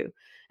work too.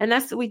 And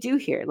that's what we do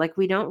here. Like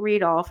we don't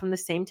read all from the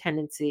same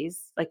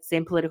tendencies, like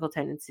same political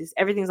tendencies.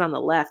 Everything's on the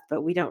left,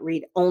 but we don't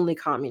read only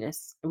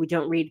communists, and we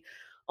don't read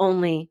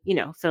only,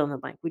 fill in the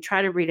blank. We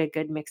try to read a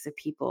good mix of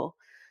people,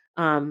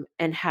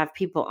 and have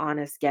people on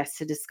as guests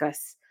to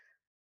discuss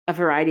a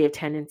variety of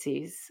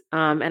tendencies.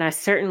 And I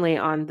certainly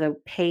on the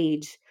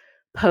page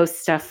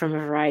post stuff from a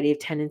variety of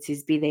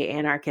tendencies, be they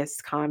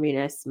anarchists,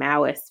 communists,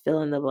 Maoists,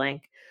 fill in the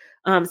blank.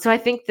 So I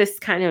think this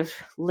kind of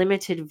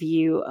limited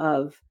view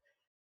of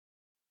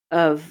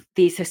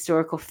these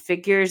historical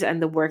figures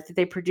and the work that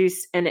they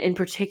produce, and in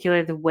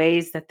particular the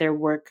ways that their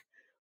work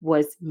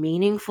was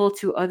meaningful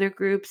to other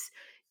groups,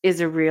 is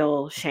a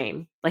real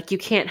shame. Like you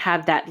can't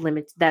have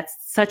that's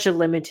such a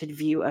limited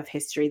view of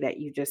history that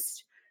you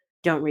just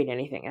don't read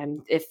anything.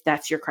 And if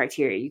that's your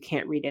criteria, you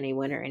can't read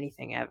anyone or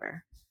anything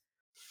ever.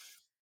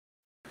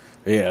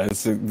 Yeah,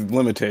 it's a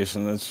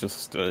limitation that's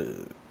just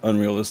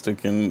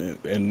unrealistic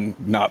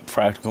and not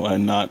practical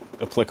and not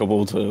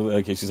applicable to,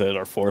 like you said,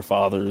 our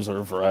forefathers or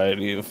a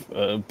variety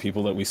of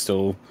people that we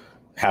still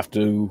have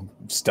to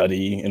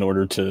study in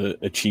order to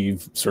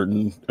achieve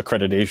certain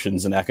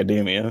accreditations in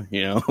academia,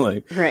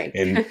 like, right.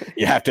 And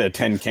you have to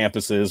attend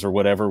campuses or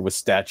whatever with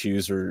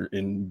statues or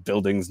in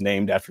buildings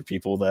named after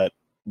people that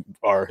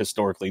are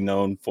historically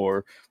known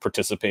for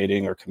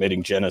participating or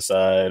committing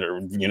genocide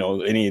or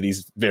any of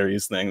these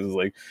various things.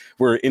 Like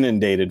we're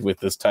inundated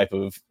with this type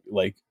of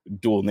like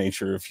dual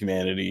nature of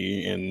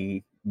humanity,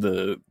 and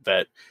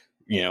that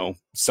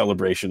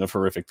celebration of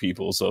horrific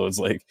people. So it's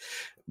like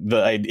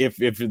if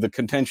the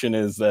contention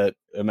is that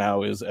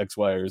Mao is X,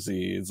 Y, or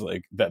Z, it's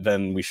like that,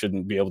 then we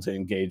shouldn't be able to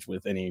engage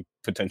with any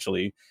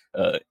potentially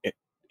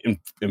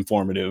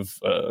informative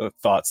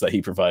thoughts that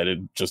he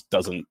provided. Just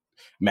doesn't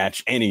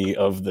match any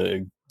of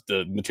the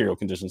material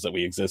conditions that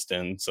we exist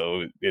in.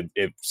 So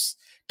it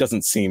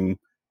doesn't seem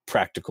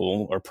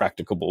practical or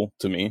practicable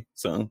to me.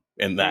 So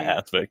in that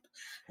aspect,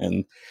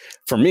 and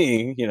for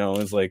me,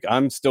 it's like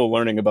I'm still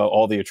learning about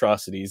all the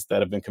atrocities that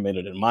have been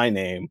committed in my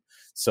name.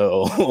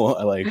 So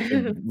like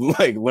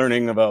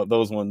learning about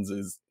those ones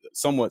is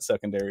somewhat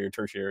secondary or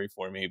tertiary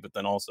for me. But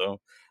then also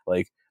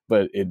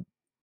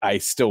I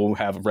still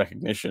have a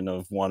recognition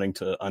of wanting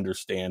to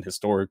understand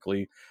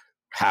historically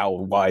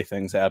why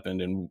things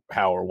happened and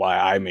how or why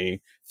I may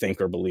think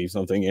or believe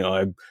something.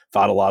 I've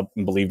thought a lot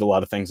and believed a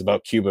lot of things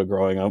about Cuba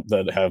growing up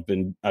that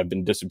I've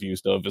been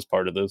disabused of as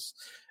part of this.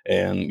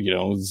 And,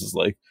 this is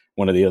like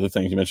one of the other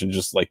things you mentioned,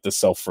 just like the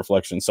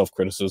self-reflection,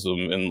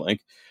 self-criticism. And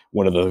like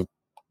one of the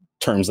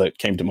terms that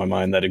came to my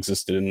mind that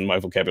existed in my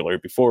vocabulary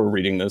before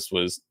reading this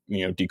was,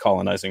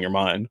 decolonizing your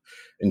mind,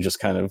 and just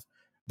kind of,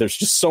 there's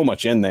just so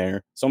much in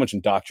there, so much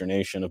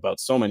indoctrination about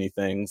so many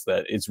things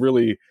that it's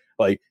really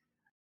like,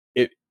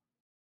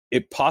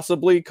 it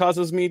possibly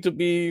causes me to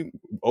be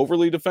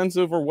overly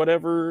defensive or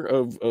whatever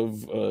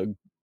of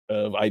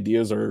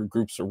ideas or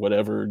groups or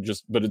whatever.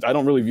 But I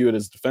don't really view it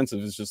as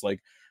defensive. It's just like,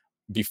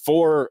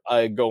 before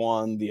I go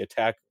on the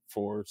attack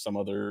for some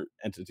other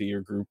entity or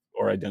group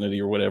or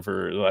identity or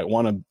whatever, I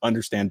want to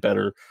understand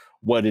better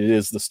what it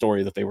is, the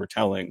story that they were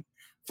telling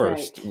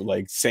first, right.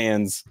 Like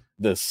sans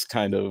this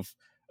kind of,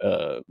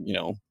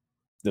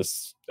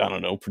 this, I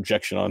don't know,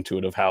 projection onto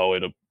it of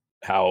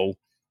how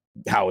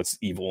it's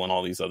evil and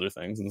all these other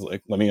things. And it's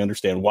like, let me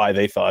understand why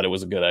they thought it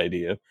was a good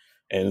idea.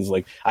 And it's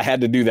like, I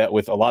had to do that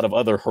with a lot of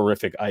other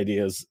horrific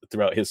ideas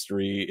throughout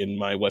history in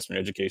my Western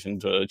education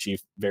to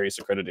achieve various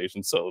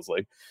accreditations. So it's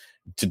like,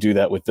 to do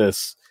that with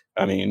this,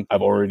 I mean,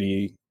 I've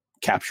already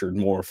captured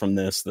more from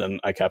this than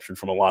I captured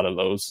from a lot of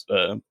those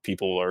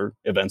people or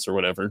events or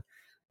whatever.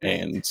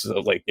 And so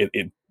like,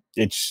 it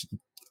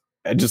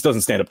just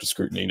doesn't stand up to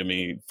scrutiny to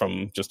me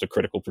from just a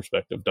critical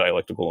perspective,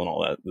 dialectical and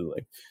all that.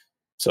 Like,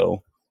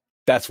 so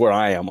that's where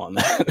I am on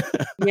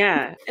that.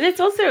 Yeah. And it's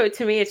also,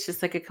 to me, it's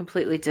just like a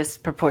completely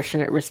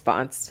disproportionate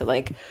response to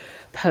like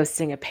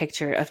posting a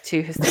picture of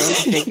two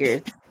historical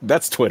figures.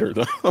 That's Twitter,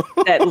 though.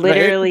 That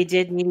literally right?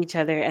 Did meet each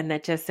other, and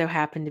that just so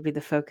happened to be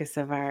the focus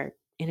of our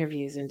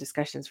interviews and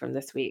discussions from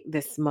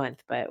this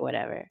month, but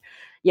whatever.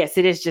 Yes,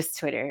 it is just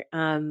Twitter.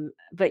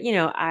 But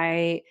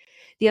the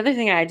other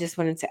thing I just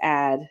wanted to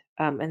add,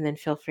 and then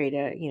feel free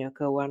to,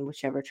 go on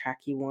whichever track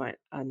you want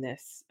on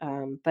this.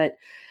 But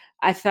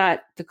I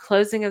thought the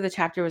closing of the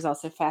chapter was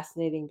also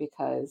fascinating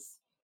because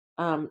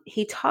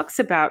he talks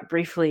about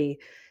briefly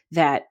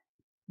that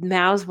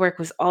Mao's work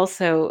was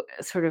also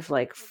sort of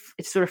like,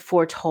 it sort of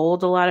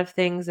foretold a lot of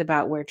things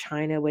about where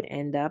China would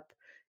end up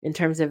in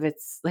terms of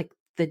its like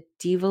the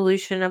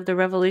devolution of the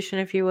revolution,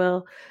 if you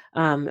will,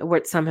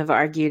 what some have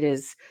argued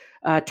is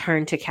a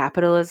turn to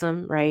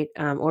capitalism, right?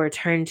 Or a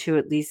turn to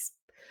at least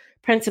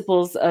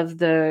principles of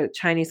the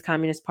Chinese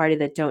Communist Party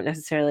that don't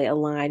necessarily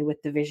align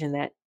with the vision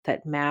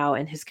that Mao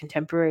and his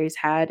contemporaries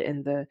had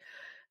in the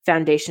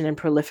foundation and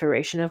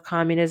proliferation of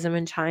communism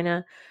in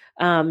China.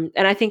 And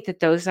I think that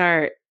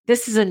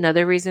this is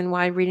another reason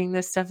why reading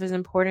this stuff is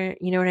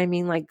important. You know what I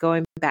mean? Like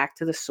going back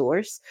to the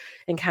source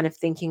and kind of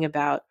thinking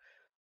about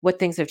what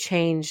things have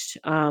changed,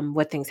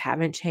 what things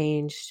haven't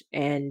changed,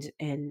 and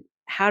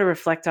how to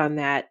reflect on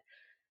that,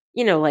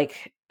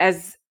 like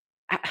as,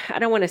 I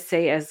don't want to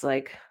say as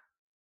like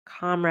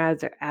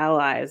comrades or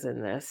allies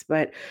in this,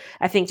 but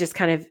I think just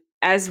kind of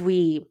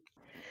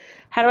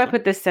how do I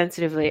put this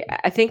sensitively?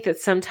 I think that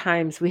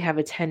sometimes we have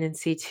a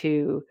tendency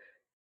to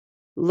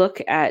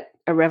look at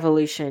a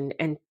revolution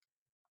and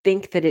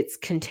think that it's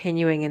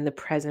continuing in the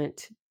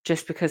present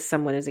just because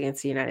someone is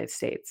against the United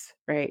States,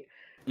 right?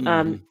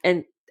 Mm-hmm.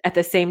 And at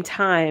the same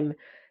time,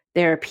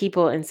 there are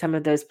people in some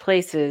of those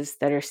places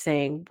that are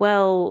saying,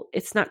 well,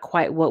 it's not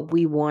quite what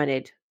we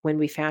wanted when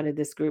we founded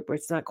this group, or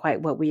it's not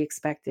quite what we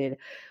expected.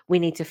 We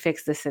need to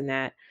fix this and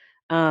that.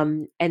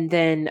 And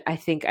then I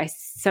think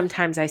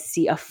sometimes I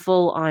see a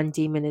full-on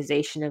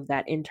demonization of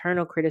that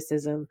internal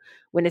criticism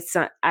when it's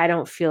not. I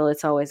don't feel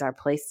it's always our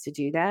place to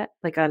do that.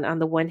 Like on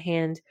the one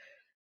hand,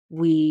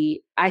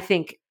 I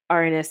think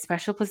are in a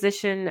special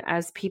position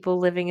as people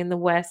living in the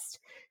West,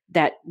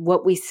 that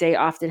what we say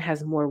often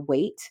has more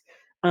weight,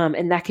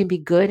 and that can be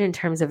good in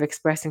terms of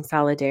expressing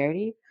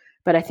solidarity.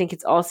 But I think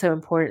it's also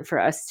important for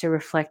us to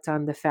reflect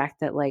on the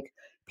fact that like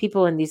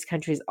people in these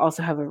countries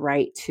also have a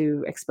right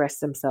to express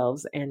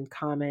themselves and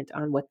comment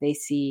on what they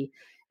see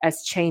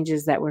as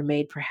changes that were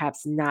made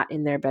perhaps not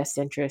in their best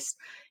interest.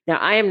 Now,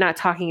 I am not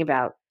talking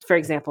about, for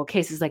example,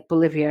 cases like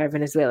Bolivia or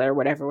Venezuela or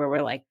whatever, where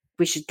we're like,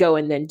 we should go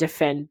and then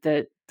defend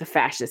the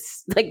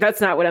fascists. Like,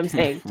 that's not what I'm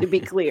saying, to be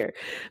clear.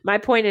 My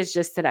point is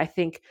just that I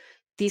think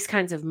these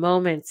kinds of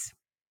moments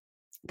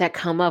that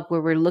come up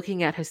where we're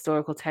looking at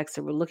historical texts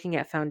or we're looking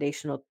at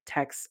foundational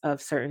texts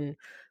of certain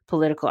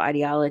political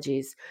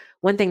ideologies,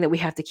 one thing that we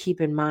have to keep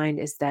in mind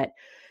is that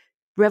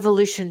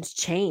revolutions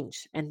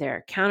change, and there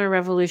are counter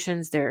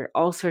revolutions. There are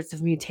all sorts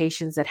of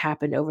mutations that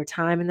happen over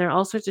time, and there are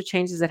all sorts of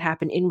changes that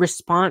happen in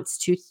response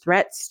to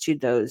threats to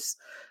those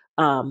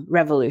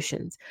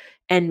revolutions.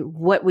 And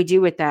what we do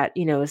with that,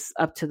 is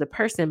up to the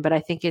person. But I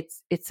think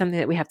it's something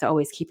that we have to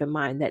always keep in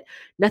mind, that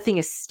nothing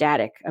is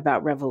static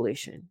about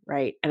revolution,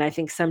 right? And I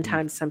think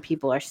sometimes some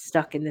people are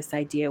stuck in this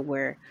idea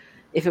where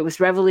if it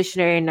was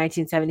revolutionary in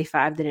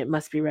 1975, then it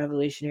must be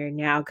revolutionary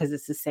now because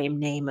it's the same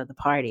name of the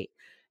party.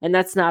 And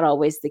that's not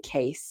always the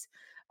case.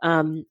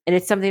 And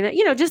it's something that,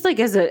 just like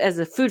as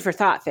a food for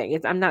thought thing.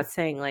 I'm not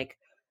saying like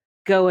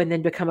go and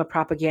then become a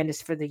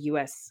propagandist for the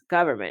US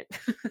government.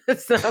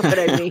 That's not what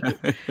I mean.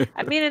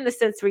 I mean, in the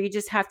sense where you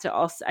just have to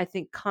also, I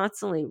think,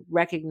 constantly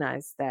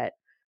recognize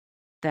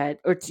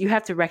or you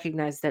have to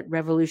recognize that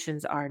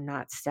revolutions are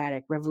not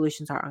static.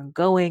 Revolutions are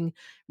ongoing.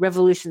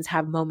 Revolutions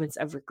have moments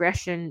of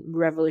regression.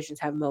 Revolutions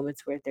have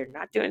moments where they're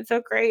not doing so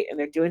great and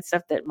they're doing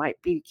stuff that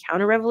might be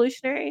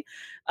counter-revolutionary,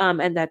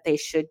 and that they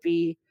should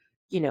be,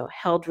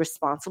 held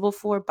responsible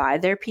for by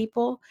their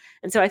people.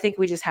 And so I think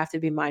we just have to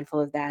be mindful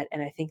of that.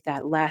 And I think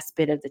that last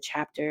bit of the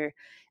chapter,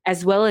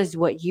 as well as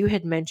what you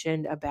had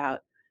mentioned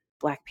about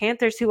Black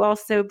Panthers who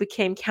also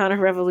became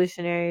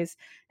counter-revolutionaries,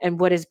 and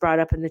what is brought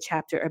up in the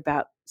chapter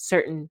about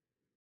certain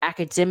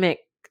academic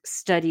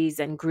studies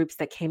and groups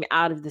that came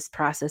out of this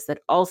process that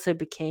also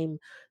became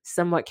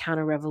somewhat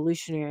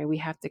counter-revolutionary. We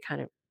have to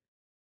kind of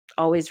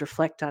always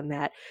reflect on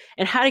that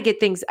and how to get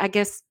things. I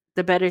guess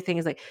the better thing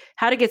is like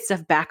how to get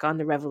stuff back on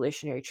the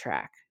revolutionary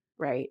track,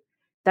 right?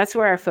 That's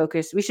where our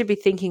focus, we should be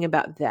thinking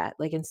about that.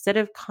 Like instead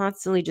of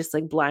constantly just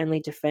like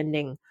blindly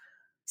defending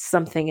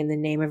something in the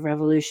name of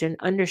revolution,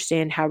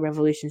 understand how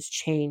revolutions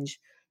change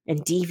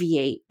and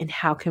deviate, and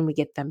how can we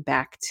get them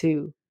back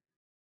to,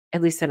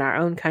 at least in our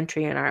own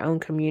country and our own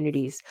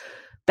communities,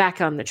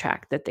 back on the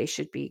track that they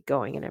should be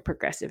going in a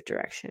progressive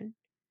direction.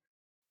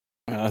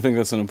 I think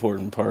that's an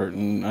important part,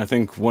 and I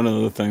think one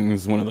of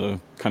the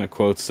kind of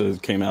quotes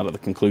that came out of the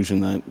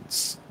conclusion that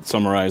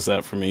summarized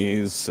that for me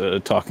is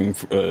talking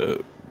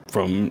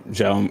from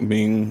Zhao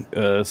Ming,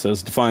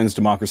 defines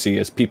democracy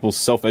as people's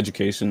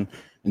self-education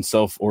and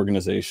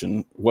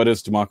self-organization. What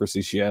is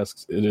democracy, she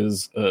asks? It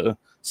is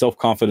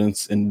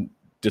self-confidence in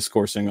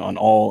discoursing on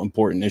all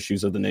important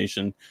issues of the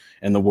nation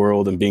and the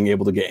world and being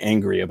able to get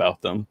angry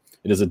about them.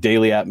 It is a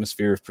daily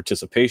atmosphere of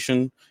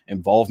participation,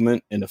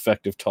 involvement, and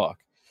effective talk.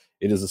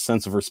 It is a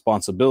sense of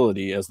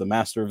responsibility as the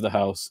master of the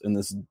house in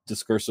this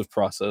discursive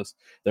process.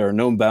 There are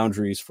no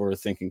boundaries for a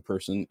thinking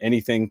person.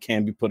 Anything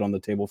can be put on the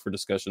table for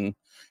discussion.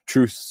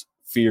 Truths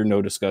fear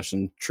no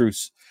discussion.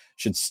 Truths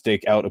should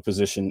stake out a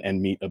position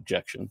and meet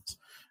objections.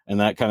 And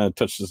that kind of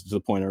touches to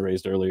the point I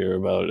raised earlier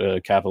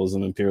about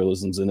capitalism,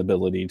 imperialism's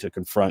inability to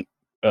confront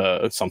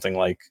something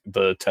like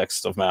the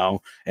text of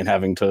Mao and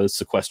having to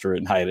sequester it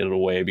and hide it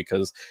away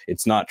because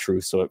it's not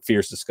truth. So it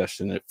fears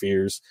discussion, it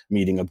fears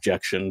meeting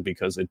objection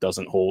because it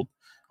doesn't hold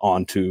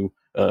on to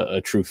a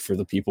truth for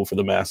the people, for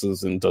the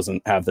masses, and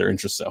doesn't have their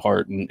interests at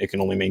heart. And it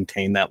can only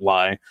maintain that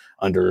lie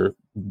under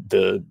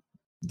the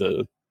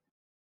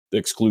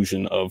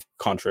exclusion of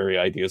contrary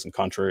ideas and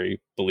contrary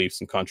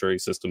beliefs and contrary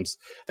systems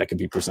that could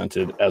be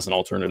presented as an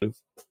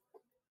alternative.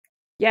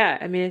 Yeah,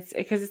 I mean, it's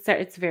because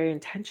it's very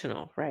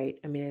intentional, right?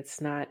 I mean, it's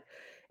not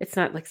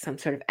like some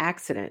sort of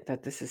accident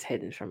that this is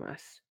hidden from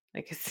us.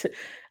 Like it's,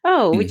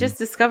 oh, we just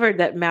discovered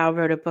that Mao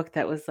wrote a book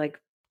that was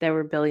like there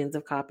were billions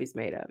of copies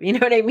made of. You know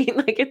what I mean?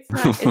 Like it's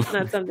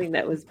not something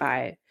that was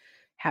by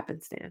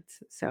happenstance.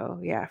 So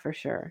yeah, for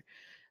sure.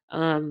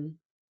 So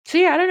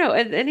yeah, I don't know.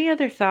 Any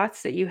other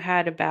thoughts that you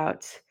had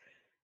about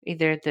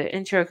either the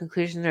intro,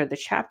 conclusion, or the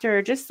chapter,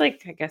 or just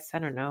like I guess I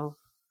don't know,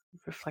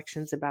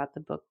 reflections about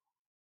the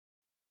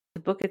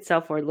book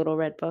itself, or Little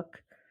Red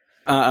Book?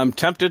 I'm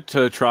tempted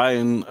to try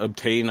and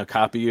obtain a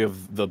copy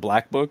of the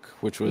Black Book,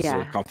 which was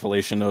a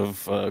compilation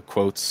of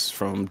quotes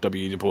from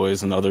W. Du Bois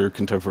and other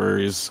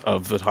contemporaries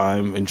of the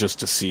time, and just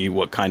to see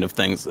what kind of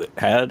things it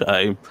had.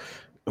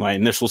 My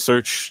initial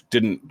search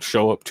didn't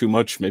show up too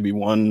much, maybe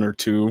 1 or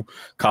 2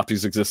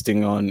 copies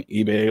existing on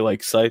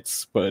eBay-like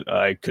sites, but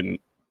I couldn't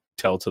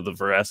tell to the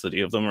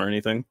veracity of them or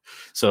anything.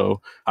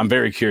 So I'm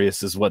very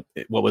curious as what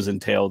was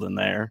entailed in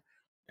there.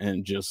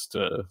 And just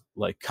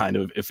like kind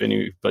of if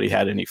anybody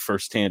had any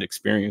firsthand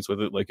experience with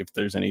it, like if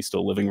there's any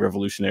still living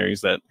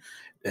revolutionaries that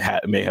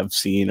may have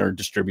seen or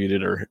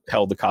distributed or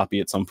held a copy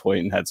at some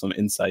point and had some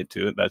insight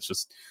to it. That's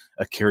just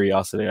a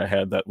curiosity I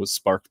had that was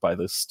sparked by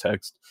this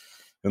text.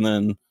 And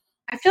then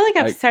I feel like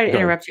I've started to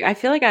interrupt you. I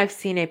feel like I've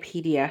seen a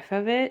PDF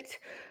of it.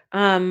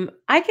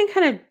 I can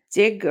kind of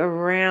dig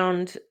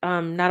around,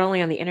 not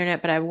only on the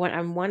internet, but I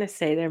want to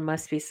say there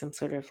must be some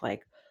sort of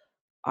like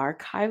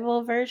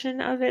archival version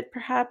of it,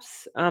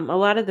 perhaps. A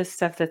lot of the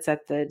stuff that's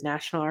at the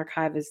National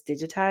Archive is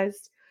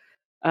digitized,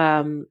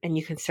 and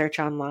you can search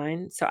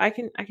online. So I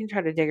can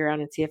try to dig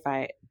around and see if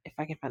I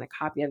can find a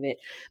copy of it.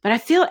 But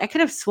I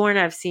could have sworn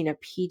I've seen a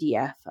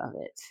PDF of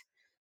it.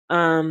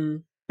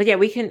 But yeah,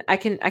 I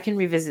can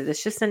revisit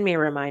this. Just send me a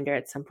reminder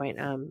at some point,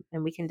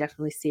 and we can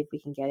definitely see if we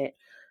can get it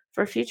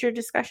for future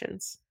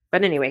discussions.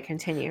 But anyway,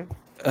 continue.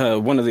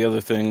 One of the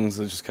other things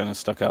that just kind of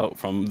stuck out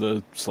from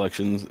the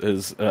selections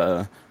is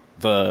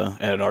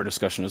and our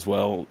discussion as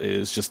well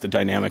is just the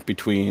dynamic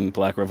between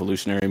Black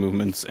revolutionary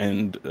movements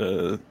and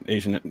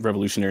Asian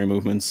revolutionary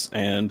movements.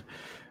 And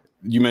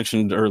you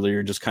mentioned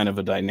earlier just kind of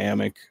a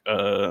dynamic,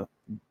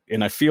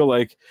 and I feel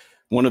like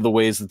one of the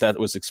ways that that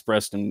was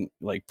expressed and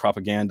like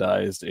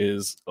propagandized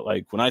is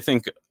like when I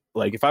think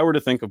like if I were to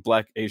think of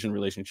Black Asian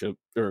relationship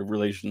or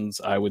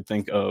relations, I would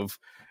think of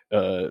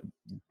uh,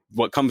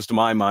 what comes to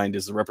my mind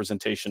is the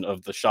representation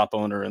of the shop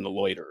owner and the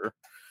loiterer,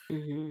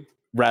 Mm-hmm.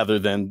 rather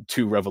than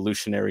two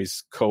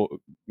revolutionaries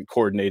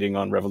coordinating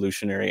on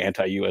revolutionary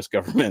anti-U.S.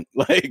 government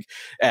like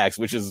acts,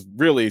 which is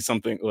really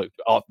something like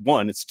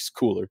one, it's just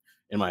cooler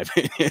in my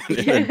opinion, and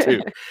then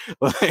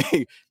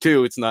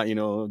two, it's not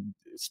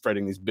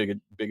spreading these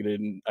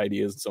bigoted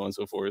ideas and so on and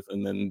so forth,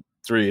 and then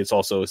three, it's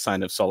also a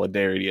sign of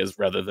solidarity as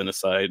rather than a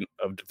sign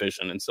of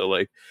division. And so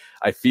like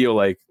I feel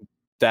like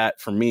that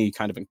for me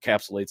kind of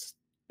encapsulates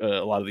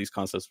a lot of these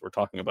concepts we're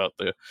talking about,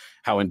 the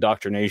how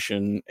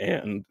indoctrination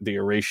and the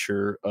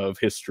erasure of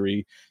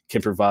history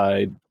can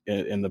provide,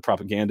 and the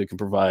propaganda can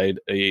provide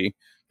a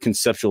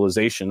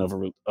conceptualization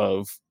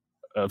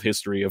of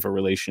history, of a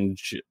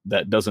relationship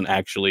that doesn't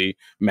actually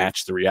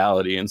match the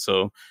reality. And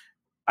so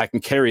I can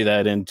carry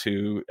that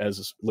into,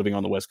 as living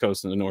on the West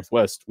Coast in the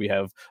Northwest, we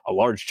have a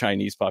large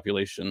Chinese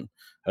population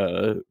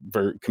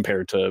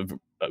compared to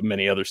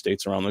many other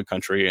states around the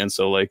country. And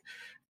so like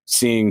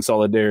seeing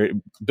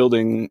solidarity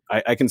building,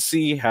 I can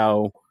see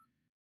how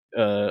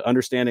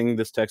understanding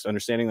this text,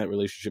 understanding that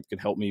relationship could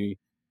help me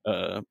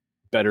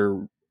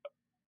better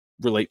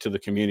relate to the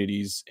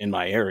communities in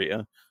my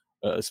area,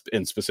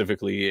 and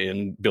specifically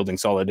in building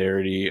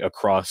solidarity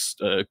across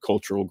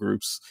cultural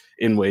groups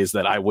in ways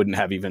that I wouldn't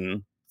have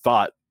even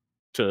thought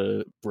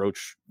to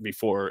broach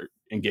before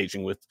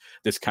engaging with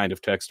this kind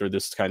of text or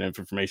this kind of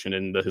information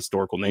in the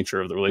historical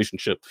nature of the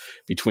relationship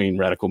between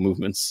radical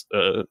movements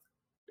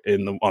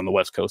on the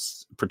West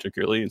Coast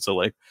particularly. And so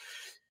like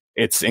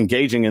it's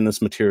engaging in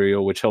this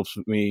material which helps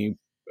me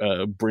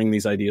bring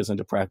these ideas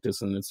into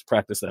practice, and it's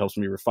practice that helps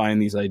me refine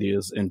these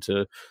ideas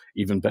into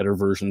even better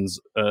versions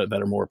that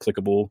are more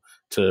applicable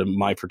to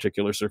my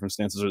particular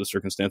circumstances or the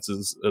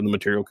circumstances and the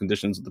material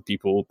conditions of the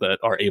people that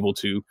are able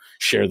to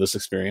share this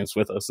experience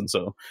with us. And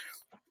so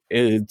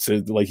it's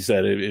like you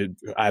said,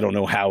 I don't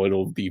know how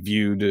it'll be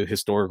viewed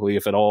historically,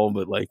 if at all,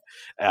 but like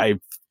I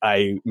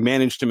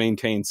managed to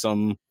maintain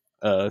some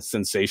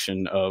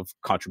sensation of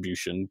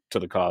contribution to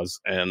the cause,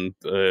 and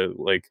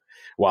like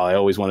while I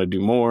always want to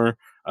do more,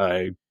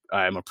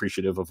 I'm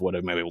appreciative of what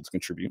I'm able to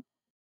contribute.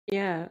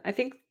 Yeah, I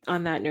think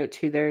on that note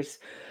too,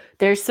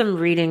 there's some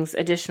readings,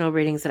 additional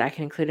readings that I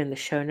can include in the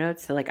show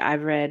notes. So like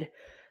I've read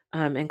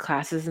in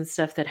classes and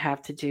stuff that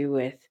have to do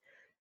with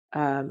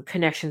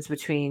connections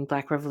between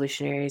Black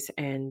revolutionaries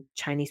and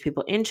Chinese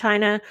people in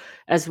China,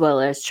 as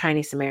well as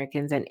Chinese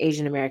Americans and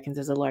Asian Americans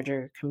as a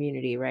larger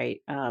community,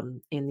 right,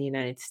 in the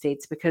United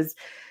States, because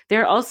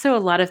there are also a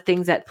lot of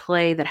things at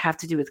play that have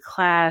to do with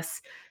class,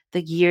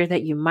 the year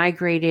that you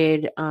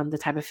migrated, the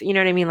type of, you know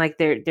what I mean? Like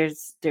there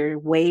are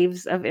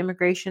waves of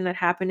immigration that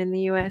happen in the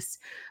U.S.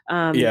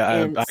 Yeah,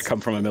 And I come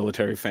from a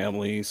military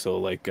family, so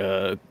like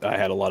I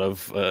had a lot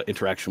of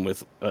interaction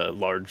with a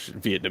large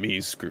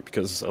Vietnamese group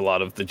because a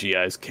lot of the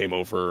GIs came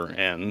over,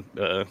 and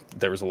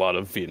there was a lot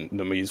of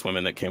Vietnamese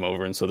women that came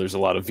over, and so there's a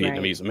lot of right,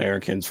 Vietnamese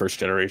Americans, first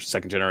generation,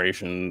 second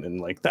generation, and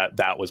like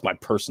that was my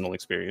personal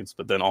experience.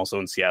 But then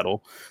also in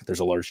Seattle, there's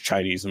a large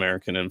Chinese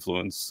American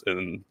influence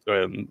in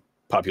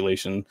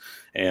population,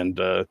 and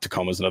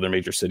Tacoma is another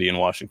major city in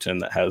Washington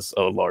that has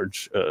a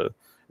large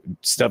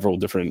several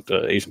different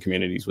Asian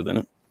communities within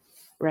it.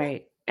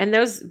 right. And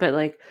those, but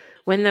like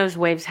when those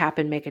waves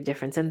happen, make a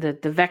difference, and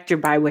the vector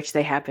by which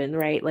they happen,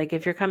 right? Like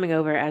if you're coming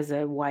over as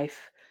a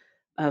wife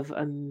of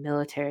a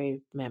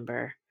military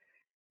member,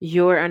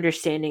 your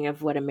understanding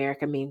of what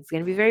America means is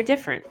going to be very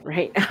different,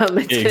 right? It's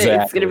going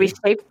to be Exactly.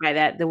 shaped by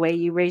that. The way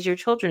you raise your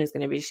children is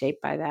going to be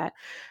shaped by that.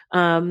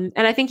 And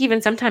I think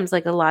even sometimes,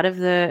 like a lot of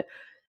the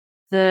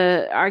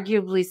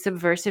arguably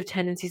subversive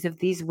tendencies of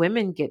these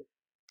women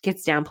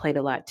gets downplayed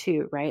a lot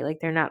too, right? Like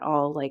they're not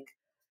all like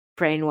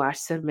brainwashed,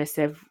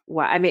 submissive.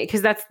 I mean,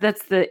 because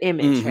that's the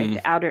image, right? Hmm.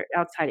 The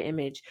outside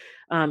image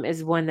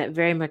is one that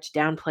very much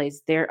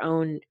downplays their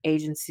own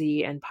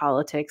agency and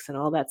politics and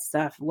all that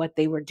stuff, what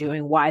they were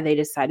doing, why they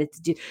decided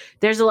to do.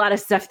 There's a lot of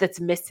stuff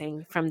that's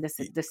missing from this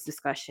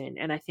discussion,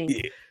 and I think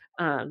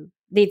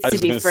needs I to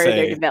was be gonna further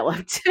say,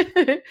 developed.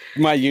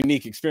 my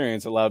unique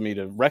experience allowed me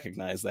to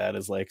recognize that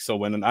as like, so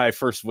when I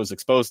first was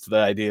exposed to the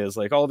idea is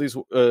like all these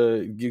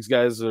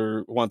guys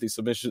want these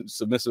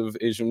submissive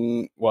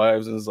Asian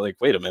wives, and it's like,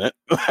 wait a minute.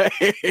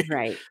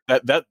 Right.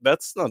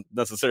 That's not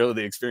necessarily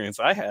the experience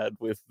I had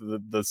with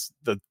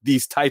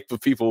these type of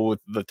people with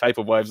the type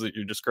of wives that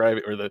you're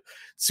describing, or the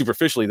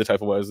superficially the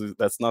type of wives.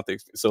 That's not the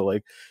so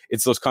like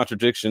it's those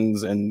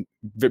contradictions, and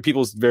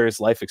people's various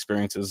life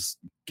experiences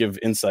give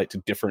insight to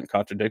different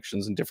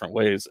contradictions in different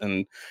ways.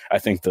 And I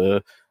think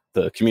the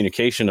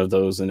communication of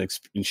those and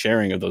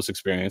sharing of those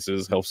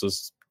experiences helps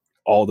us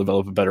all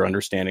develop a better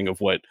understanding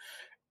of what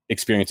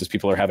experiences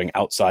people are having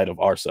outside of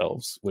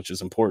ourselves, which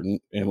is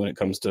important. And when it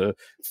comes to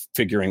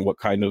figuring what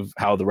kind of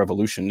how the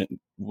revolution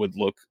would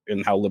look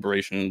and how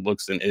liberation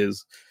looks and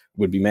is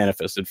would be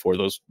manifested for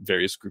those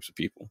various groups of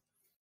people.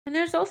 And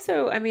there's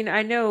also, I mean,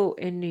 I know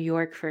in New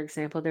York, for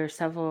example, there are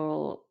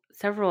several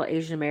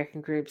Asian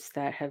American groups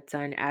that have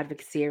done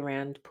advocacy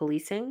around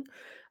policing,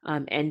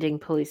 ending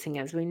policing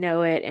as we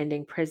know it,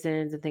 ending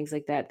prisons and things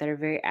like that, that are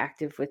very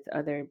active with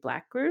other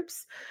Black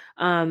groups.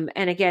 And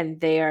again,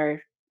 they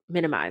are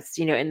minimized,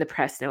 in the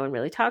press. No one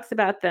really talks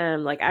about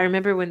them. Like I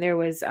remember when there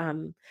was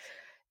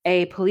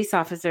a police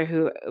officer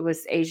who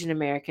was Asian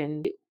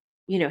American.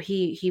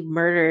 He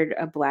murdered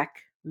a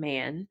Black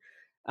man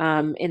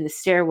in the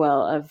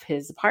stairwell of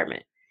his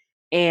apartment.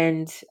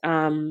 And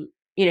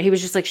he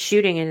was just like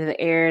shooting into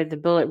the air. The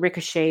bullet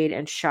ricocheted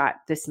and shot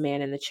this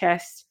man in the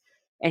chest,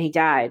 and he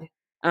died.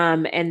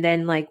 And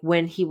then, like,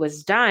 when he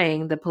was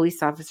dying, the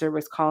police officer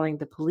was calling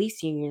the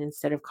police union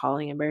instead of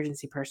calling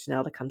emergency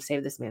personnel to come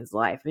save this man's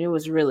life. And it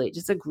was really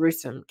just a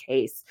gruesome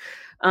case.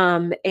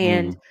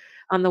 And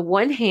on the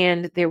one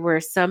hand, there were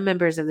some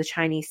members of the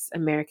Chinese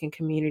American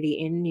community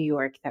in New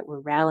York that were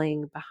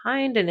rallying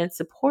behind and in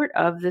support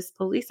of this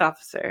police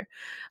officer.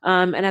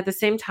 And at the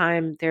same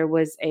time, there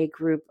was a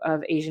group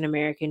of Asian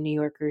American New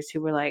Yorkers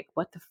who were like,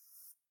 what the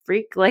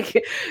freak?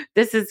 Like,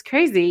 this is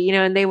crazy,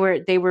 and they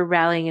were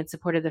rallying in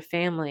support of the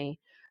family,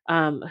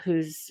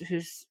 whose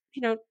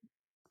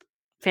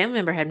family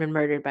member had been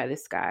murdered by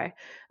this guy.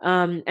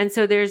 And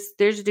so there's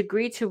a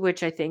degree to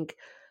which I think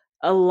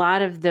a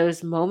lot of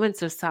those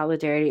moments of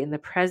solidarity in the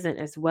present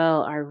as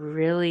well are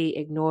really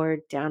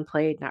ignored,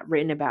 downplayed, not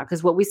written about.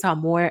 Because what we saw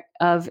more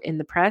of in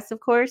the press, of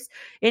course,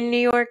 in New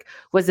York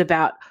was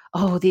about,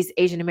 oh, these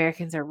Asian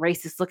Americans are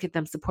racist. Look at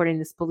them supporting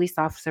this police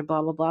officer,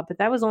 blah, blah, blah. But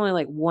that was only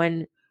like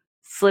one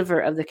sliver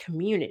of the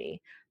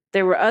community.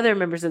 There were other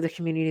members of the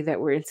community that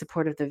were in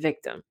support of the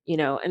victim,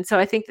 And so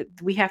I think that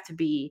we have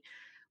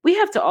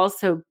to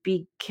also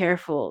be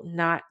careful,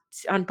 not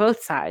on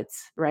both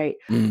sides, right?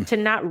 To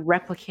not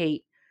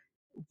replicate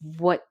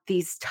what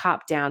these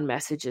top-down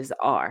messages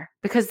are,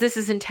 because this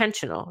is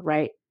intentional,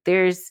 right?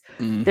 There's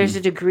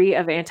a degree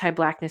of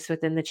anti-Blackness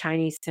within the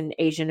Chinese and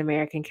Asian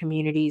American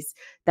communities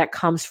that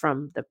comes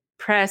from the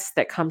press,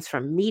 that comes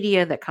from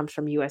media, that comes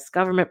from US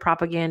government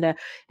propaganda.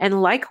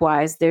 And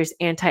likewise, there's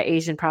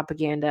anti-Asian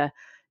propaganda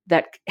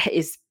that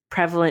is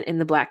prevalent in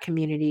the Black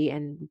community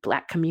and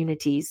Black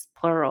communities,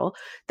 plural,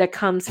 that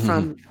comes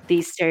from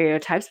these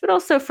stereotypes, but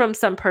also from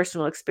some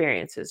personal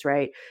experiences,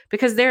 right?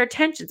 Because there are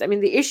tensions. I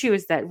mean, the issue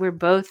is that we're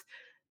both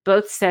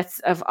sets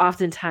of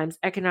oftentimes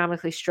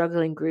economically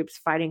struggling groups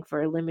fighting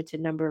for a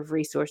limited number of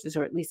resources,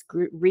 or at least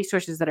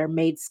resources that are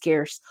made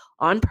scarce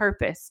on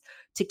purpose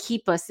to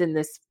keep us in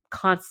this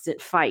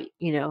constant fight,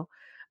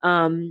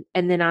 and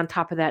then on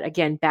top of that,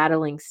 again,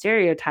 battling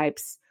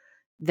stereotypes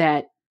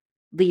that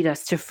lead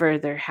us to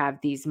further have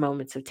these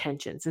moments of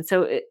tensions. And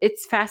so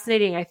it's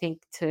fascinating, I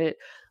think, to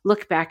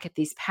look back at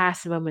these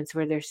past moments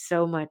where there's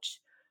so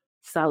much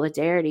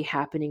solidarity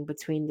happening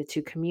between the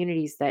two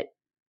communities that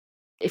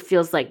it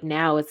feels like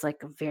now it's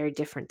like a very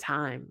different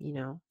time,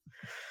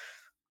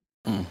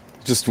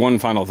 Just one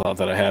final thought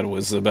that I had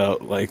was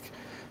about like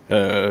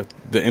the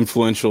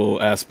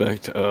influential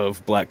aspect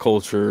of Black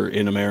culture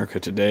in America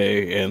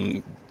today,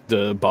 and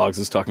the Boggs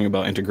is talking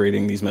about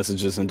integrating these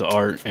messages into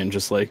art, and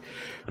just like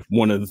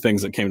one of the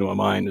things that came to my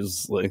mind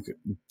is like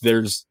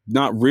there's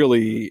not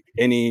really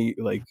any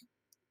like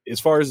as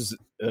far as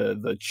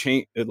the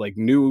change like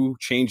new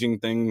changing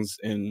things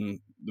in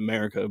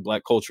America.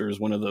 Black culture is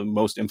one of the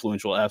most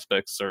influential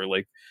aspects or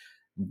like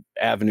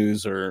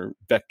avenues or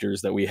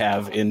vectors that we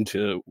have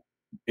into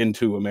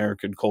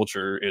American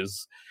culture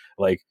is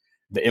like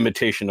the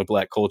imitation of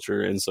Black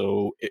culture. And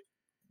so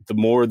the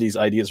more these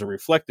ideas are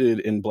reflected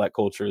in Black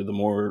culture, the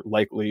more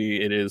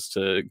likely it is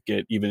to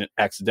get even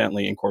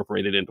accidentally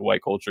incorporated into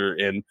white culture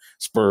and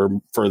spur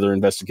further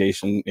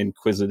investigation,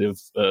 inquisitive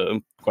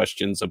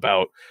questions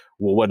about,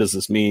 well, what does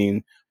this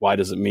mean? Why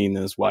does it mean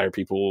this? Why are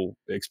people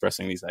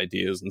expressing these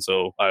ideas? And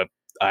so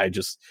I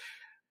just,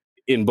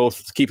 in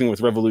both keeping with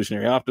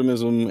revolutionary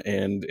optimism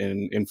and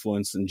in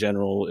influence in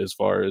general, as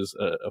far as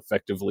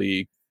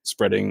effectively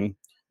spreading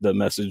the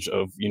message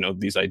of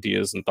these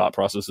ideas and thought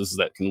processes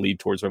that can lead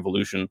towards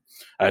revolution,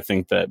 I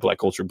think that Black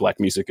culture, Black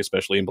music,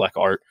 especially in Black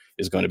art,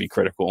 is going to be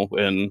critical.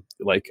 And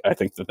like I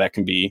think that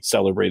can be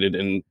celebrated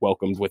and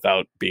welcomed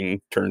without being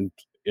turned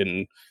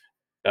in,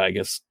 I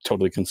guess,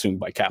 totally consumed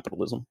by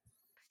capitalism.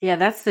 Yeah,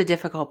 that's the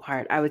difficult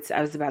part. I was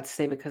about to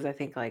say, because I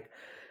think like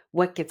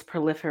what gets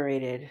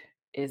proliferated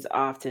is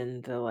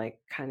often the like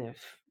kind of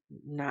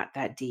not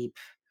that deep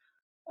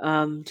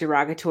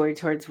derogatory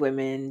towards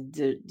women,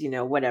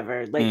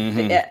 whatever. Like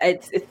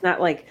it's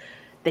not like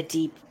the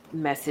deep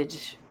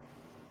message.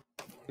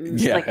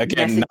 Yeah, like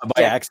again, message not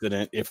by depth.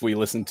 accident. If we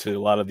listen to a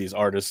lot of these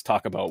artists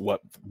talk about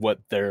what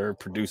their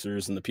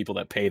producers and the people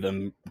that pay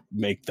them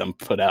make them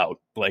put out,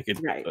 like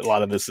Right. a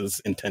lot of this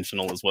is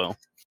intentional as well.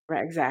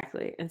 Right,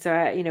 exactly. And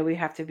so we would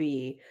have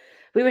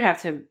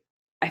to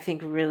I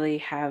think, really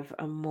have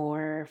a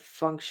more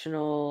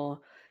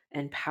functional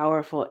and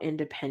powerful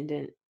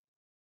independent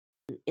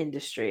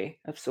industry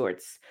of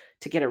sorts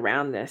to get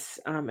around this.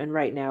 And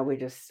right now, we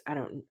just,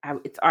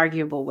 it's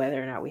arguable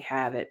whether or not we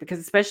have it, because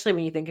especially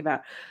when you think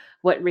about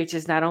what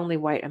reaches not only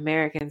white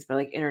Americans, but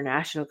like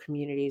international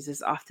communities,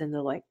 is often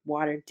the like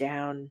watered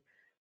down,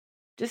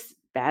 just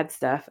bad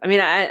stuff. I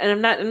mean,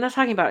 I'm not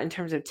talking about in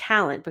terms of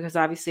talent, because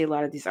obviously a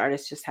lot of these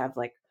artists just have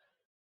like,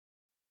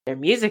 their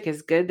music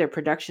is good, their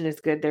production is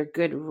good, they're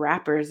good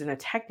rappers in a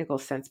technical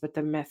sense, but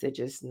the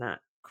message is not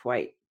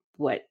quite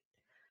what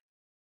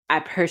I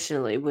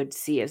personally would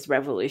see as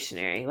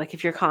revolutionary. Like,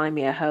 if you're calling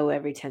me a hoe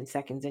every 10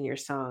 seconds in your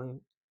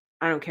song,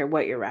 I don't care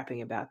what you're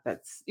rapping about.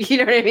 That's, you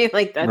know what I mean?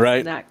 Like, that's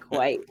Right. not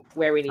quite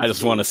where we need I to just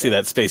be want to with see it.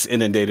 that space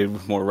inundated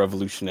with more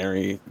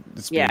revolutionary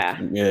speech, Yeah.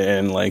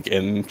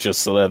 and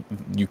just so that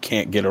you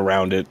can't get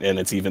around it, and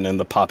it's even in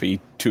the poppy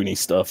toony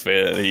stuff.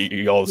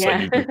 You all of a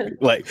sudden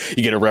Yeah.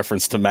 you get a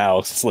reference to Mao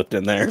slipped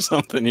in there or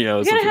something. You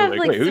So gotta people are have like,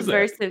 like wait, who's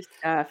that? subversive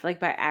stuff, like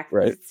by act.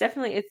 Right. It's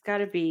definitely, it's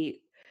gotta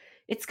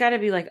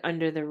be like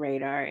under the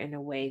radar in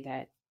a way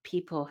that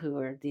people who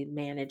are the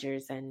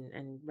managers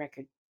and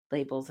record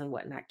labels and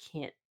whatnot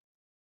can't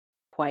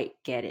quite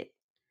get it.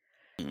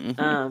 Hmm.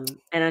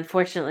 And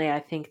unfortunately, I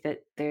think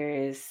that there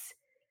is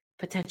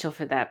potential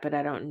for that, but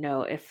I don't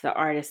know if the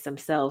artists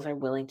themselves are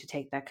willing to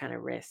take that kind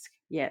of risk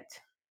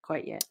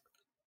quite yet.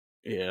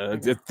 Yeah, I I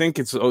know. think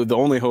it's the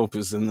only hope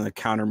is in the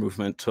counter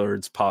movement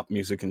towards pop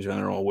music in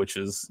general, which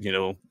is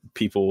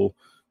people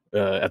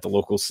at the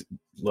local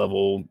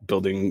level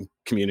building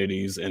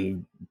communities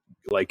and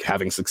like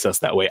having success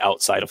that way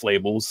outside of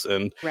labels.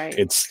 And Right.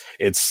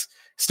 it's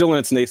still in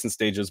its nascent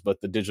stages,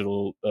 but the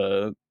digital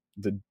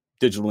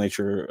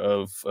nature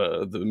of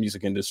the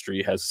music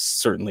industry has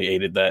certainly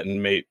aided that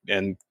and made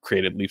and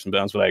created leaps and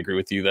bounds. But I agree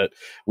with you that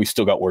we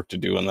still got work to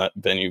do in that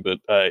venue. But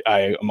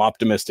I am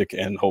optimistic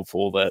and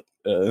hopeful that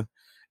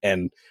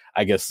and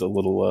I guess a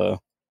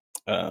little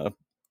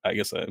I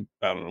guess I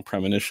don't know,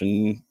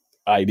 premonition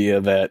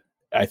idea that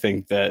I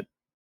think that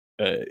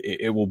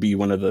it will be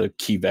one of the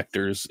key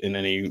vectors in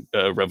any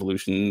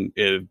revolution.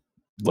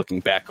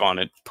 Looking back on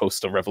it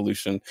post a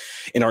revolution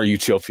in our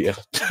utopia.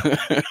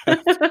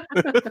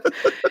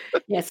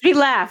 Yes, we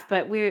laugh,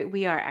 but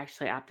we are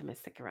actually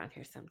optimistic around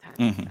here sometimes.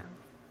 Hmm. So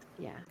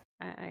yeah,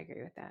 I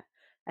agree with that.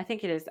 I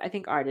think it is. I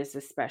think art is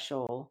a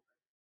special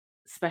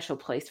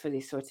place for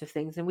these sorts of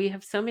things, and we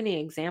have so many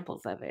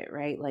examples of it,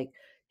 right? Like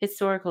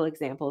historical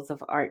examples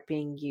of art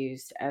being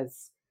used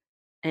as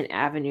an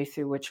avenue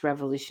through which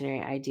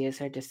revolutionary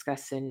ideas are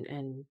discussed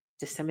and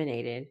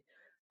disseminated.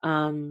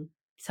 Um,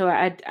 so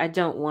I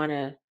don't want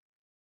to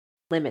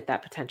limit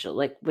that potential,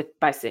 like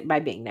by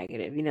being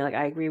negative. Like,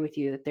 I agree with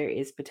you that there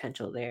is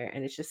potential there,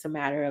 and it's just a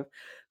matter of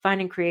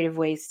finding creative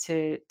ways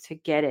to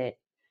get it,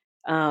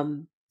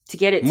 um, to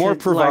get it More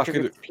to larger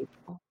provocative. groups of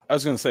people. I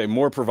was going to say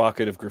more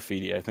provocative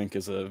graffiti. I think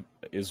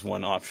is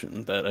one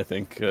option that I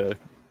think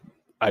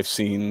I've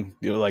seen.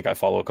 Like I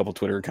follow a couple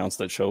Twitter accounts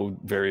that show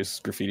various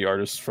graffiti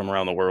artists from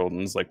around the world,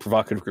 and it's like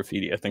provocative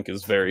graffiti. I think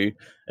is very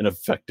an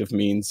effective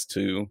means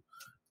to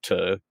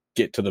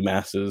get to the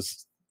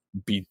masses,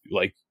 be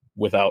like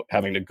without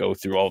having to go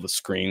through all the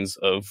screens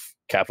of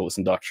capitalist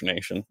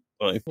indoctrination.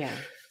 Like, Yeah,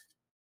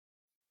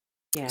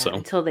 yeah. so,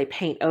 Until they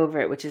paint over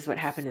it, which is what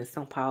happened in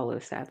São Paulo,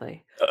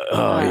 sadly.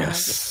 oh Uh,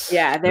 yes,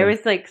 yeah, there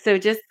was like, so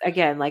just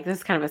again, like, this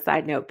is kind of a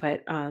side note,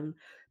 but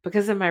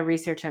because of my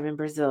research, I'm in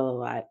Brazil a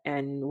lot,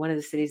 and one of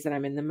the cities that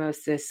I'm in the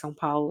most is São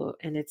Paulo,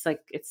 and it's like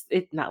it's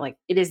not like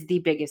it is the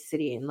biggest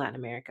city in Latin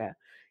America,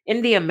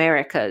 in the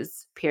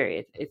Americas,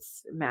 period.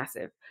 It's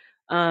massive.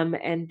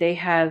 And they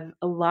have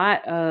a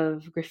lot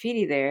of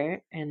graffiti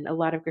there, and a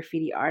lot of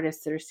graffiti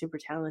artists that are super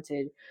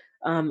talented,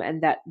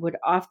 and that would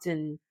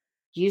often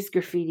use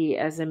graffiti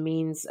as a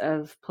means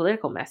of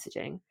political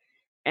messaging,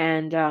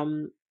 and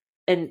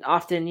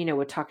often,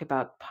 would talk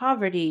about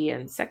poverty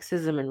and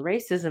sexism and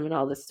racism and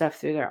all this stuff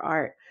through their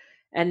art.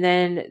 And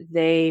then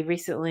the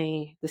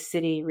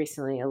city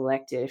recently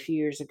elected a few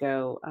years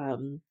ago,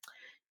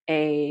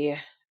 a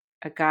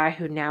a guy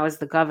who now is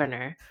the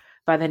governor,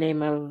 by the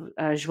name of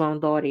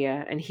João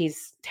Doria, and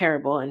he's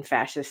terrible and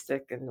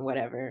fascistic and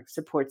whatever,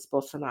 supports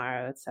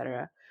Bolsonaro,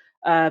 etc.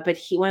 But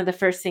one of the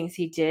first things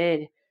he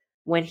did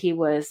when he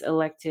was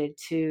elected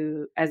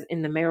to as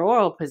in the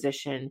mayoral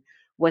position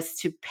was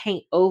to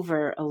paint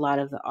over a lot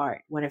of the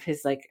art. One of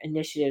his like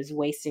initiatives,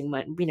 wasting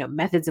money,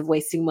 methods of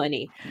wasting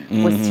money,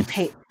 was mm-hmm. to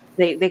paint.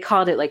 They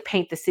called it like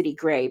paint the city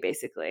gray,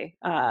 basically.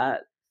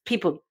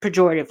 People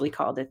pejoratively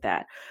called it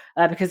that,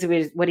 because it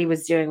was what he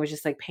was doing was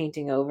just like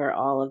painting over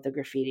all of the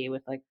graffiti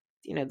with like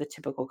the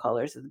typical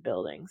colors of the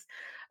buildings.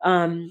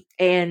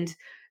 And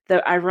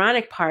the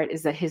ironic part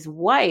is that his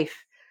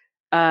wife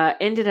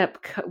ended up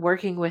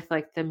working with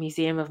like the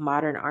Museum of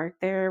Modern Art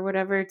there or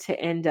whatever, to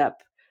end up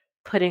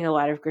putting a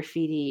lot of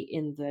graffiti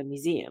in the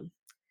museum.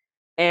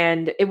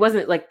 And it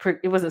wasn't like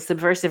it wasn't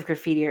subversive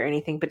graffiti or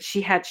anything, but she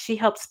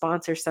helped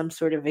sponsor some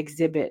sort of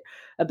exhibit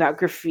about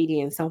graffiti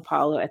in Sao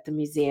Paulo at the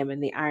museum.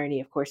 And the irony,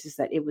 of course, is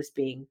that it was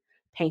being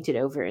painted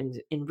over in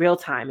real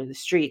time in the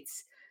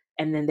streets,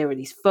 And then there were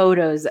these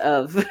photos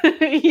of,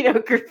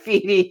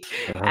 graffiti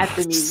at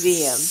the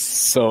museum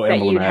So that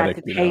you'd have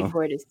emblematic, to pay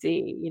for to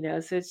see,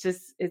 So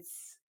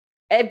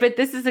but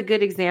this is a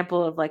good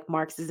example of like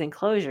Marx's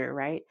enclosure,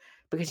 right?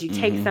 Because you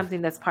take Mm-hmm.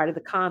 something that's part of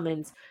the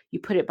commons, you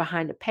put it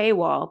behind a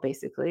paywall,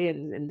 basically.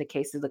 And in the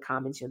case of the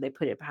commons, they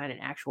put it behind an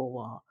actual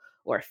wall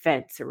or a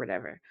fence or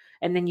whatever.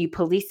 And then you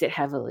police it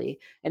heavily,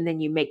 and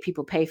then you make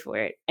people pay for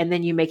it, and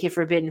then you make it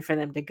forbidden for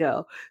them to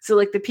go. So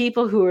like the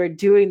people who are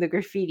doing the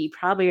graffiti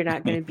probably are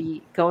not going to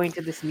be going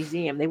to this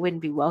museum. They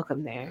wouldn't be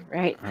welcome there,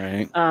 right?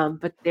 Right.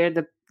 But they're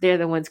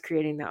the ones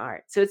creating the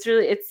art. So it's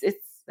really it's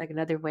like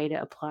another way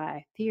to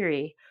apply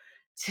theory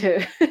to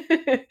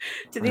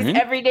to these Right.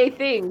 everyday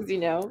things,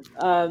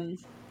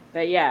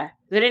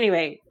 but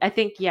anyway, I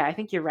think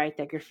you're right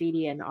that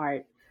graffiti and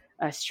art,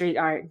 street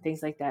art and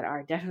things like that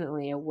are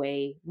definitely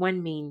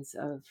one means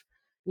of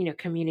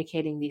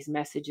communicating these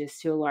messages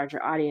to a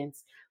larger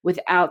audience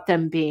without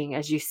them being,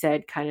 as you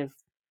said, kind of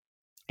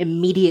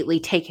immediately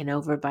taken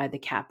over by the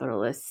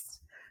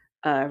capitalist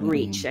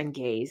reach and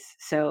gaze.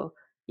 So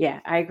yeah,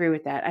 I agree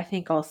with that. I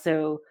think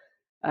also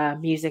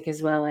music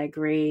as well. I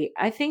agree.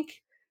 I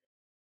think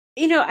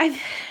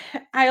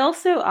I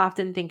also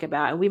often think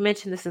about, and we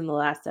mentioned this in the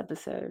last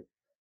episode,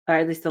 or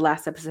at least the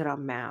last episode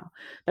on Mao,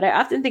 but I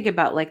often think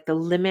about like the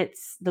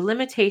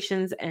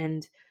limitations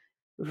and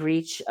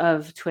reach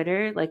of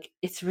Twitter. Like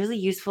it's really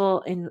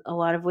useful in a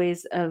lot of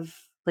ways of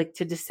like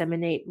to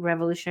disseminate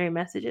revolutionary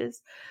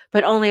messages,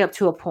 but only up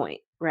to a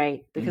point,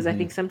 right? Because I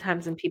think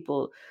sometimes when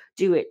people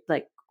do it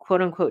like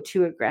quote unquote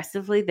too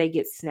aggressively, they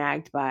get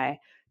snagged by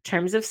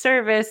terms of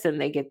service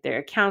and they get their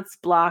accounts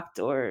blocked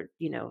or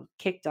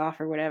kicked off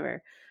or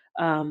whatever.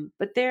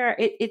 But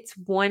it's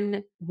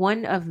one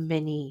of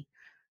many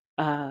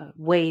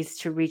ways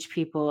to reach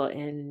people,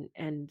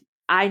 and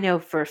I know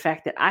for a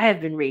fact that I have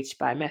been reached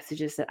by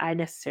messages that I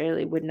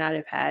necessarily would not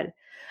have had.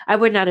 I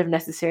would not have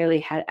necessarily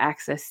had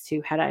access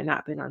to had I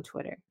not been on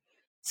Twitter.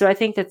 So I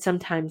think that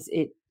sometimes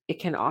it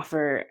can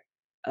offer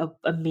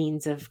a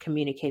means of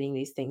communicating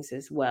these things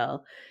as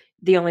well.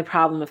 The only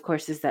problem, of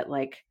course, is that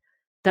like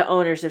the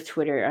owners of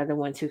Twitter are the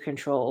ones who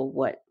control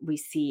what we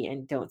see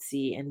and don't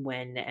see and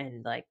when,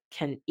 and like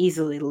can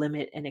easily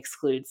limit and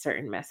exclude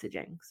certain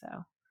messaging. So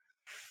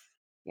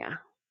yeah.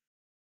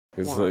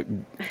 Because,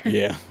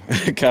 yeah,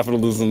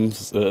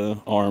 capitalism's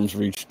arms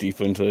reach deep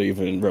into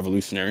even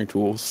revolutionary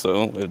tools,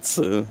 so it's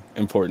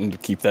important to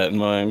keep that in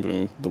mind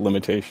and the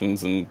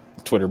limitations. And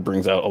Twitter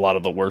brings out a lot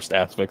of the worst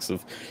aspects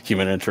of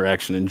human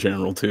interaction in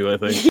general, too, I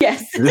think.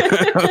 Yes.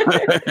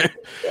 Yes,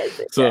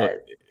 it So does.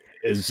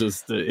 it's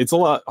just, it's a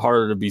lot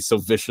harder to be so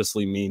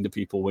viciously mean to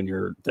people when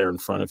you're there in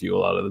front of you a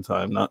lot of the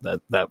time. Not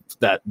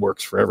that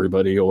works for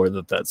everybody or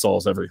that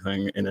solves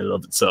everything in and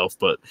of itself,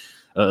 but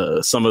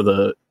some of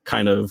the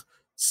kind of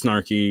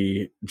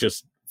snarky,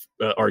 just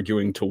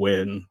arguing to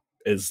win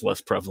is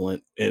less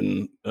prevalent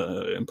in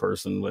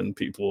person when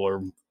people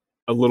are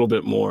a little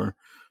bit more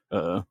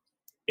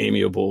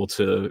amiable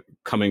to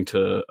coming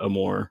to a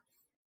more,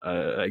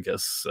 I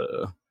guess,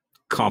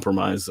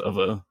 compromise of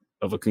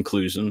a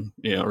conclusion,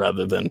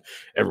 rather than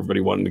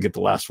everybody wanting to get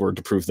the last word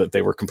to prove that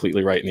they were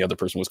completely right and the other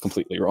person was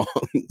completely wrong.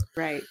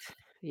 Right.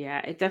 Yeah,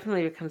 it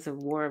definitely becomes a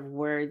war of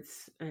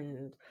words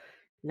and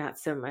not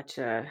so much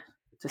a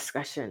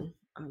discussion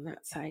on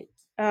that site.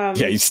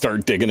 Yeah, you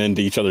start digging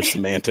into each other's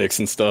semantics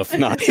and stuff,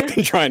 not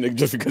even trying to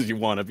just because you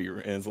want to be.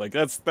 And it's like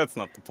that's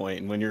not the point.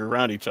 And when you're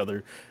around each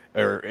other,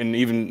 and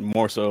even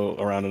more so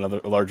around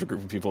a larger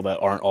group of people that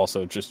aren't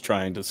also just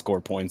trying to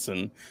score points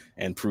and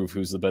prove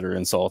who's the better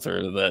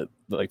insulter, that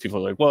like people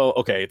are like, well,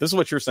 okay, this is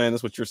what you're saying, this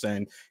is what you're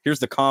saying. Here's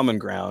the common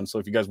ground. So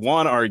if you guys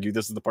want to argue,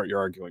 this is the part you're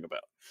arguing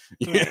about.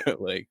 Right. Yeah,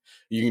 like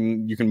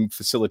you can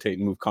facilitate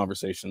and move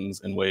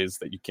conversations in ways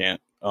that you can't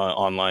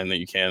online that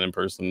you can in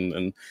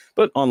person.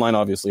 But online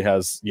obviously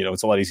has,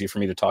 it's a lot easier for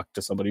me to talk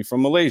to somebody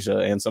from Malaysia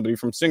and somebody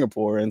from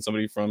Singapore and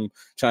somebody from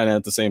China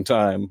at the same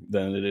time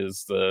than it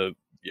is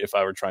if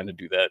I were trying to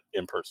do that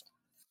in person.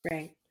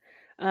 Right.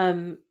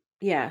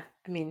 Yeah,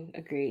 I mean,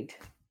 agreed.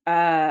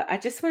 I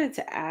just wanted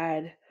to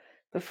add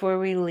before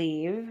we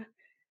leave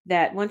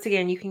that once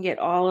again, you can get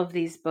all of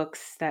these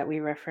books that we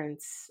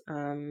reference,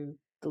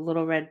 the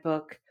Little Red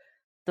Book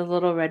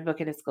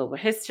in its global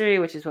history,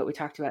 which is what we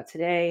talked about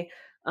today.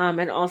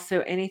 And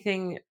also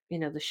anything,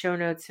 the show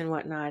notes and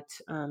whatnot,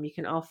 you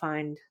can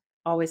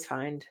always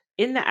find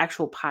in the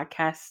actual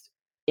podcast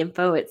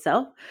info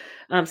itself.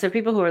 So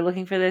people who are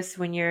looking for this,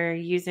 if you're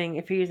using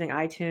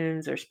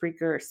iTunes or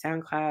Spreaker or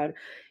SoundCloud,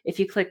 if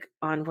you click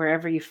on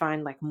wherever you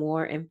find like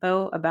more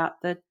info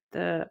about the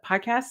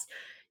podcast,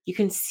 you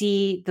can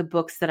see the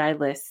books that I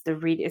list.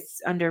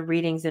 It's under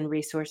readings and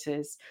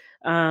resources.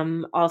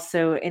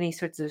 Also any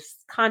sorts of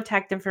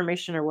contact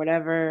information or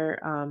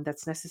whatever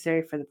that's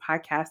necessary for the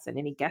podcast and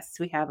any guests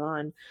we have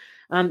on.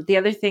 The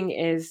other thing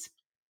is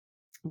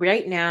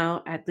right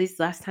now, at least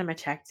last time I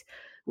checked,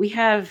 we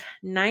have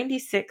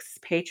 96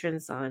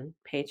 patrons on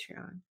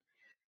Patreon.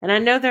 And I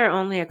know there are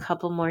only a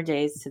couple more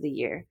days to the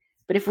year,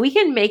 But if we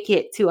can make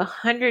it to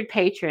 100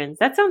 patrons,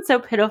 that sounds so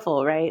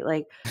pitiful, right?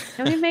 Like,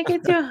 can we make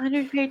it to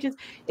 100 patrons?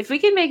 If we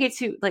can make it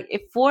to, like,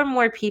 if 4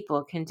 more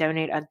people can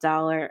donate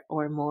 $1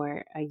 or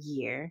more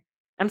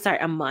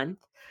a month,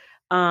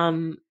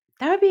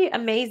 that would be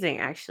amazing,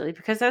 actually,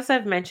 because as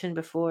I've mentioned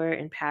before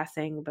in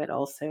passing, but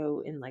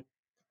also in, like,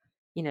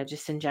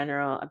 just in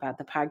general about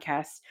the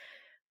podcast,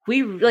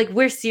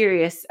 we're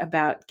serious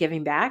about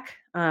giving back.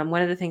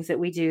 One of the things that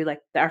we do,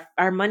 like,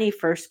 our money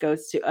first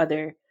goes to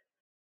other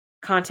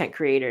content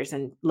creators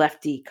and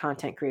lefty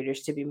content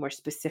creators, to be more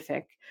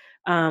specific.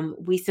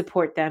 We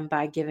support them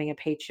by giving a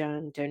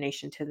Patreon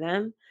donation to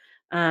them.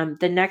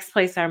 The next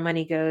place our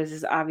money goes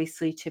is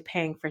obviously to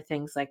paying for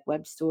things like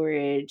web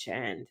storage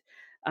and,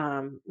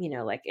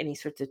 like any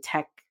sorts of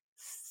tech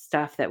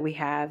stuff that we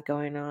have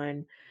going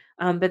on.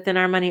 But then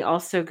our money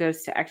also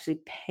goes to actually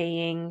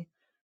paying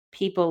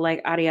people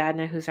like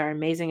Ariadna, who's our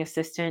amazing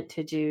assistant,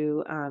 to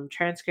do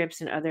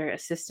transcripts and other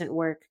assistant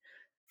work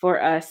for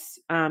us.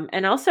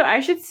 And also, I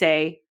should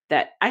say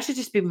that I should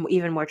just be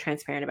even more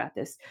transparent about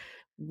this.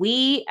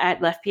 We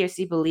at Left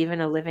POC believe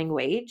in a living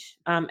wage.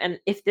 And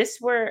if this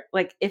were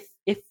like, if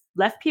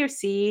Left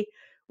POC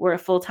were a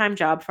full-time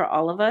job for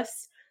all of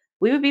us,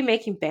 we would be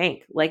making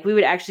bank. Like, we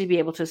would actually be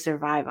able to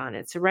survive on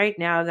it. So right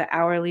now, the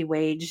hourly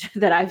wage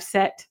that I've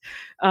set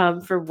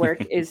for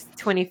work is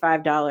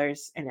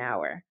 $25 an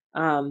hour,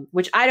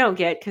 which I don't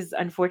get because,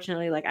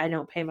 unfortunately, like, I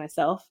don't pay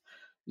myself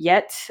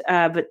yet.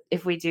 But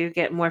if we do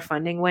get more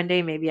funding one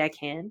day, maybe I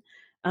can.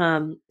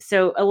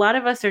 So a lot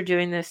of us are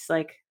doing this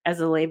like as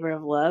a labor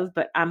of love,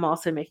 but I'm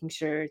also making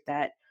sure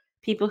that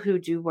people who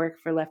do work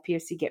for Left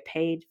POC get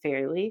paid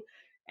fairly.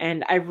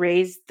 And I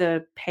raise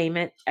the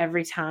payment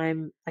every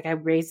time, like I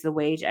raise the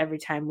wage every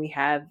time we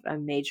have a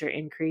major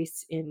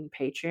increase in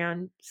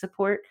Patreon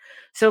support.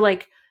 So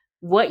like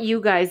what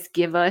you guys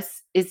give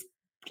us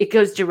it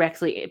goes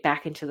directly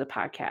back into the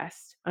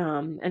podcast.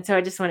 And so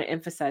I just want to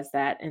emphasize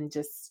that, and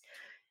just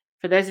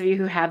for those of you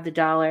who have the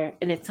dollar,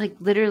 and it's like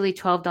literally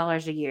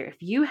 $12 a year.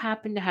 If you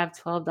happen to have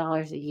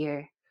 $12 a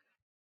year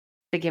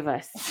to give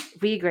us,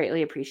 we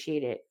greatly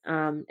appreciate it.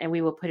 And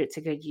we will put it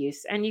to good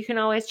use. And you can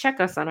always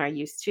check us on our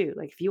use too.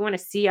 Like if you want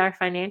to see our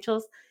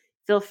financials,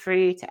 feel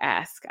free to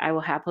ask. I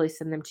will happily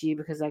send them to you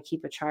because I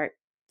keep a chart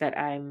that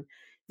I'm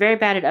very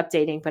bad at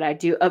updating, but I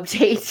do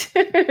update.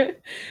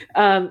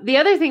 The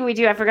other thing we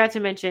do, I forgot to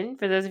mention,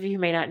 for those of you who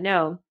may not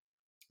know,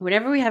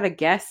 whenever we have a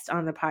guest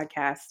on the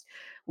podcast,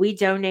 we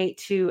donate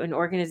to an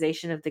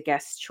organization of the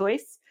guest's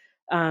choice.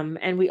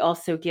 And we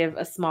also give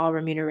a small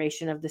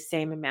remuneration of the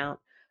same amount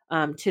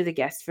to the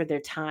guests for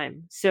their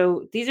time.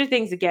 So these are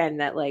things, again,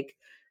 that like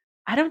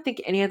I don't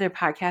think any other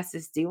podcast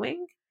is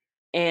doing.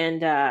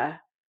 And,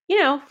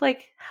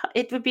 like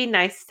it would be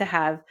nice to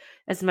have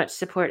as much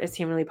support as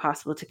humanly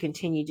possible to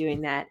continue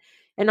doing that.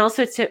 And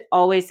also to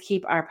always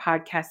keep our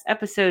podcast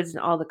episodes and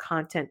all the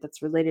content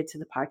that's related to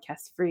the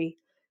podcast free,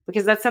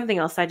 because that's something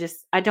else.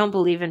 I don't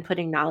believe in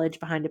putting knowledge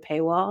behind a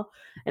paywall.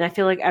 And I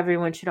feel like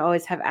everyone should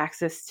always have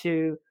access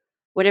to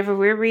whatever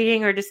we're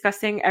reading or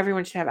discussing.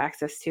 Everyone should have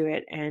access to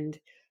it. And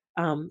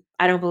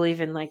I don't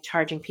believe in like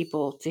charging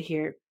people to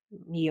hear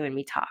you and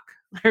me talk.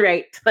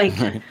 Right. Like,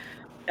 Right.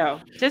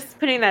 so just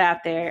putting that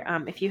out there.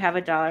 If you have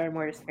 $1 or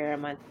more to spare a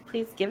month,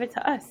 please give it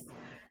to us.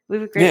 We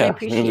would greatly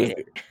appreciate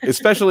it.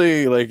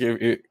 Especially like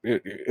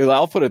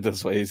I'll put it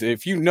this way: is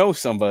if you know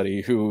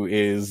somebody who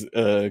is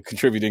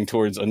contributing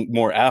towards a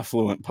more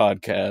affluent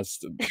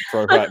podcast,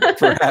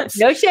 perhaps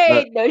no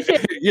shade.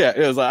 Yeah,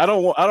 it was like I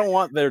don't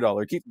want their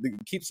dollar. Keep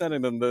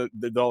sending them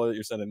the dollar that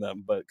you're sending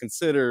them, but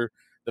consider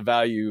the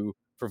value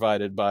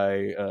provided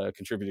by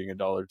contributing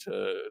 $1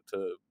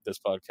 to this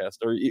podcast,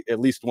 or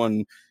at least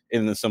one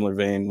in a similar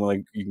vein.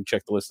 Like you can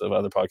check the list of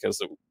other podcasts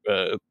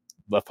that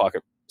Left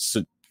Pocket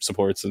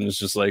supports, and it's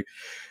just like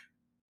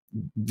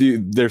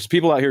there's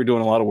people out here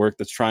doing a lot of work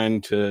that's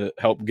trying to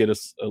help get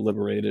us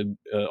liberated,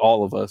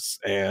 all of us,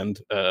 and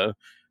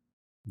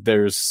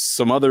there's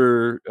some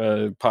other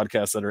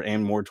podcasts that are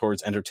aimed more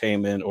towards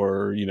entertainment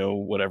or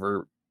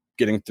whatever,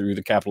 getting through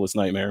the capitalist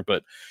nightmare.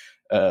 But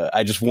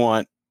I just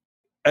want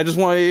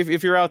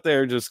if you're out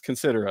there, just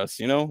consider us.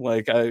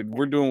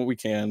 We're doing what we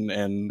can,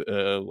 and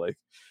like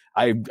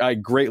I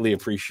greatly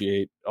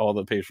appreciate all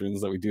the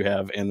patrons that we do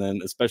have, and then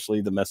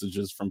especially the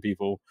messages from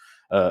people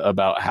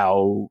about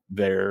how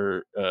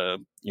they're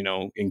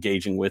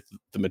engaging with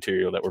the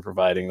material that we're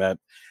providing.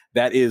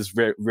 That is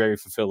very, very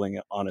fulfilling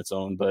on its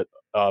own, but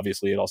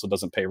obviously it also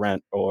doesn't pay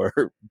rent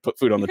or put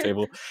food on the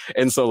table.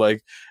 And so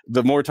like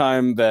the more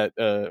time that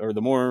or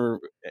the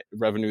more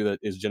revenue that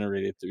is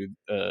generated through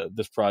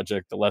this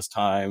project, the less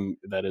time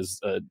that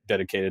is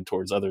dedicated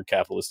towards other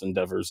capitalist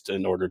endeavors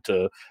in order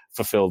to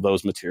fulfill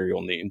those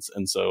material needs.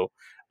 And so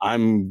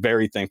I'm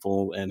very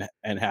thankful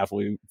and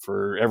happily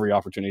for every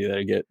opportunity that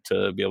I get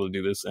to be able to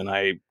do this. And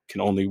I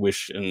can only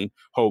wish and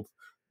hope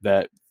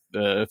that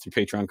through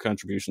Patreon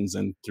contributions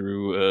and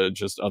through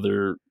just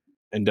other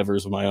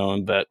endeavors of my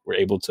own, that we're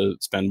able to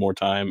spend more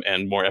time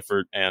and more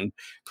effort and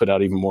put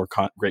out even more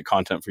great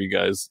content for you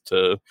guys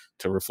to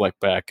reflect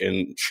back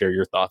and share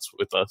your thoughts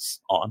with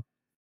us on.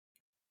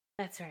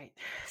 That's right.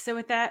 So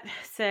with that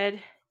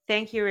said,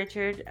 thank you,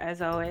 Richard,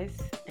 as always.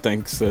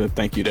 Thanks.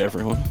 Thank you to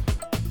everyone.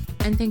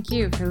 And thank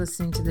you for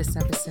listening to this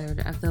episode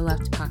of the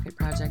Left Pocket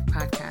Project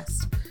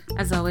podcast.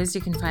 As always,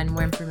 you can find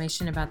more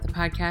information about the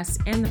podcast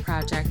and the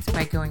project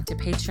by going to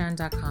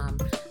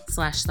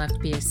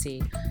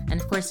patreon.com/leftpoc,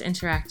 and of course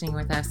interacting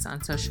with us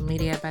on social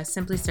media by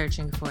simply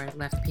searching for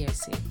Left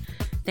POC.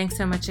 Thanks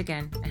so much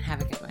again, and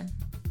have a good one.